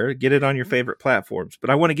everywhere. Get it on your favorite platforms. But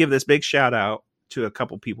I want to give this big shout out to a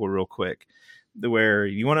couple people real quick. Where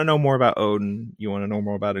you want to know more about Odin, you want to know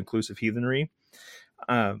more about inclusive heathenry,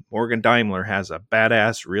 Morgan Daimler has a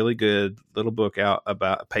badass, really good little book out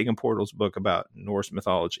about Pagan Portals book about Norse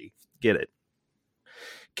mythology. Get it.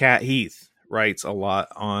 Kat Heath writes a lot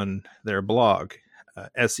on their blog,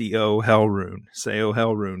 SEO Hellrune,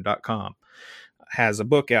 seohellrune.com. Has a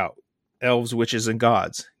book out, Elves, Witches, and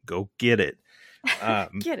Gods. Go get it.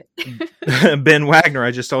 Get it. Ben Wagner, I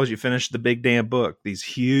just told you, finished the Big Damn Book. These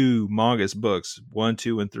humongous books, 1,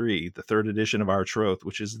 2, and 3, the 3rd edition of Our Troth,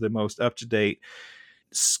 which is the most up-to-date,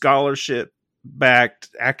 scholarship-backed,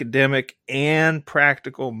 academic, and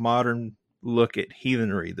practical modern look at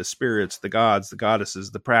heathenry, the spirits, the gods, the goddesses,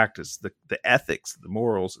 the practice, the ethics, the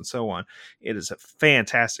morals, and so on. It is a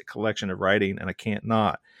fantastic collection of writing, and I can't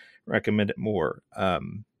not recommend it more. A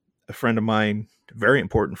friend of mine, a very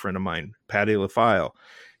important friend of mine, Patty LaFile,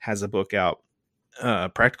 has a book out,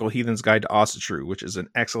 Practical Heathen's Guide to Asatru, which is an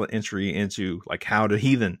excellent entry into like how to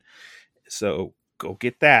heathen. So go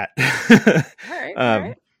get that.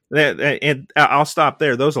 All right. And I'll stop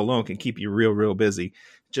there. Those alone can keep you real busy.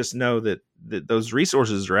 Just know that those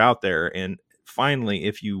resources are out there. And finally,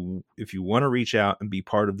 if you want to reach out and be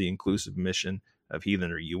part of the inclusive mission of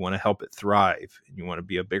heathenry, you want to help it thrive, and you want to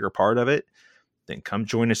be a bigger part of it, then come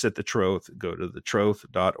join us at the Troth. Go to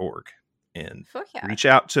thetroth.org and reach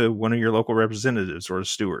out to one of your local representatives or a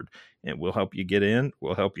steward, and we'll help you get in.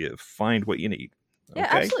 We'll help you find what you need. Yeah,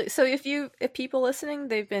 Okay? absolutely. So if people listening,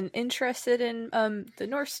 they've been interested in the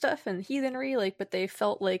Norse stuff and heathenry, like, but they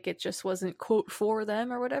felt like it just wasn't quote for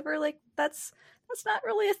them or whatever, like that's not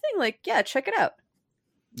really a thing. Like, yeah, check it out.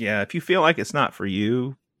 Yeah, if you feel like it's not for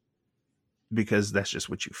you because that's just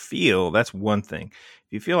what you feel, that's one thing.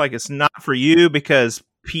 If you feel like it's not for you because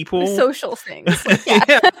people, social things, like,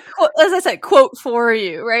 yeah. As I said, quote for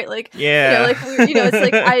you, right? Like, yeah, it's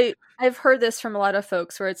like I've heard this from a lot of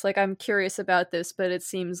folks where it's like, I'm curious about this, but it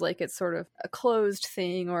seems like it's sort of a closed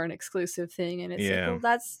thing or an exclusive thing, and it's like,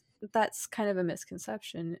 well, that's kind of a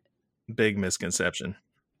misconception. Big misconception.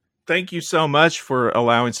 Thank you so much for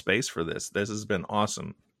allowing space for this. This has been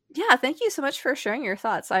awesome. Yeah, thank you so much for sharing your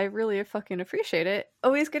thoughts. I really fucking appreciate it.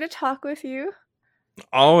 Always good to talk with you.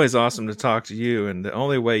 Always awesome to talk to you. And the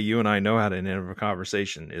only way you and I know how to end a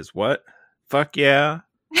conversation is what? Fuck yeah.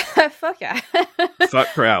 Fuck yeah. Fuck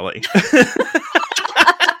Crowley.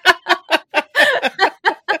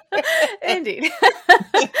 Indeed.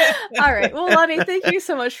 All right. Well, Lonnie, thank you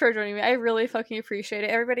so much for joining me. I really fucking appreciate it.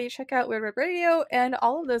 Everybody check out Weird Web Radio, and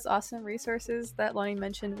all of those awesome resources that Lonnie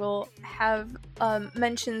mentioned will have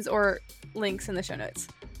mentions or links in the show notes.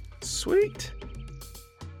 Sweet.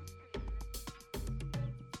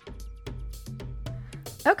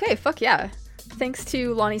 Okay, fuck yeah. Thanks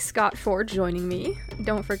to Lonnie Scott for joining me.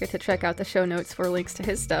 Don't forget to check out the show notes for links to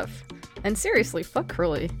his stuff. And seriously, fuck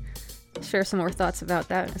Crowley. I'll share some more thoughts about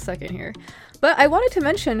that in a second here. But I wanted to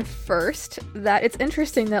mention first that it's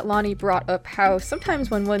interesting that Lonnie brought up how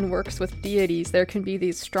sometimes when one works with deities, there can be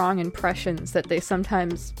these strong impressions that they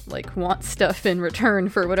sometimes, like, want stuff in return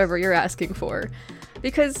for whatever you're asking for.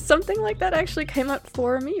 Because something like that actually came up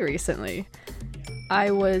for me recently.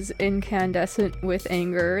 I was incandescent with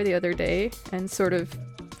anger the other day and sort of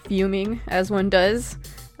fuming, as one does,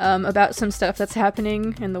 about some stuff that's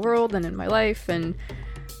happening in the world and in my life, and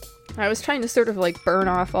I was trying to sort of like burn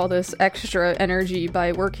off all this extra energy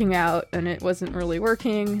by working out, and it wasn't really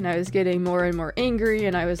working, and I was getting more and more angry,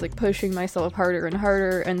 and I was like pushing myself harder and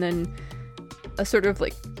harder, and then a sort of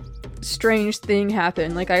like strange thing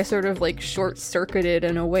happened. Like I sort of like short-circuited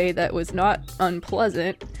in a way that was not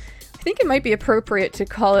unpleasant. I think it might be appropriate to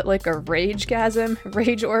call it like a rage orgasm,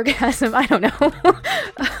 I don't know.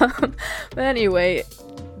 But anyway,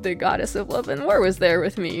 the goddess of love and war was there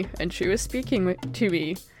with me, and she was speaking to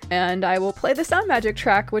me. And I will play the sound magic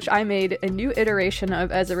track, which I made a new iteration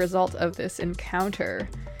of as a result of this encounter.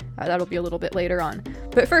 That'll be a little bit later on.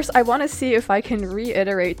 But first, I want to see if I can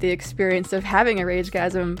reiterate the experience of having a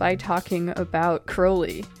ragegasm by talking about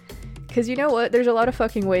Crowley. Because you know what? There's a lot of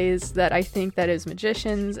fucking ways that I think that as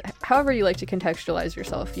magicians, however you like to contextualize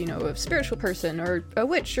yourself, you know, a spiritual person or a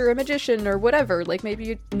witch or a magician or whatever, like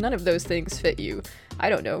maybe none of those things fit you. I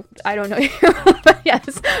don't know you, but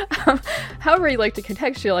yes. However you like to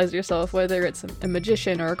contextualize yourself, whether it's a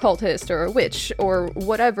magician or a cultist or a witch or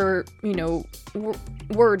whatever, you know,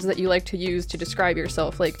 words that you like to use to describe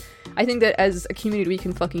yourself, like, I think that as a community we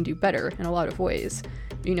can fucking do better in a lot of ways.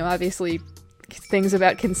 You know, obviously things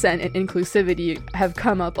about consent and inclusivity have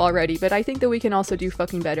come up already, but I think that we can also do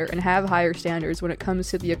fucking better and have higher standards when it comes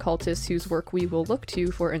to the occultists whose work we will look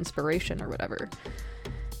to for inspiration or whatever.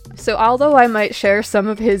 So although I might share some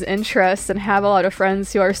of his interests and have a lot of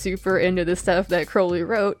friends who are super into the stuff that Crowley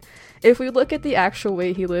wrote, if we look at the actual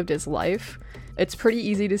way he lived his life, it's pretty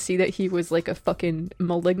easy to see that he was like a fucking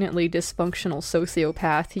malignantly dysfunctional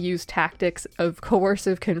sociopath who used tactics of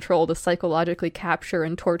coercive control to psychologically capture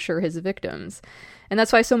and torture his victims. And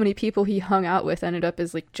that's why so many people he hung out with ended up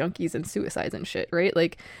as like junkies and suicides and shit, right?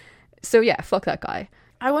 Like, so yeah, fuck that guy.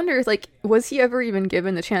 I wonder, like, was he ever even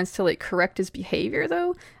given the chance to like correct his behavior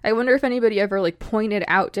though? I wonder if anybody ever like pointed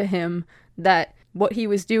out to him that what he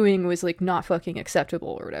was doing was like not fucking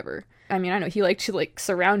acceptable or whatever. I mean, I know he liked to like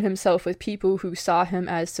surround himself with people who saw him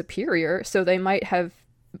as superior, so they might have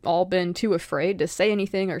all been too afraid to say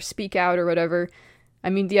anything or speak out or whatever. I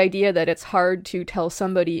mean, the idea that it's hard to tell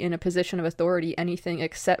somebody in a position of authority anything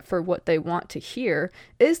except for what they want to hear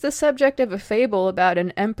is the subject of a fable about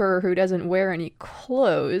an emperor who doesn't wear any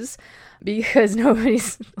clothes because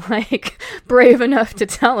nobody's, like, brave enough to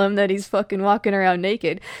tell him that he's fucking walking around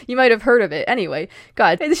naked. You might have heard of it. Anyway,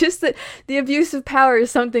 God, it's just that the abuse of power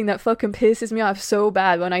is something that fucking pisses me off so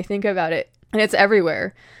bad when I think about it. And it's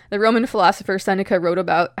everywhere. The Roman philosopher Seneca wrote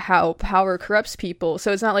about how power corrupts people,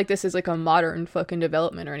 so it's not like this is like a modern fucking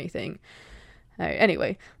development or anything. Alright,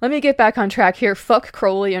 anyway, let me get back on track here. Fuck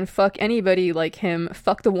Crowley and fuck anybody like him.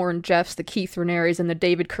 Fuck the Warren Jeffs, the Keith Ranieris, and the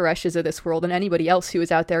David Koreshes of this world, and anybody else who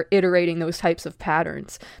is out there iterating those types of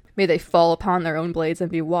patterns. May they fall upon their own blades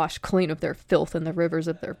and be washed clean of their filth in the rivers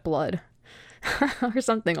of their blood. Or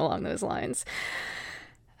something along those lines.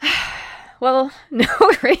 Well, no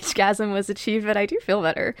ragegasm was achieved, but I do feel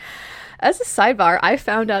better. As a sidebar, I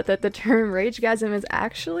found out that the term ragegasm is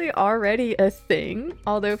actually already a thing,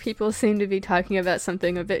 although people seem to be talking about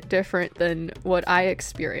something a bit different than what I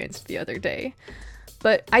experienced the other day.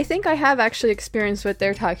 But I think I have actually experienced what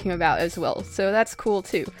they're talking about as well, so that's cool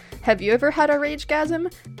too. Have you ever had a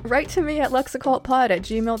ragegasm? Write to me at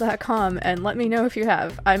luxoccultpod@gmail.com and let me know if you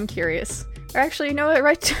have. I'm curious. Or actually, you know what?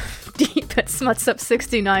 Write to Deep at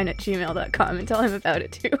smutsup69@gmail.com and tell him about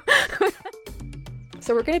it too.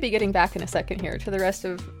 So we're going to be getting back in a second here to the rest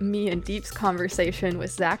of me and Deep's conversation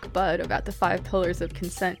with Zach Budd about the 5 pillars of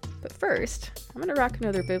consent. But first, I'm going to rock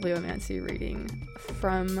another bibliomancy reading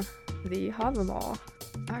from the Havamal.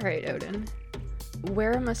 Alright, Odin.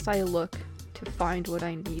 Where must I look to find what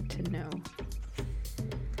I need to know?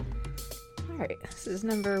 Alright, this is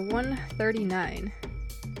number 139.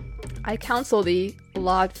 I counsel thee,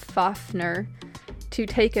 Lord Fafnir, to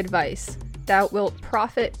take advice. Thou wilt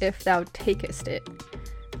profit if thou takest it.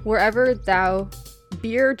 Wherever thou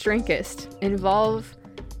beer drinkest, involve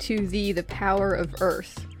to thee the power of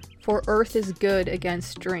earth. For earth is good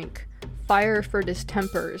against drink, fire for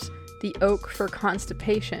distempers, the oak for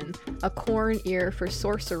constipation, a corn ear for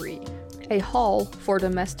sorcery, a hull for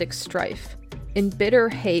domestic strife. In bitter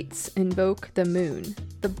hates invoke the moon.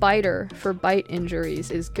 The biter for bite injuries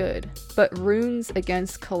is good, but runes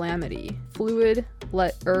against calamity. Fluid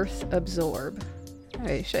let earth absorb.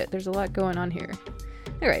 Alright, shit, there's a lot going on here.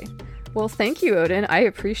 Alright, well thank you, Odin, I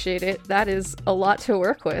appreciate it. That is a lot to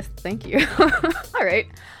work with, thank you. Alright,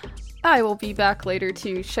 I will be back later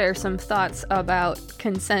to share some thoughts about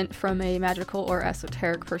consent from a magical or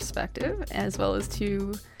esoteric perspective, as well as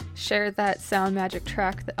to share that sound magic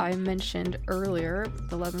track that I mentioned earlier,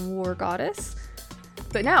 the Love and War Goddess.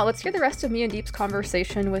 But now, let's hear the rest of me and Deep's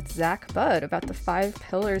conversation with Zach Budd about the 5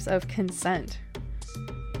 pillars of consent.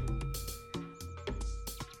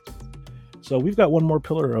 So we've got one more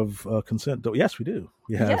pillar of consent. Yes, we do.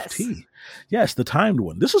 We have T. Yes, the timed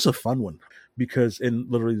one. This is a fun one because,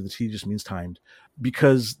 and literally the T just means timed,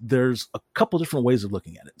 because there's a couple different ways of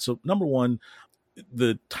looking at it. So number one,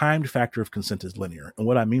 the timed factor of consent is linear. And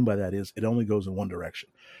what I mean by that is it only goes in one direction.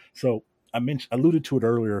 So I alluded to it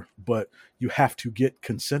earlier, but you have to get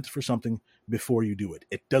consent for something before you do it.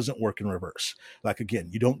 It doesn't work in reverse. Like, again,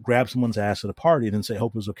 you don't grab someone's ass at a party and then say,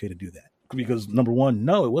 hope it was okay to do that. Because number one,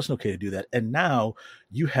 no, it wasn't okay to do that. And now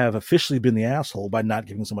you have officially been the asshole by not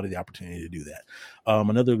giving somebody the opportunity to do that.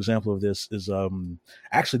 Another example of this is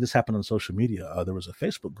actually this happened on social media. There was a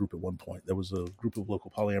Facebook group at one point. There was a group of local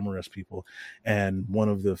polyamorous people. And one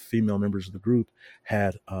of the female members of the group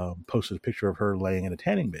had posted a picture of her laying in a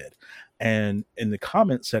tanning bed. And in the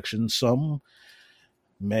comment section, some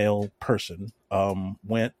male person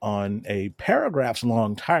went on a paragraphs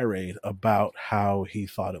long tirade about how he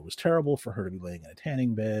thought it was terrible for her to be laying in a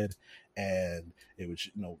tanning bed, and it was,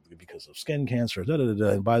 because of skin cancer,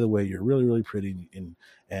 and by the way, you're really, really pretty, and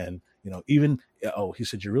even he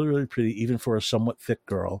said you're really, really pretty even for a somewhat thick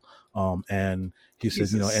girl, and he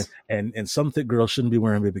said, and some thick girls shouldn't be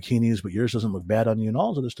wearing bikinis, but yours doesn't look bad on you, and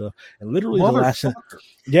all this other stuff. And literally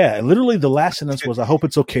the last sentence was, I hope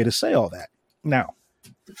it's okay to say all that. Now,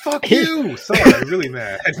 fuck you. Sorry, I'm really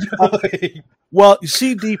mad. Well, you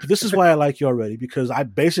see, Deep, this is why I like you already, because I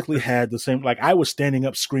basically had the same, I was standing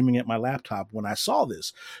up screaming at my laptop when I saw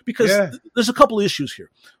this, because there's a couple issues here.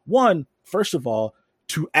 One, first of all,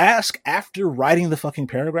 to ask after writing the fucking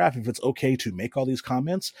paragraph if it's okay to make all these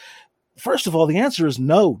comments. First of all, the answer is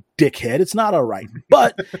no, dickhead. It's not all right.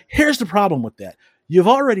 But here's the problem with that. You've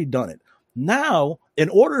already done it. Now, in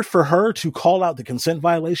order for her to call out the consent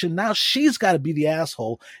violation, now she's got to be the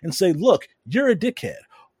asshole and say, look, you're a dickhead.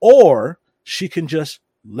 Or she can just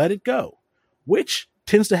let it go, which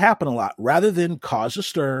tends to happen a lot. Rather than cause a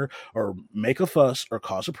stir or make a fuss or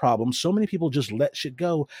cause a problem, so many people just let shit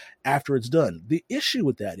go after it's done. The issue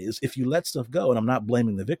with that is if you let stuff go, and I'm not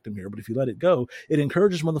blaming the victim here, but if you let it go, it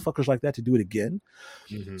encourages motherfuckers like that to do it again.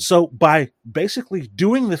 Mm-hmm. So by basically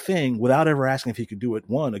doing the thing without ever asking if he could do it,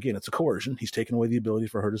 one, again, it's a coercion. He's taken away the ability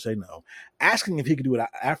for her to say no. Asking if he could do it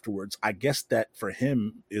afterwards, I guess that for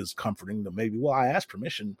him is comforting. That maybe, well, I asked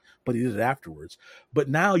permission, but he did it afterwards. But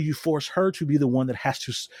now you force her to be the one that has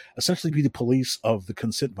to essentially be the police of the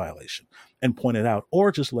consent violation and point it out,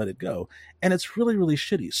 or just let it go. And it's really, really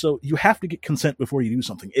shitty. So you have to get consent before you do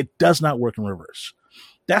something. It does not work in reverse.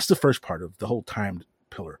 That's the first part of the whole timed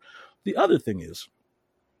pillar. The other thing is,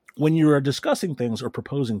 when you are discussing things or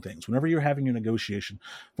proposing things, whenever you're having your negotiation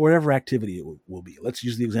for whatever activity it will be, let's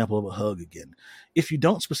use the example of a hug again. If you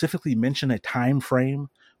don't specifically mention a time frame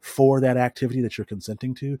for that activity that you're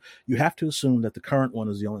consenting to, you have to assume that the current one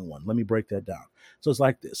is the only one. Let me break that down. So it's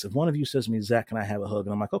like this. If one of you says to me, Zach, can I have a hug?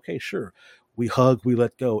 And I'm like, okay, sure. We hug, we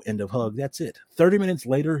let go, end of hug. That's it. 30 minutes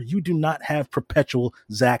later, you do not have perpetual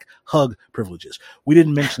Zach hug privileges. We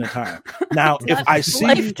didn't mention a time. Now, if I see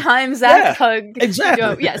lifetime Zach hug.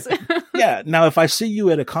 Exactly. Yes. Yeah. Now, if I see you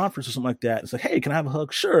at a conference or something like that, it's like, hey, can I have a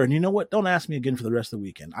hug? Sure. And you know what? Don't ask me again for the rest of the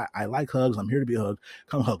weekend. I like hugs. I'm here to be hugged.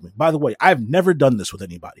 Come hug me. By the way, I've never done this with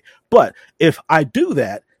anybody, but if I do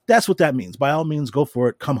that, that's what that means. By all means, go for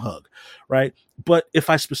it. Come hug, right? But if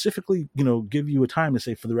I specifically, give you a time to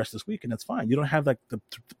say for the rest of this weekend, that's fine. You don't have like the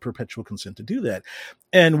perpetual consent to do that.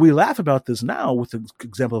 And we laugh about this now with the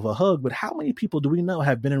example of a hug, but how many people do we know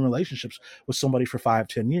have been in relationships with somebody for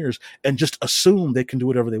 5-10 years and just assume they can do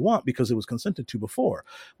whatever they want because it was consented to before?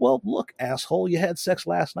 Well, look, asshole, you had sex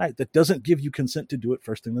last night. That doesn't give you consent to do it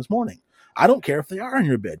first thing this morning. I don't care if they are in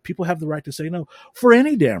your bed. People have the right to say no for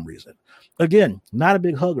any damn reason. Again, not a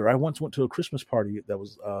big hugger. I once went to a Christmas party that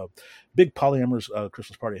was a big polyamorous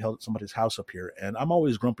Christmas party held at somebody's house up here. And I'm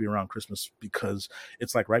always grumpy around Christmas because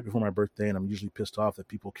it's like right before my birthday, and I'm usually pissed off that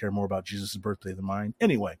people care more about Jesus' birthday than mine.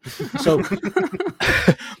 Anyway, so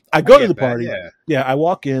I go to the party. Yeah, I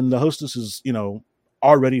walk in. The hostess is,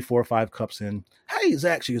 already 4 or 5 cups in. Hey,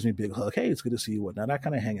 Zach, she gives me a big hug. Hey, it's good to see you. Whatnot. I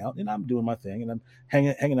kind of hang out, and I'm doing my thing, and I'm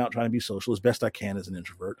hanging out, trying to be social as best I can as an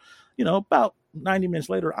introvert. About 90 minutes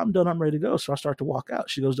later, I'm done. I'm ready to go. So I start to walk out.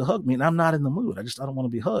 She goes to hug me, and I'm not in the mood. I don't want to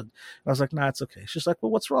be hugged. And I was like, nah, it's okay. She's like,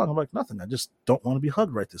 well, what's wrong? I'm like, nothing. I just don't want to be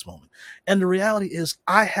hugged right this moment. And the reality is,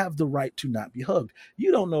 I have the right to not be hugged.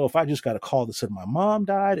 You don't know if I just got a call that said my mom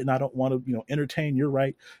died, and I don't want to, entertain your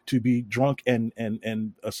right to be drunk and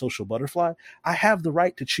a social butterfly. I have the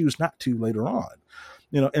right to choose not to later on.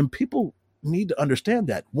 And people need to understand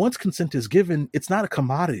that once consent is given, it's not a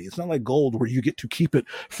commodity. It's not like gold where you get to keep it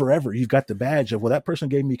forever. You've got the badge of, well, that person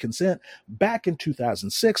gave me consent back in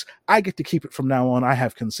 2006. I get to keep it from now on. I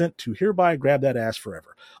have consent to hereby grab that ass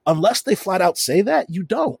forever. Unless they flat out say that, you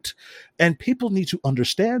don't. And people need to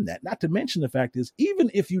understand that. Not to mention the fact is, even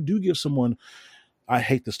if you do give someone, I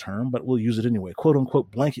hate this term, but we'll use it anyway, quote unquote,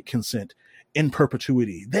 blanket consent in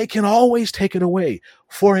perpetuity, they can always take it away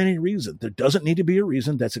for any reason. There doesn't need to be a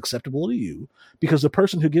reason that's acceptable to you, because the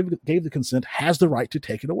person who gave the consent has the right to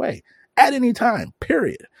take it away at any time,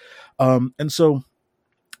 period. And so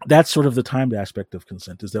that's sort of the timed aspect of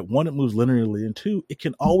consent, is that one, it moves linearly, and two, it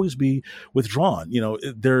can always be withdrawn.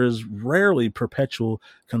 There is rarely perpetual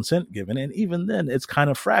consent given. And even then it's kind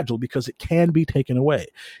of fragile because it can be taken away.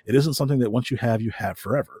 It isn't something that once you have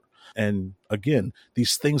forever. And again,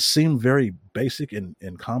 these things seem very basic and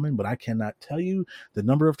common, but I cannot tell you the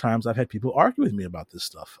number of times I've had people argue with me about this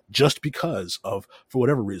stuff just because of, for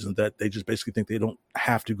whatever reason, that they just basically think they don't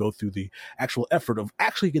have to go through the actual effort of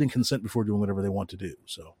actually getting consent before doing whatever they want to do.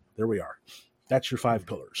 So there we are. That's your 5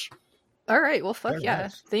 pillars. All right. Well, fuck Very yeah.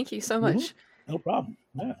 nice. Thank you so much. Mm-hmm. No problem.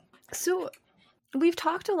 Yeah. So we've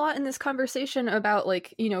talked a lot in this conversation about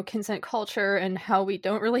consent culture and how we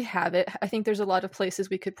don't really have it. I think there's a lot of places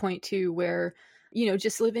we could point to where,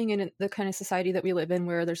 just living in the kind of society that we live in,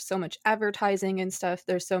 where there's so much advertising and stuff.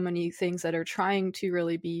 There's so many things that are trying to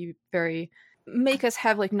really be make us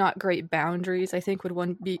have not great boundaries, I think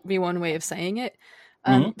would be one way of saying it.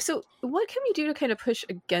 So what can we do to kind of push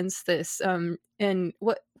against this? And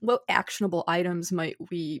what actionable items might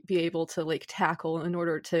we be able to tackle in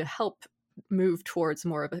order to help move towards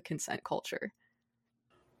more of a consent culture?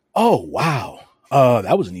 Oh, wow.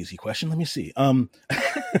 That was an easy question. Let me see. Well,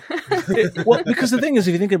 because the thing is,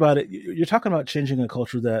 if you think about it, you're talking about changing a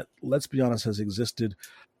culture that, let's be honest, has existed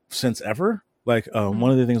since ever.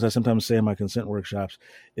 One of the things I sometimes say in my consent workshops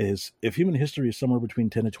is, if human history is somewhere between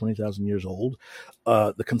 10 to 20,000 years old,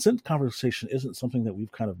 the consent conversation isn't something that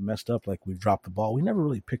we've kind of messed up, like we've dropped the ball. We never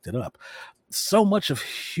really picked it up. So much of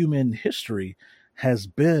human history has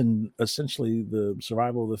been essentially the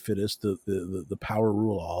survival of the fittest, the power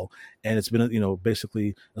rule all, and it's been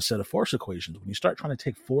basically a set of force equations. When you start trying to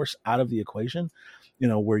take force out of the equation,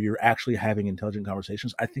 where you're actually having intelligent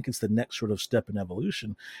conversations, I think it's the next sort of step in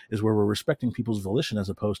evolution, is where we're respecting people's volition as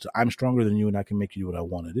opposed to I'm stronger than you and I can make you do what I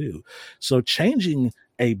want to do. So changing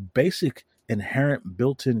a basic inherent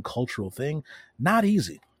built-in cultural thing, not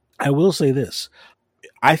easy. I will say this.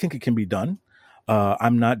 I think it can be done.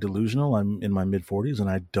 I'm not delusional. I'm in my mid-40s, and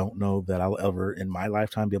I don't know that I'll ever in my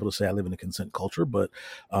lifetime be able to say I live in a consent culture. But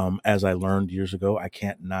as I learned years ago, I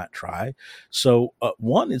can't not try. So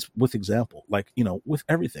one is with example, like, with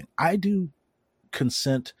everything. I do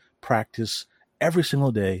consent practice every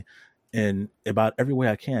single day in about every way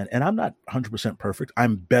I can. And I'm not 100% perfect.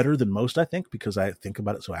 I'm better than most, I think, because I think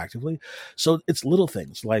about it so actively. So it's little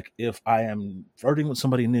things like if I am flirting with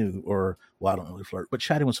somebody new, or, well, I don't really flirt, but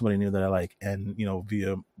chatting with somebody new that I like, and,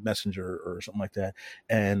 via Messenger or something like that,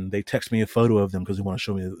 and they text me a photo of them because they want to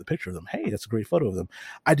show me the picture of them. Hey, that's a great photo of them.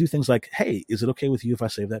 I do things like, hey, is it okay with you if I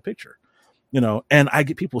save that picture? And I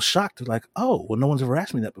get people shocked. They're like, oh, well, no one's ever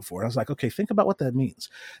asked me that before. And I was like, okay, think about what that means.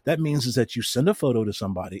 That means is that you send a photo to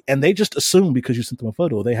somebody and they just assume because you sent them a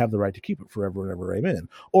photo, they have the right to keep it forever and ever, amen.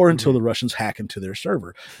 Or until the Russians hack into their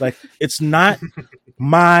server. Like, it's not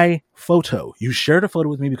my photo. You shared a photo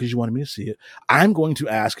with me because you wanted me to see it. I'm going to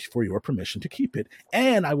ask for your permission to keep it.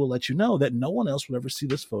 And I will let you know that no one else will ever see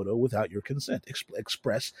this photo without your consent.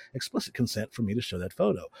 Express explicit consent for me to show that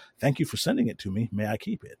photo. Thank you for sending it to me. May I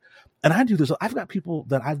keep it? And I do this. I've got people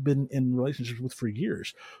that I've been in relationships with for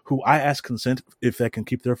years who I ask consent if they can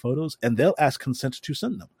keep their photos, and they'll ask consent to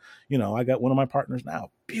send them. I got one of my partners now,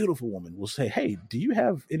 beautiful woman, will say, hey, do you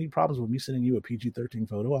have any problems with me sending you a PG-13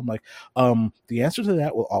 photo? I'm like, the answer to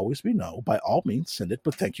that will always be no. By all means, send it,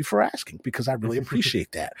 but thank you for asking because I really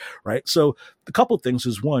appreciate that, right? So a couple of things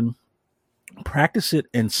is, one, practice it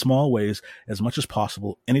in small ways as much as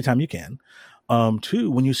possible anytime you can. Two,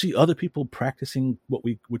 when you see other people practicing what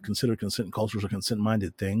we would consider consent cultures or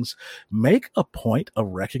consent-minded things, make a point of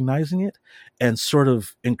recognizing it and sort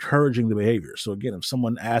of encouraging the behavior. So again, if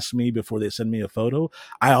someone asks me before they send me a photo,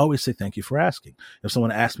 I always say, thank you for asking. If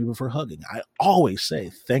someone asks me before hugging, I always say,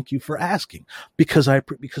 thank you for asking, because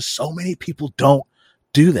so many people don't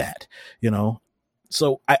do that,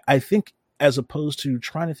 So I think, as opposed to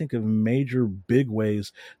trying to think of major big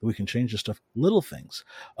ways that we can change this stuff, little things.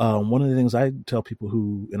 One of the things I tell people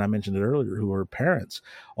who, and I mentioned it earlier, who are parents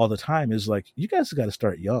all the time is like, you guys have got to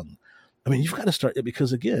start young. I mean, you've got to start it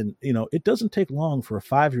because, again, it doesn't take long for a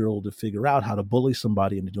 5-year-old to figure out how to bully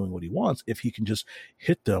somebody into doing what he wants if he can just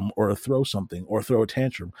hit them or throw something or throw a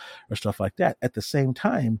tantrum or stuff like that. At the same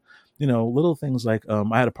time, little things like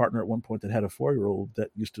I had a partner at one point that had a 4-year-old that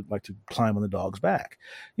used to like to climb on the dog's back.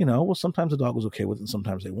 Well, sometimes the dog was okay with it and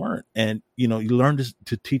sometimes they weren't. And, you learn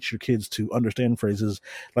to teach your kids to understand phrases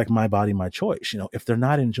like my body, my choice. If they're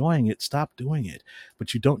not enjoying it, stop doing it.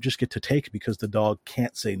 But you don't just get to take because the dog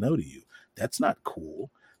can't say no to you. That's not cool.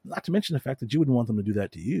 Not to mention the fact that you wouldn't want them to do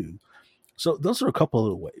that to you. So those are a couple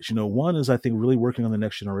of ways. One is, I think, really working on the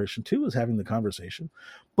next generation. Two is having the conversation.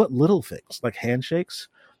 But little things like handshakes.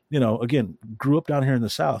 Again, grew up down here in the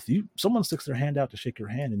South. Someone sticks their hand out to shake your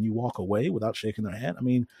hand and you walk away without shaking their hand. I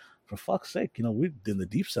mean, for fuck's sake, we're in the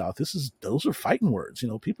deep South. Those are fighting words.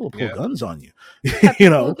 People pull guns on you.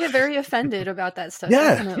 People get very offended about that stuff.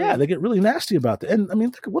 Yeah, definitely. yeah, they get really nasty about that. And I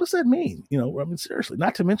mean, what does that mean? Seriously.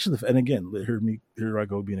 Not to mention and again, here I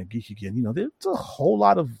go being a geek again. There's a whole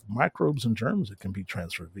lot of microbes and germs that can be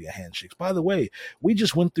transferred via handshakes. By the way, we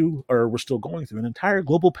just went through, or we're still going through, an entire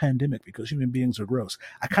global pandemic because human beings are gross.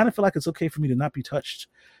 I kind of feel like it's okay for me to not be touched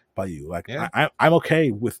by you. Like, yeah. I'm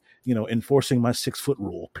okay with, enforcing my 6-foot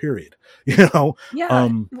rule, period. Yeah.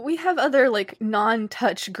 We have other like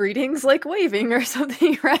non-touch greetings, like waving or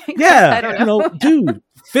something, right? Yeah. I don't know. Dude,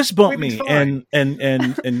 fist bump me and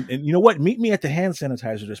you know what? Meet me at the hand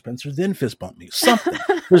sanitizer dispenser, then fist bump me. Something.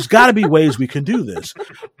 There's got to be ways we can do this.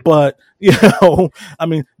 But, I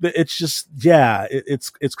mean, it's just,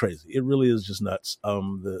 it's crazy. It really is just nuts.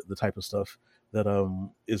 The type of stuff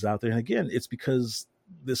that is out there. And again, it's because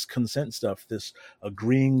this consent stuff, this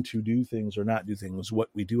agreeing to do things or not do things, what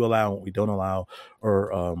we do allow, what we don't allow,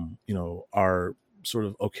 or, are sort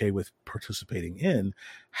of okay with participating in,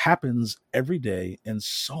 happens every day in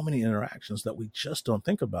so many interactions that we just don't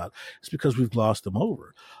think about. It's because we've glossed them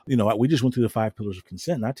over. We just went through the 5 pillars of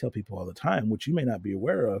consent, and I tell people all the time, which you may not be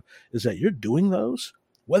aware of, is that you're doing those,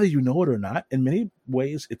 whether you know it or not. In many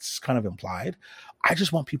ways, it's kind of implied. I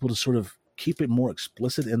just want people to sort of keep it more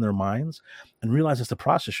explicit in their minds and realize it's the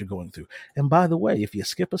process you're going through. And by the way, if you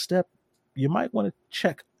skip a step, you might want to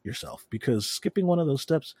check yourself, because skipping one of those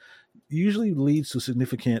steps, usually leads to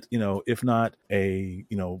significant, if not a,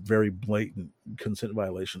 very blatant consent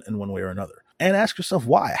violation in one way or another. And ask yourself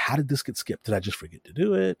why. How did this get skipped? Did I just forget to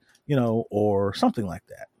do it? Or something like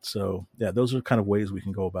that. So yeah, those are kind of ways we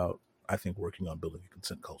can go about, I think, working on building a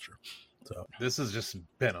consent culture. So this has just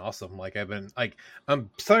been awesome. Like I'm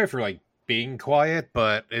sorry for like being quiet,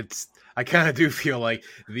 but I kind of do feel like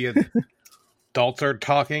the adults are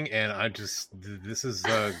talking, and this is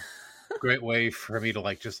a great way for me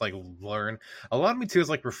to just learn. A lot of me too is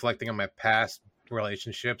like reflecting on my past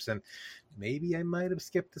relationships, and maybe I might have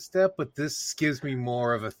skipped a step, but this gives me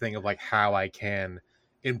more of a thing of like how I can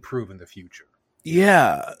improve in the future.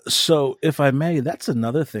 Yeah. So if I may, that's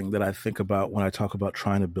another thing that I think about when I talk about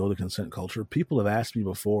trying to build a consent culture. People have asked me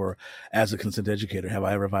before, as a consent educator, have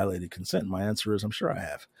I ever violated consent? And my answer is, I'm sure I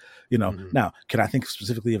have. Now, can I think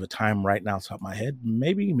specifically of a time right now off the top of my head?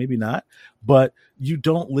 Maybe, maybe not. But you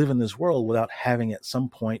don't live in this world without having at some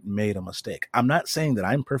point made a mistake. I'm not saying that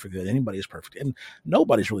I'm perfect, that anybody is perfect, and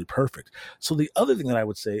nobody's really perfect. So the other thing that I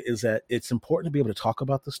would say is that it's important to be able to talk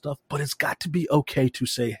about this stuff, but it's got to be okay to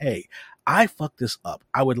say, hey, I fucked this up.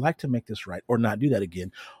 I would like to make this right, or not do that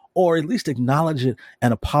again, or at least acknowledge it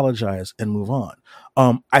and apologize and move on.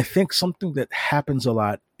 I think something that happens a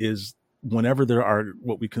lot is whenever there are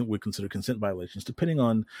what we would consider consent violations, depending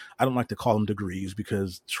on, I don't like to call them degrees,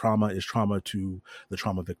 because trauma is trauma to the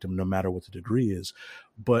trauma victim, no matter what the degree is.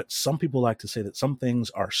 But some people like to say that some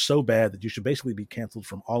things are so bad that you should basically be canceled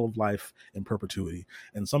from all of life in perpetuity.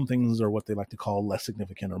 And some things are what they like to call less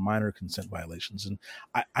significant or minor consent violations. And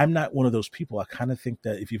I'm not one of those people. I kind of think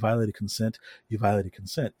that if you violated consent, you violated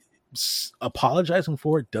consent. Apologizing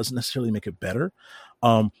for it doesn't necessarily make it better.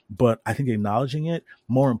 But I think acknowledging it,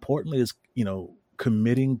 more importantly, is,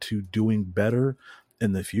 committing to doing better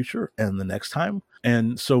in the future and the next time.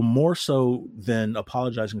 And so more so than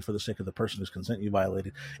apologizing for the sake of the person whose consent you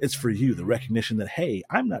violated, it's for you, the recognition that, hey,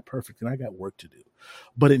 I'm not perfect and I got work to do.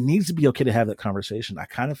 But it needs to be okay to have that conversation. I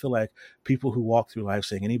kind of feel like people who walk through life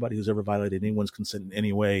saying anybody who's ever violated anyone's consent in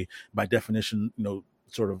any way, by definition,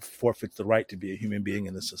 sort of forfeits the right to be a human being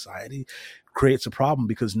in this society, creates a problem,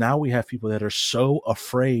 because now we have people that are so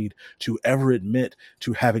afraid to ever admit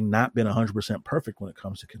to having not been 100% perfect when it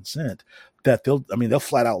comes to consent that they'll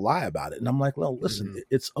flat out lie about it. And I'm like, well, listen,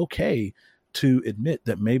 it's okay to admit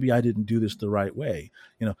that maybe I didn't do this the right way.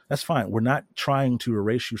 That's fine. We're not trying to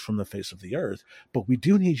erase you from the face of the earth, but we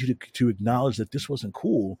do need you to acknowledge that this wasn't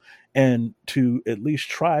cool, and to at least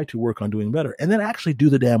try to work on doing better, and then actually do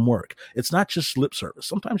the damn work. It's not just lip service.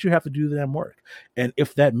 Sometimes you have to do the damn work. And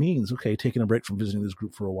if that means, okay, taking a break from visiting this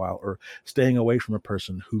group for a while, or staying away from a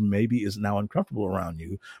person who maybe is now uncomfortable around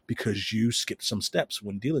you because you skipped some steps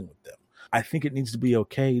when dealing with them, I think it needs to be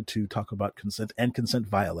okay to talk about consent and consent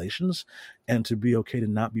violations, and to be okay to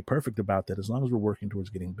not be perfect about that, as long as we're working towards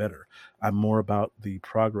getting better. I'm more about the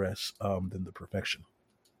progress than the perfection.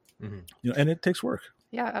 And it takes work.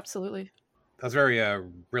 Yeah, absolutely. That's very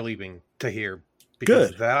relieving to hear,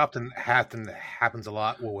 because Good. that often happens a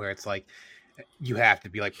lot, where it's like you have to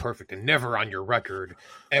be like perfect, and never on your record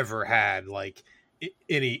ever had like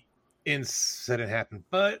any incident happen.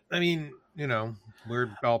 But I mean, we're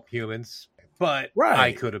all humans, but Right.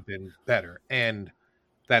 I could have been better. And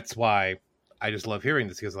that's why I just love hearing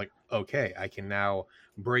this, because like, okay, I can now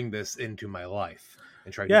bring this into my life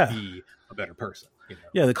and try to be a better person.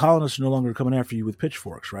 Yeah, the colonists are no longer coming after you with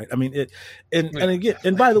pitchforks, right? I mean,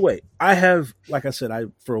 and by the way, I have, like I said,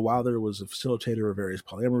 for a while there was a facilitator of various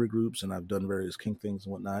polyamory groups, and I've done various kink things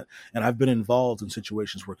and whatnot, and I've been involved in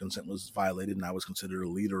situations where consent was violated, and I was considered a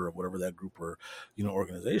leader of whatever that group or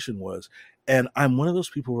organization was. And I'm one of those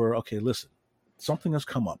people where, okay, listen, something has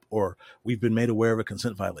come up, or we've been made aware of a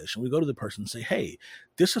consent violation. We go to the person and say, hey,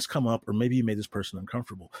 this has come up, or maybe you made this person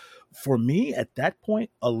uncomfortable. For me, at that point,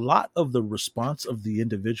 a lot of the response of the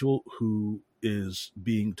individual who is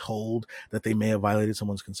being told that they may have violated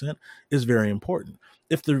someone's consent is very important.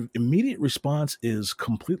 If the immediate response is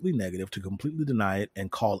completely negative, to completely deny it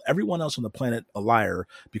and call everyone else on the planet a liar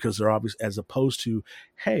because they're obvious, as opposed to,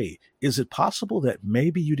 hey, is it possible that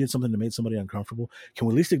maybe you did something that made somebody uncomfortable? Can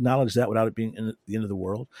we at least acknowledge that without it being the end of the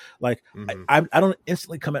world? Like, I don't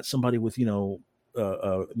instantly come at somebody with,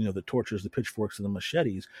 the torches, the pitchforks, and the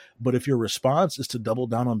machetes. But if your response is to double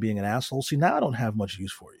down on being an asshole, see, now I don't have much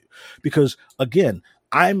use for you. Because again,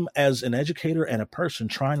 I'm, as an educator and a person,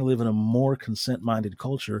 trying to live in a more consent-minded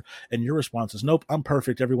culture, and your response is, nope, I'm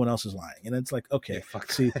perfect, everyone else is lying. And it's like, okay,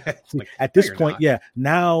 see like, at this point,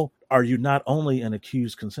 now are you not only an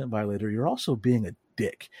accused consent violator, you're also being a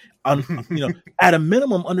dick. At a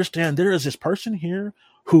minimum, understand there is this person here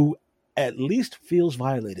who at least feels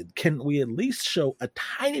violated. Can we at least show a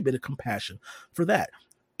tiny bit of compassion for that?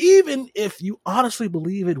 even if you honestly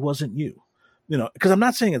believe it wasn't you, because I'm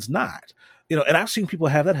not saying it's not, and I've seen people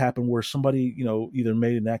have that happen where somebody, either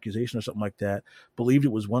made an accusation or something like that, believed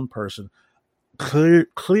it was one person.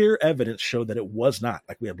 Clear evidence showed that it was not.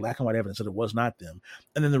 Like, we had black and white evidence that it was not them.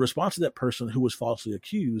 And then the response to that person who was falsely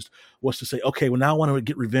accused was to say, okay, well, now I want to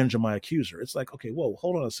get revenge on my accuser. It's like, okay, whoa,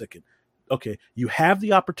 hold on a second. Okay, you have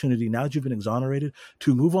the opportunity, now that you've been exonerated,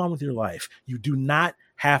 to move on with your life. You do not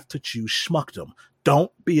have to choose schmuckdom.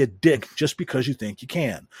 Don't be a dick just because you think you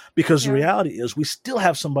can. Because the reality is, we still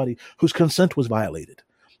have somebody whose consent was violated.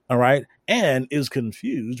 All right. And is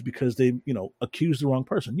confused because they, accused the wrong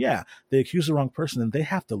person. Yeah, they accused the wrong person and they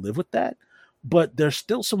have to live with that. But there's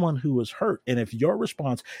still someone who was hurt. And if your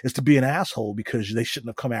response is to be an asshole because they shouldn't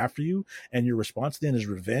have come after you, and your response then is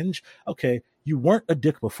revenge, okay, you weren't a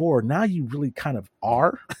dick before. Now you really kind of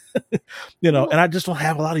are, and I just don't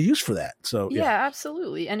have a lot of use for that. So, yeah,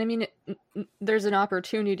 absolutely. And I mean, there's an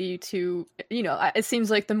opportunity to, it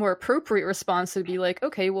seems like the more appropriate response would be like,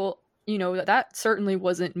 okay, well, that certainly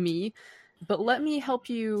wasn't me, but let me help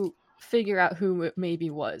you figure out who it maybe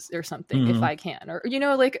was or something, if I can, or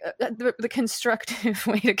the constructive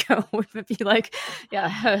way to go would be like,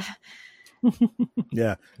 yeah.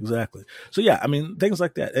 Yeah, exactly. So yeah, I mean, things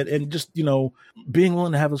like that, and just being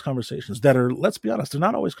willing to have those conversations that are, let's be honest, they're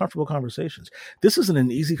not always comfortable conversations. This isn't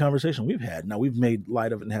an easy conversation we've had. Now, we've made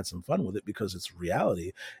light of it and had some fun with it because it's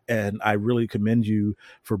reality, and I really commend you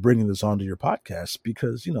for bringing this onto your podcast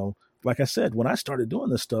because like I said, when I started doing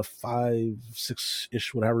this stuff 5,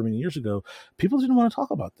 6-ish, whatever many years ago, people didn't want to talk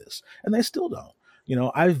about this, and they still don't.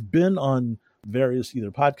 I've been on various either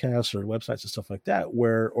podcasts or websites and stuff like that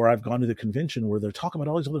or I've gone to the convention where they're talking about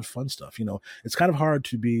all these other fun stuff. It's kind of hard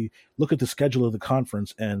to look at the schedule of the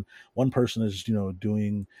conference and one person is,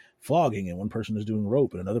 doing flogging and one person is doing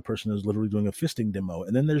rope and another person is literally doing a fisting demo.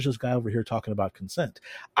 And then there's this guy over here talking about consent.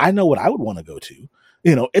 I know what I would want to go to.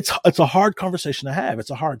 It's a hard conversation to have.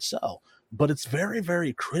 It's a hard sell, but it's very,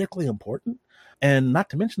 very critically important. And not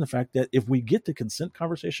to mention the fact that if we get the consent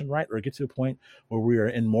conversation right, or get to a point where we are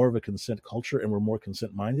in more of a consent culture and we're more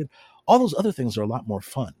consent minded, all those other things are a lot more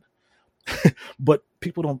fun. But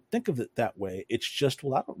people don't think of it that way. It's just,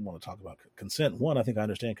 well, I don't want to talk about consent. One, I think I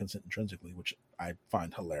understand consent intrinsically, which I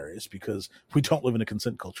find hilarious because we don't live in a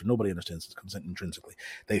consent culture. Nobody understands consent intrinsically.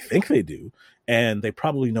 They think they do, and they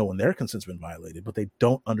probably know when their consent's been violated, but they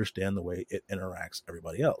don't understand the way it interacts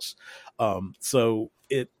everybody else.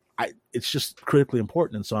 It's just critically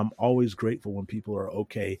important. And so I'm always grateful when people are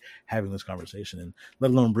okay having this conversation, and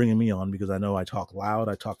let alone bringing me on, because I know I talk loud,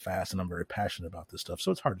 I talk fast, and I'm very passionate about this stuff.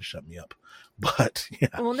 So it's hard to shut me up. But yeah.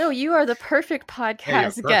 Well, no, you are the perfect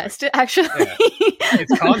podcast guest, actually. Yeah.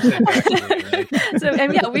 It's content, actually. Right? So,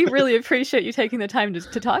 and yeah, we really appreciate you taking the time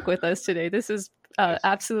to talk with us today. This is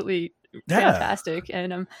absolutely fantastic.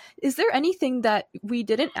 And is there anything that we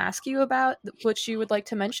didn't ask you about which you would like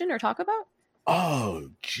to mention or talk about?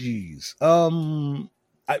 Oh, geez.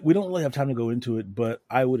 We don't really have time to go into it, but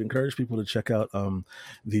I would encourage people to check out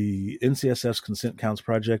the NCSF's Consent Counts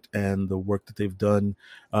Project and the work that they've done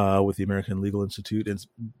with the American Legal Institute. And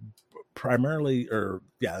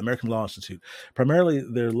American Law Institute. Primarily,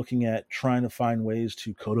 they're looking at trying to find ways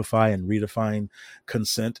to codify and redefine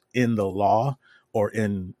consent in the law or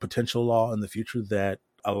in potential law in the future that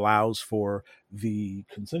allows for the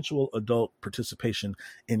consensual adult participation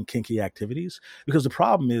in kinky activities. Because the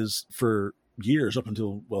problem is, for years up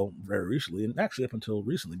until, very recently, and actually up until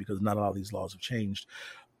recently, because not all these laws have changed,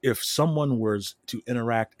 if someone was to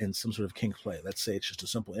interact in some sort of kink play, let's say it's just a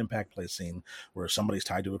simple impact play scene where somebody's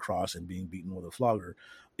tied to a cross and being beaten with a flogger,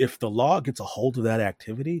 if the law gets a hold of that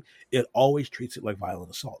activity, it always treats it like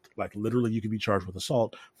violent assault. Like, literally, you could be charged with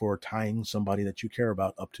assault for tying somebody that you care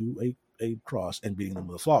about up to a cross and beating them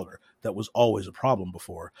with a flogger. That was always a problem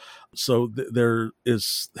before. So there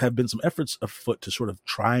have been some efforts afoot to sort of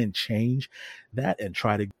try and change that and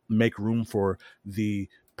try to make room for the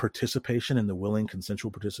participation and the willing consensual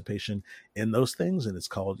participation in those things. And it's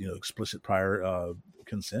called, explicit prior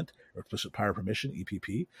consent or explicit prior permission,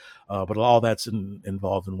 EPP. But all that's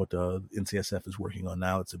involved in what the NCSF is working on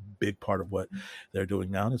now. It's a big part of what they're doing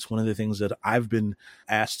now. And it's one of the things that I've been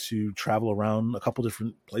asked to travel around a couple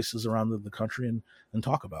different places around the country and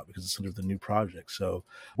talk about, because it's sort of the new project. So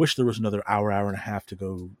wish there was another hour and a half to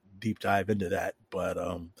go deep dive into that, but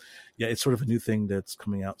it's sort of a new thing that's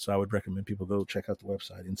coming out, so I would recommend people go check out the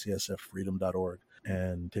website ncsffreedom.org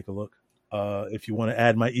and take a look. If you want to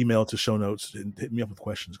add my email to show notes and hit me up with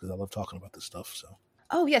questions, because I love talking about this stuff.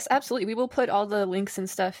 So yes, absolutely, we will put all the links and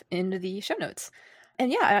stuff into the show notes.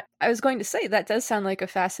 And yeah, I was going to say that does sound like a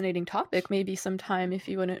fascinating topic. Maybe sometime, if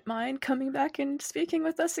you wouldn't mind coming back and speaking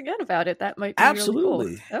with us again about it, that might be Absolutely.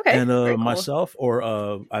 really cool. Okay. And very cool. myself, or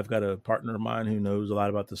I've got a partner of mine who knows a lot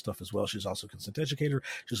about this stuff as well. She's also a consent educator.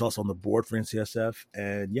 She's also on the board for NCSF.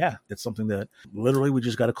 And yeah, it's something that literally we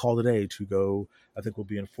just got a call today to go. I think we'll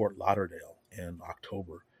be in Fort Lauderdale in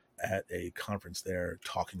October at a conference there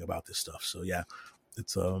talking about this stuff. So yeah,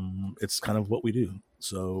 it's kind of what we do.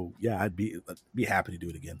 So yeah, I'd be happy to do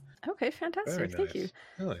it again. Okay, fantastic. Very Thank you. nice.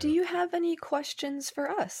 Oh, Do yeah. you have any questions for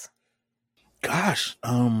us? Gosh,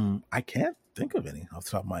 I can't think of any off the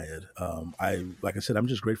top of my head. Like I said, I'm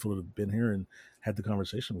just grateful to have been here and had the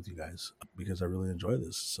conversation with you guys because I really enjoy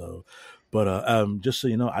this. So, but just so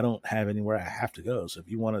you know, I don't have anywhere I have to go. So if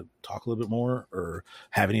you want to talk a little bit more or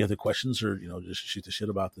have any other questions or, just shoot the shit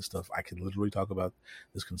about this stuff, I can literally talk about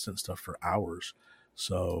this consent stuff for hours.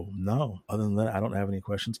 So no, other than that, I don't have any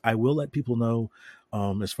questions. I will let people know,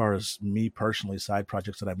 as far as me personally, side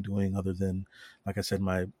projects that I'm doing other than, like I said,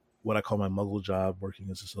 what I call my muggle job, working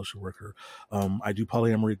as a social worker. I do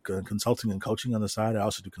polyamory consulting and coaching on the side. I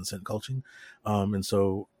also do consent coaching. And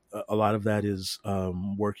so a lot of that is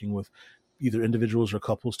working with either individuals or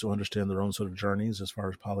couples to understand their own sort of journeys as far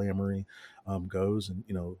as polyamory goes. And,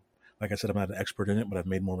 like I said, I'm not an expert in it, but I've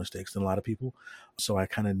made more mistakes than a lot of people. So I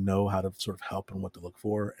kind of know how to sort of help and what to look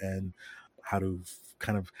for and how to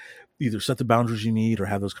kind of either set the boundaries you need or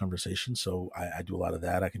have those conversations. So I do a lot of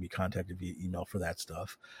that. I can be contacted via email for that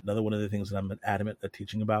stuff. Another one of the things that I'm adamant at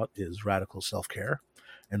teaching about is radical self-care.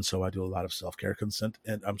 And so I do a lot of self-care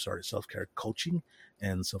self-care coaching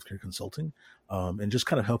and self-care consulting, and just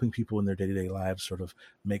kind of helping people in their day-to-day lives sort of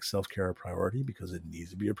make self-care a priority because it needs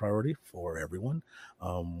to be a priority for everyone,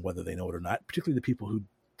 whether they know it or not, particularly the people who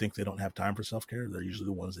think they don't have time for self-care. They're usually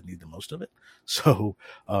the ones that need the most of it. So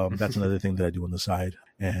that's another thing that I do on the side.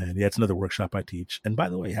 And yeah, it's another workshop I teach. And by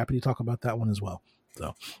the way, happy to talk about that one as well.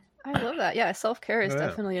 So I love that. Yeah, self-care is Oh, yeah.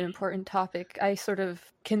 definitely an important topic. I sort of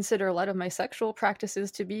consider a lot of my sexual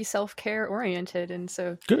practices to be self-care oriented. And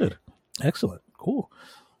so good. Excellent. Cool.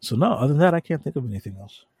 So no, other than that, I can't think of anything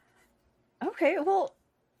else. Okay, well,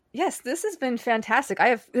 yes, this has been fantastic.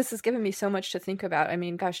 This has given me so much to think about. I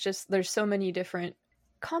mean, gosh, there's so many different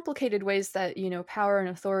complicated ways that, power and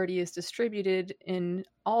authority is distributed in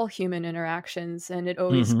all human interactions, and it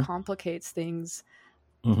always complicates things.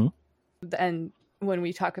 Mm-hmm. And when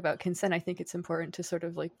we talk about consent, I think it's important to sort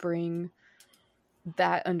of like bring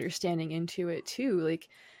that understanding into it too. Like,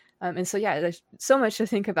 and so, yeah, there's so much to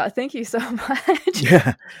think about. Thank you so much.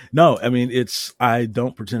 Yeah, no, I mean, I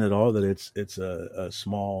don't pretend at all that it's a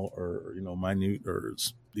small or, minute or,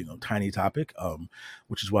 tiny topic,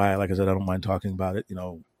 which is why, like I said, I don't mind talking about it,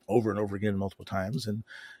 over and over again, multiple times. And,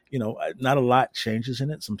 not a lot changes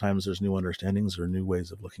in it. Sometimes there's new understandings or new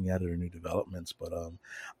ways of looking at it or new developments. But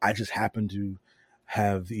I just happen to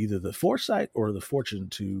have either the foresight or the fortune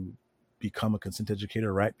to become a consent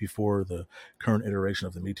educator right before the current iteration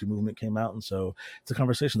of the Me Too movement came out. And so it's a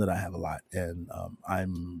conversation that I have a lot, and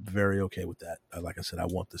I'm very okay with that. Like I said, I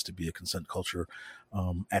want this to be a consent culture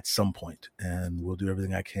at some point, and we'll do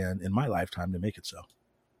everything I can in my lifetime to make it so.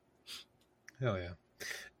 Hell yeah.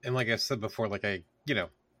 And like I said before, like I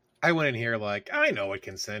went in here like, I know what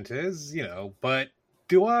consent is, but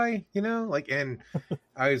do I, and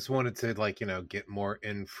I just wanted to get more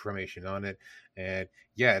information on it. And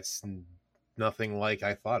yeah, it's nothing like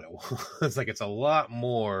I thought it was. Like, it's a lot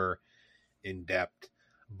more in depth,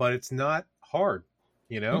 but it's not hard,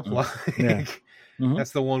 like, Yeah.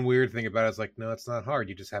 That's the one weird thing about it. It's like, no, it's not hard.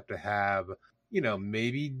 You just have to have,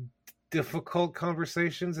 maybe difficult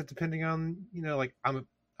conversations that, depending on, like I'm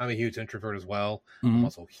a huge introvert as well. I'm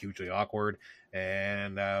also hugely awkward,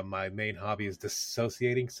 and my main hobby is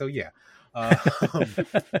dissociating. So yeah, I've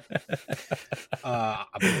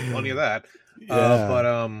been plenty of that. Yeah.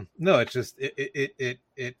 But no, it's just it.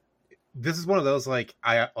 This is one of those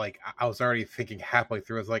I was already thinking halfway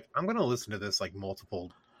through. I was like, I'm gonna listen to this like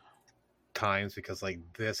multiple times because like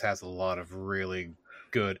this has a lot of really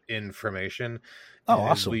good information. Oh, and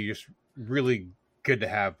awesome! We just really good to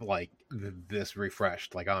have like this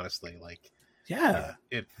refreshed. Like, honestly, like, yeah,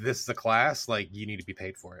 if this is a class, like, you need to be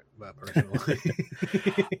paid for it. Personally,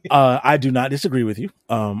 I do not disagree with you.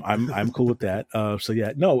 I'm cool with that. So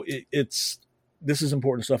yeah, no, this is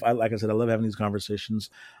important stuff. Like I said, I love having these conversations.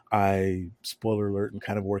 Spoiler alert, and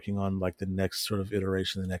kind of working on like the next sort of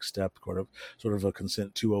iteration, the next step, sort of a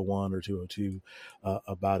consent 201 or 202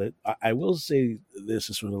 about it. I will say this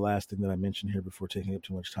is sort of the last thing that I mentioned here before taking up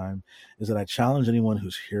too much time, is that I challenge anyone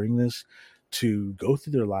who's hearing this to go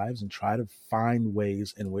through their lives and try to find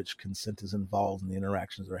ways in which consent is involved in the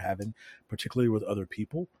interactions they're having, particularly with other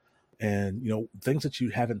people, and things that you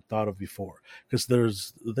haven't thought of before, because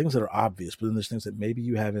there's the things that are obvious, but then there's things that maybe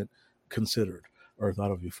you haven't considered or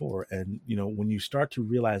thought of before. And when you start to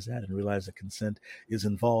realize that, and realize that consent is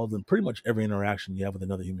involved in pretty much every interaction you have with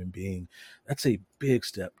another human being, that's a big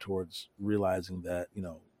step towards realizing that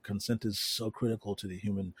consent is so critical to the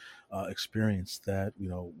human experience, that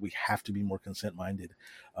we have to be more consent minded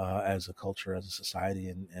as a culture, as a society,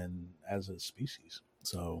 and as a species.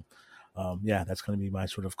 So that's going to be my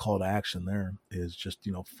sort of call to action there, is just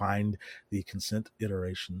find the consent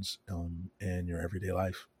iterations in your everyday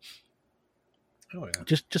life. Oh yeah.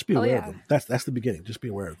 Just be aware of them. That's the beginning. Just be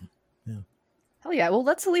aware of them. Yeah. Hell yeah. Well,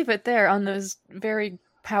 let's leave it there on those very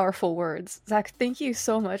powerful words. Zach, thank you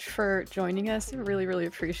so much for joining us. I really, really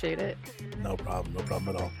appreciate it. No problem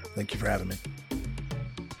at all. Thank you for having me.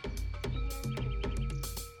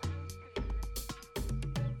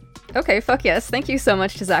 Okay, fuck yes. Thank you so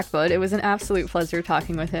much to Zach Budd. It was an absolute pleasure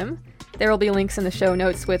talking with him. There will be links in the show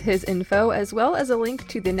notes with his info, as well as a link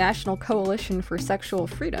to the National Coalition for Sexual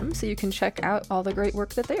Freedom, so you can check out all the great work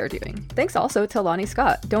that they are doing. Thanks also to Lonnie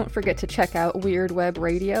Scott. Don't forget to check out Weird Web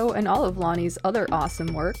Radio and all of Lonnie's other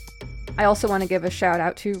awesome work. I also want to give a shout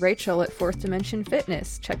out to Rachel at Fourth Dimension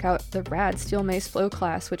Fitness. Check out the rad Steel Mace Flow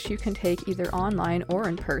class, which you can take either online or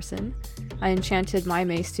in person. I enchanted my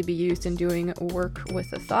mace to be used in doing work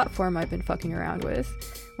with a thought form I've been fucking around with,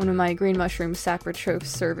 one of my green mushroom sacrotroph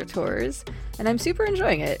servitors, and I'm super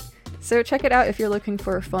enjoying it. So check it out if you're looking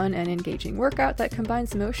for a fun and engaging workout that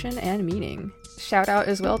combines motion and meaning. Shout out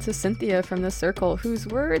as well to Cynthia from The Circle, whose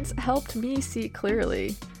words helped me see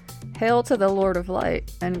clearly. Hail to the Lord of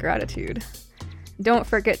Light, and gratitude. Don't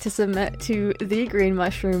forget to submit to the Green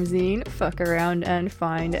Mushroom Zine, Fuck Around and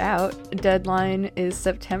Find Out. Deadline is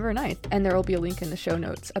September 9th, and there will be a link in the show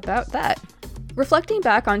notes about that. Reflecting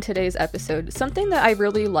back on today's episode, something that I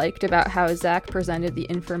really liked about how Zach presented the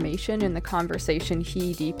information in the conversation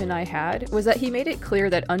he, Deep, and I had was that he made it clear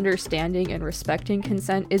that understanding and respecting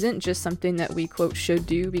consent isn't just something that we, quote, should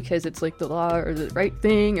do because it's like the law or the right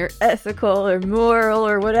thing or ethical or moral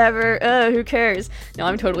or whatever. Who cares? No,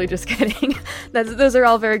 I'm totally just kidding. Those are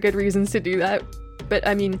all very good reasons to do that. But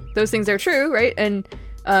I mean, those things are true, right? And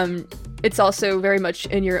it's also very much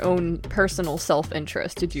in your own personal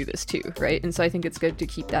self-interest to do this too, right? And so I think it's good to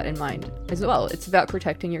keep that in mind as well. It's about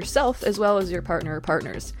protecting yourself as well as your partner or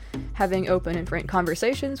partners. Having open and frank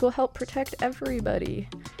conversations will help protect everybody.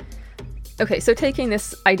 Okay, so taking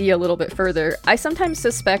this idea a little bit further, I sometimes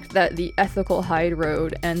suspect that the ethical high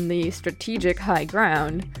road and the strategic high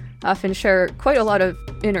ground often share quite a lot of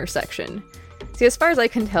intersection. See, as far as I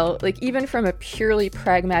can tell, like even from a purely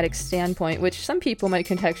pragmatic standpoint, which some people might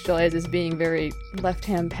contextualize as being very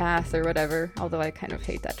left-hand path or whatever, although I kind of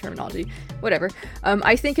hate that terminology, whatever,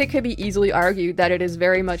 I think it could be easily argued that it is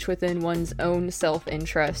very much within one's own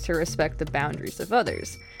self-interest to respect the boundaries of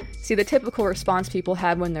others. See, the typical response people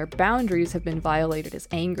have when their boundaries have been violated is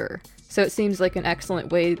anger. So it seems like an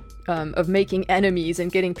excellent way of making enemies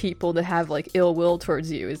and getting people to have like ill will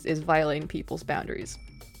towards you is violating people's boundaries.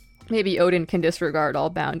 Maybe Odin can disregard all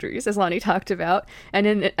boundaries, as Lonnie talked about, and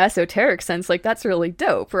in an esoteric sense, like, that's really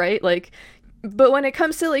dope, right? Like, but when it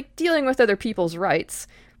comes to, like, dealing with other people's rights,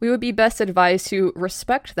 we would be best advised to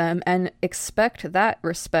respect them and expect that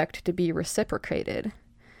respect to be reciprocated.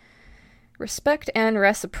 Respect and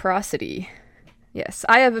reciprocity. Yes,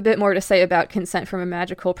 I have a bit more to say about consent from a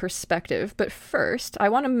magical perspective, but first, I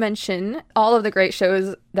want to mention all of the great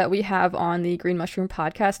shows that we have on the Green Mushroom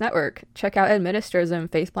Podcast Network. Check out Administrism,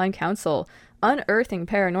 Faithblind Council, Unearthing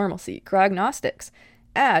Paranormalcy, Grognostics,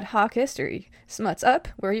 Ad Hoc History, Smuts Up,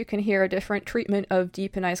 where you can hear a different treatment of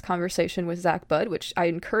Deep and I's conversation with Zach Budd, which I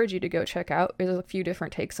encourage you to go check out. There's a few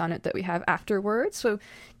different takes on it that we have afterwards, so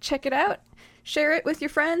check it out. Share it with your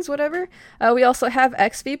friends, whatever. We also have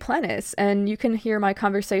XV Plenus, and you can hear my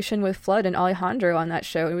conversation with Flood and Alejandro on that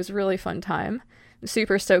show. It was a really fun time. I'm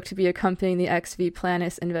super stoked to be accompanying the XV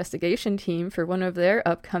Plenus investigation team for one of their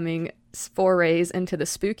upcoming forays into the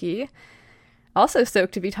spooky. Also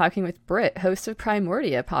stoked to be talking with Britt, host of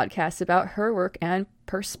Primordia podcast, about her work and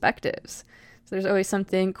perspectives. So there's always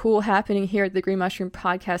something cool happening here at the Green Mushroom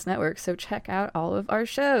Podcast Network, so check out all of our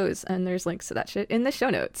shows, and there's links to that shit in the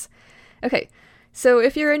show notes. Okay, so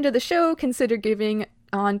if you're into the show, consider giving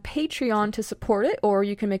on Patreon to support it, or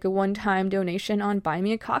you can make a one-time donation on Buy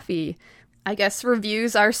Me a Coffee. I guess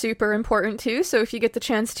reviews are super important too, so if you get the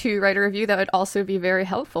chance to write a review, that would also be very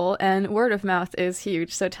helpful, and word of mouth is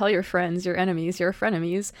huge, so tell your friends, your enemies, your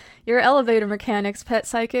frenemies, your elevator mechanics, pet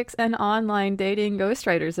psychics, and online dating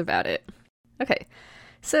ghostwriters about it. Okay,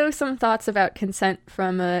 so some thoughts about consent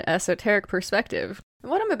from an esoteric perspective.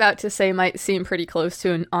 What I'm about to say might seem pretty close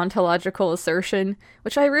to an ontological assertion,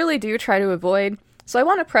 which I really do try to avoid, so I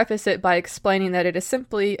want to preface it by explaining that it is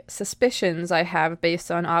simply suspicions I have based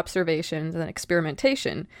on observations and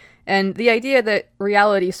experimentation, and the idea that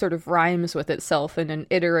reality sort of rhymes with itself in an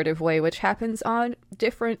iterative way, which happens on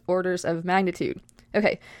different orders of magnitude.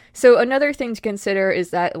 Okay, so another thing to consider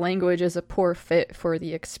is that language is a poor fit for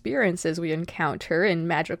the experiences we encounter in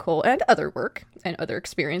magical and other work and other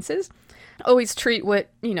experiences. Always treat what,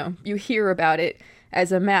 you hear about it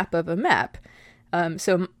as a map of a map.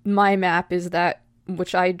 So my map is that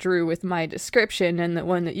which I drew with my description, and the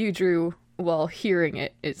one that you drew while hearing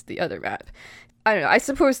it is the other map. I don't know, I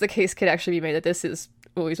suppose the case could actually be made that this is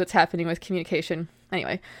always what's happening with communication.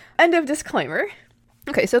 Anyway, end of disclaimer.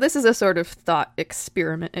 Okay, so this is a sort of thought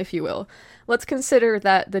experiment, if you will. Let's consider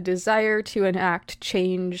that the desire to enact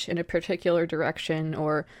change in a particular direction,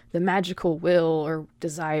 or the magical will or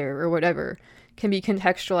desire or whatever, can be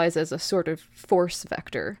contextualized as a sort of force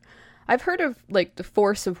vector. I've heard of, the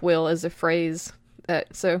force of will as a phrase,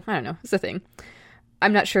 so I don't know, it's a thing.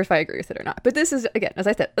 I'm not sure if I agree with it or not. But this is, again, as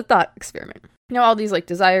I said, a thought experiment. Now, all these,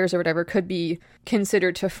 desires or whatever could be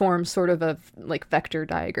considered to form sort of a, vector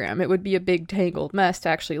diagram. It would be a big tangled mess to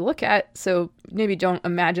actually look at, so maybe don't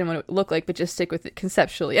imagine what it would look like, but just stick with it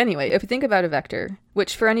conceptually. Anyway, if you think about a vector,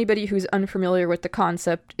 which for anybody who's unfamiliar with the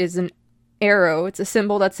concept is an arrow, it's a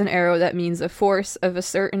symbol that's an arrow that means a force of a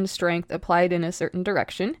certain strength applied in a certain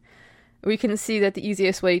direction. We can see that the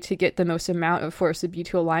easiest way to get the most amount of force would be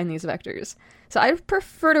to align these vectors. So I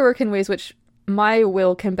prefer to work in ways which my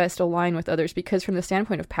will can best align with others, because from the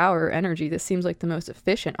standpoint of power or energy, this seems like the most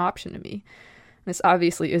efficient option to me. This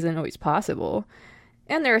obviously isn't always possible.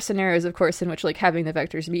 And there are scenarios, of course, in which having the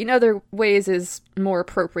vectors meet in other ways is more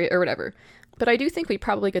appropriate or whatever. But I do think we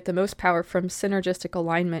probably get the most power from synergistic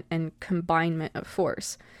alignment and combinement of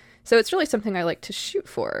force. So it's really something I like to shoot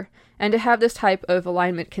for. And to have this type of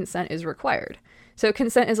alignment, consent is required. So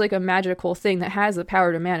consent is like a magical thing that has the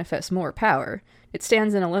power to manifest more power. It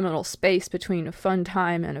stands in a liminal space between fun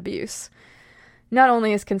time and abuse. Not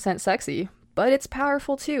only is consent sexy, but it's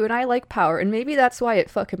powerful too, and I like power, and maybe that's why it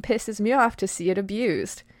fucking pisses me off to see it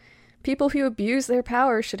abused. People who abuse their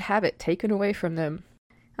power should have it taken away from them.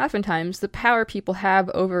 Oftentimes, the power people have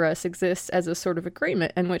over us exists as a sort of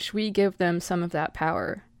agreement in which we give them some of that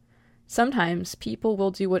power. Sometimes people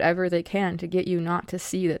will do whatever they can to get you not to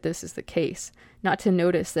see that this is the case, not to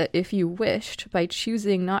notice that if you wished, by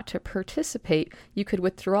choosing not to participate, you could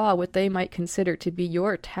withdraw what they might consider to be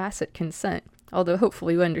your tacit consent, although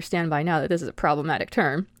hopefully you understand by now that this is a problematic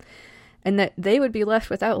term, and that they would be left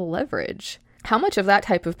without leverage. How much of that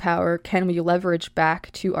type of power can we leverage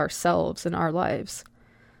back to ourselves and our lives?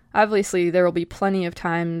 Obviously, there will be plenty of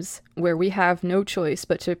times where we have no choice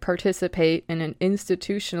but to participate in an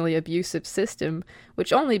institutionally abusive system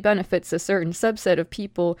which only benefits a certain subset of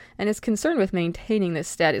people and is concerned with maintaining the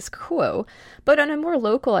status quo. But on a more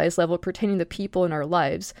localized level pertaining to people in our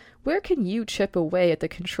lives, where can you chip away at the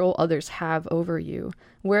control others have over you?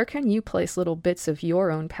 Where can you place little bits of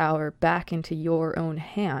your own power back into your own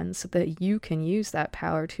hands so that you can use that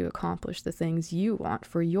power to accomplish the things you want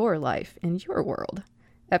for your life and your world?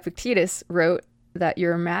 Epictetus wrote that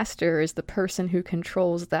your master is the person who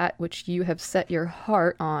controls that which you have set your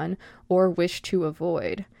heart on or wish to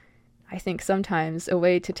avoid. I think sometimes a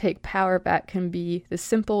way to take power back can be the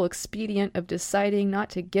simple expedient of deciding not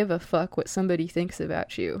to give a fuck what somebody thinks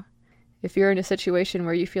about you. If you're in a situation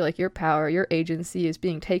where you feel like your power, your agency is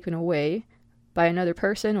being taken away by another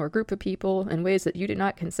person or group of people in ways that you did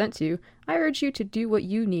not consent to, I urge you to do what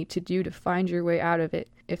you need to do to find your way out of it,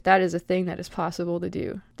 if that is a thing that is possible to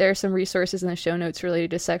do. There are some resources in the show notes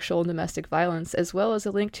related to sexual and domestic violence, as well as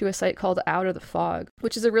a link to a site called Out of the Fog,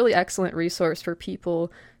 which is a really excellent resource for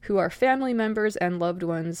people who are family members and loved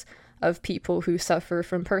ones of people who suffer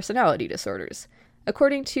from personality disorders.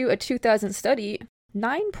 According to a 2000 study,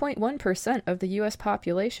 9.1% of the US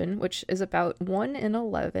population, which is about 1 in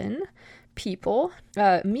 11 people,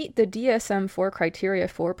 meet the DSM-4 criteria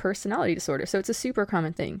for personality disorder, so it's a super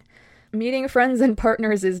common thing. Meeting friends and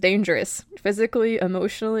partners is dangerous, physically,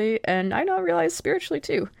 emotionally, and I now realize spiritually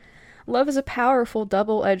too. Love is a powerful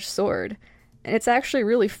double-edged sword, and it's actually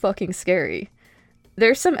really fucking scary.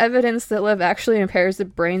 There's some evidence that love actually impairs the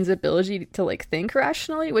brain's ability to, think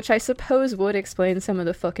rationally, which I suppose would explain some of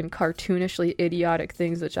the fucking cartoonishly idiotic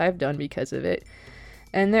things which I've done because of it.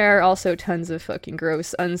 And there are also tons of fucking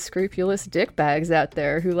gross, unscrupulous dickbags out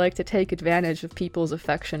there who like to take advantage of people's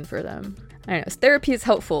affection for them. I don't know, therapy is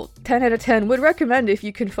helpful. 10 out of 10 would recommend if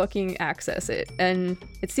you can fucking access it. And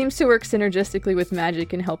it seems to work synergistically with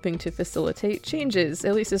magic in helping to facilitate changes,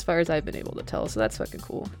 at least as far as I've been able to tell, so that's fucking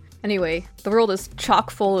cool. Anyway, the world is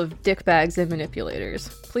chock full of dickbags and manipulators.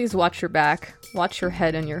 Please watch your back, watch your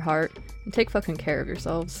head and your heart, and take fucking care of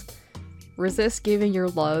yourselves. Resist giving your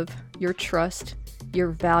love, your trust, your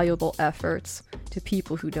valuable efforts to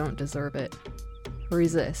people who don't deserve it.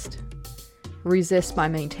 Resist. Resist by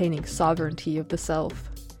maintaining sovereignty of the self.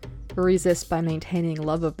 Resist by maintaining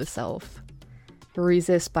love of the self.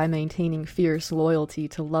 Resist by maintaining fierce loyalty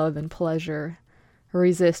to love and pleasure.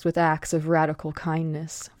 Resist with acts of radical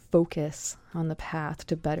kindness. Focus on the path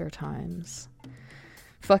to better times.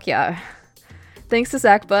 Fuck yeah. Thanks to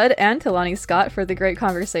Zach Budd and to Lonnie Scott for the great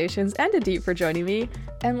conversations, and to Deep for joining me.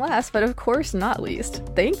 And last, but of course not least,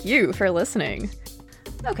 thank you for listening.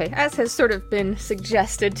 Okay, as has sort of been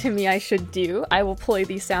suggested to me I should do, I will play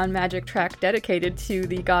the sound magic track dedicated to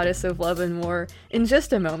the goddess of love and war in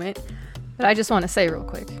just a moment. But I just want to say real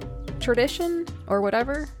quick, tradition, or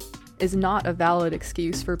whatever, is not a valid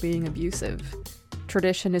excuse for being abusive.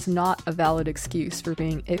 Tradition is not a valid excuse for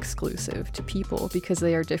being exclusive to people because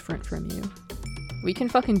they are different from you. We can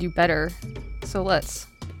fucking do better, so let's.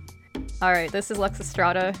 Alright, this is Lex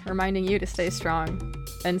Estrada, reminding you to stay strong,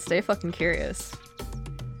 and stay fucking curious.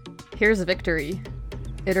 Here's Victory,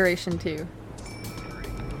 Iteration 2.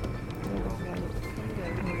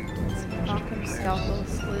 Scalpel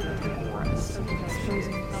slid of the forest,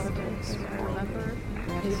 exposing politics. Remember,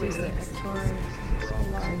 it was the victory.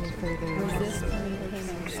 Resist by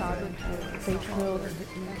maintaining sovereignty. Faith-filled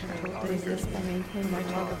resist by maintaining my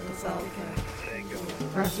love of the self.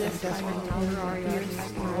 Resist by maintaining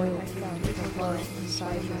fierce loyalty to love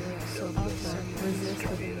inside you. Resist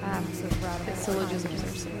with acts of radical syllogisms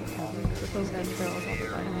are simple. Those entrails on the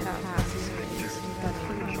right path is grace. That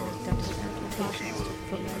freedom of depth of applications to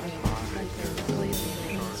foot my path. Blazing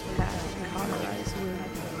pains path and cauterized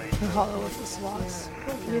wound. The hollow of the sloths.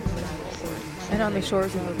 And on the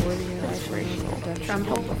shores of oblivion I shall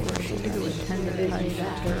tremble before she who intended to touch her.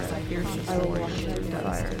 I will watch through the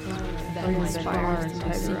fire. Bring my fire and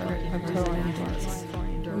Tigra until I am blessed.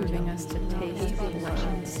 Moving us to taste the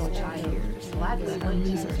love such years.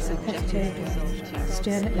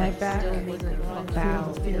 Stand at my back,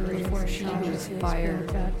 bow before she who is fire,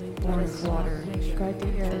 born of water,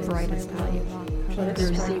 the brightest light. Let it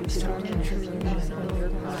receive storm and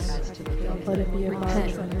let it be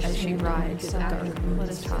repent as she rides dark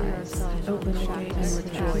tides. Open the gate and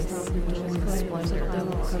rejoice in the splendor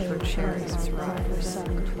of her cherries rise.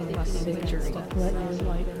 Victory,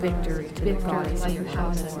 victory to the goddess of your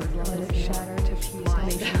house. Let it shatter to pieces. May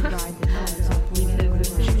she ride the hands of the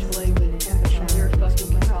your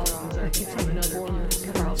fucking problems are becoming another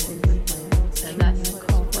problem. And that's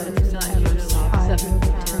let us not use as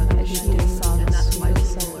she that's my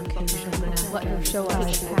location. Let her show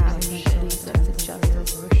us the path that leads us to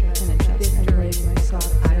justice and a victory.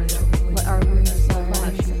 Let our roots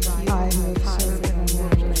align. I will serve and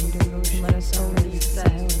worship. Let us already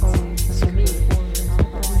set own to me.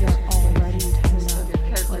 We are already tested.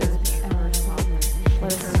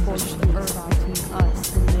 Let us forge the earth between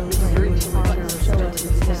us and those who honor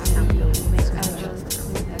justice that we make us.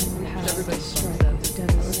 Everybody strike.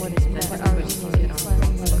 What is meant? Let our victory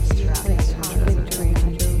to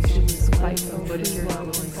those who fight over the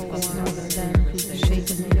world and over them who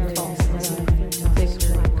shaken the false victory.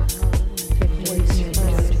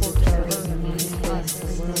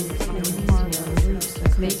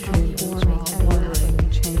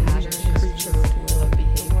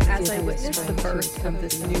 As I witness the birth of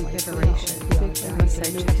this new iteration, I must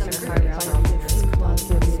say check their heart out on this club,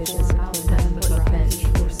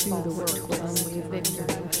 pursue the work with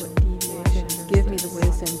victory. Give me the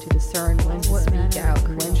wisdom to discern when to speak out,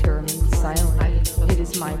 when to remain silent. It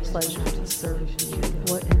is my pleasure to serve you.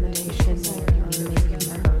 What imitation will you make me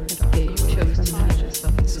heard? Gave chosen matches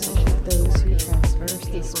of those who transverse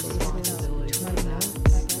the spaces to my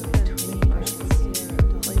notes,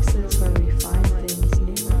 places where we find things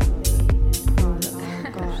new. Oh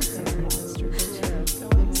God, the monsters too.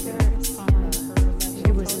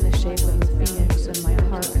 It was in the shape of a phoenix, and my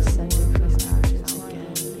heart ascended from ashes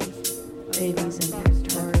again. Babies in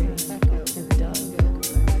Victoria and dove,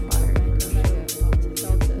 fire.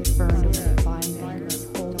 It burned with bindings,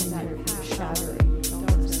 holding it, shattering,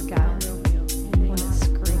 scattering, when it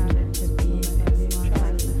screamed into being.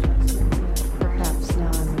 Perhaps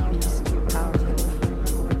now I'm a beast too powerful.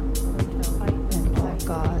 And all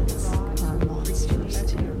gods are monsters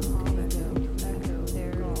too.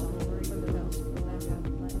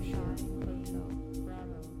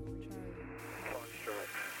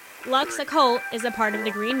 Lux Occult is a part of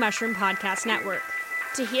the Green Mushroom Podcast Network.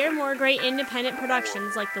 To hear more great independent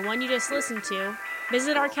productions like the one you just listened to,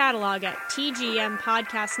 visit our catalog at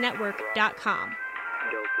tgmpodcastnetwork.com. Delta.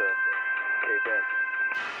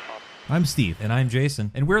 I'm Steve. And I'm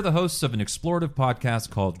Jason. And we're the hosts of an explorative podcast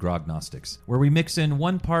called Grognostics, where we mix in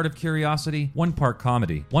one part of curiosity, one part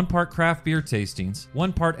comedy, one part craft beer tastings,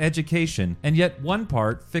 one part education, and yet one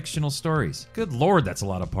part fictional stories. Good Lord, that's a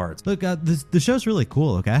lot of parts. Look, the show's really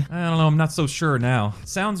cool, okay? I don't know, I'm not so sure now. It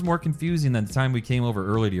sounds more confusing than the time we came over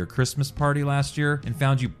early to your Christmas party last year and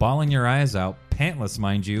found you bawling your eyes out, pantless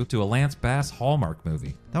mind you, to a Lance Bass Hallmark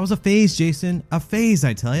movie. That was a phase, Jason. A phase,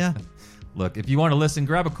 I tell ya. Look, if you want to listen,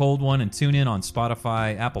 grab a cold one and tune in on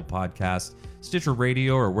Spotify, Apple Podcasts, Stitcher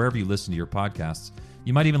Radio, or wherever you listen to your podcasts.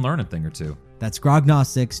 You might even learn a thing or two. That's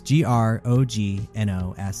Grognostics, Grognostics.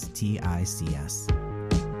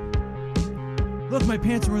 Look, my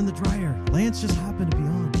pants were in the dryer. Lance just happened to be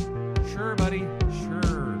on. Sure, buddy.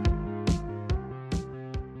 Sure.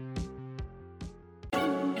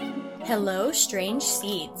 Hello, Strange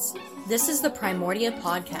Seeds. This is the Primordia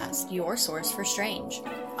Podcast, your source for strange.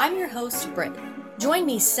 I'm your host, Britt. Join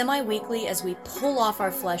me semi-weekly as we pull off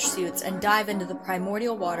our flesh suits and dive into the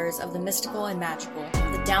primordial waters of the mystical and magical,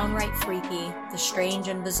 the downright freaky, the strange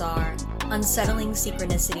and bizarre, unsettling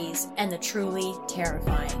synchronicities, and the truly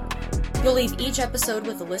terrifying. You'll leave each episode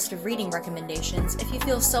with a list of reading recommendations if you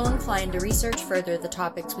feel so inclined to research further the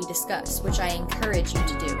topics we discuss, which I encourage you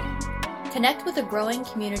to do. Connect with a growing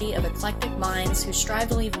community of eclectic minds who strive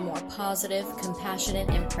to leave a more positive, compassionate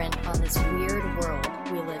imprint on this weird world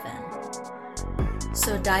we live in.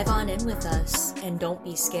 So dive on in with us and don't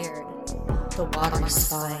be scared. The water's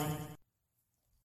fine.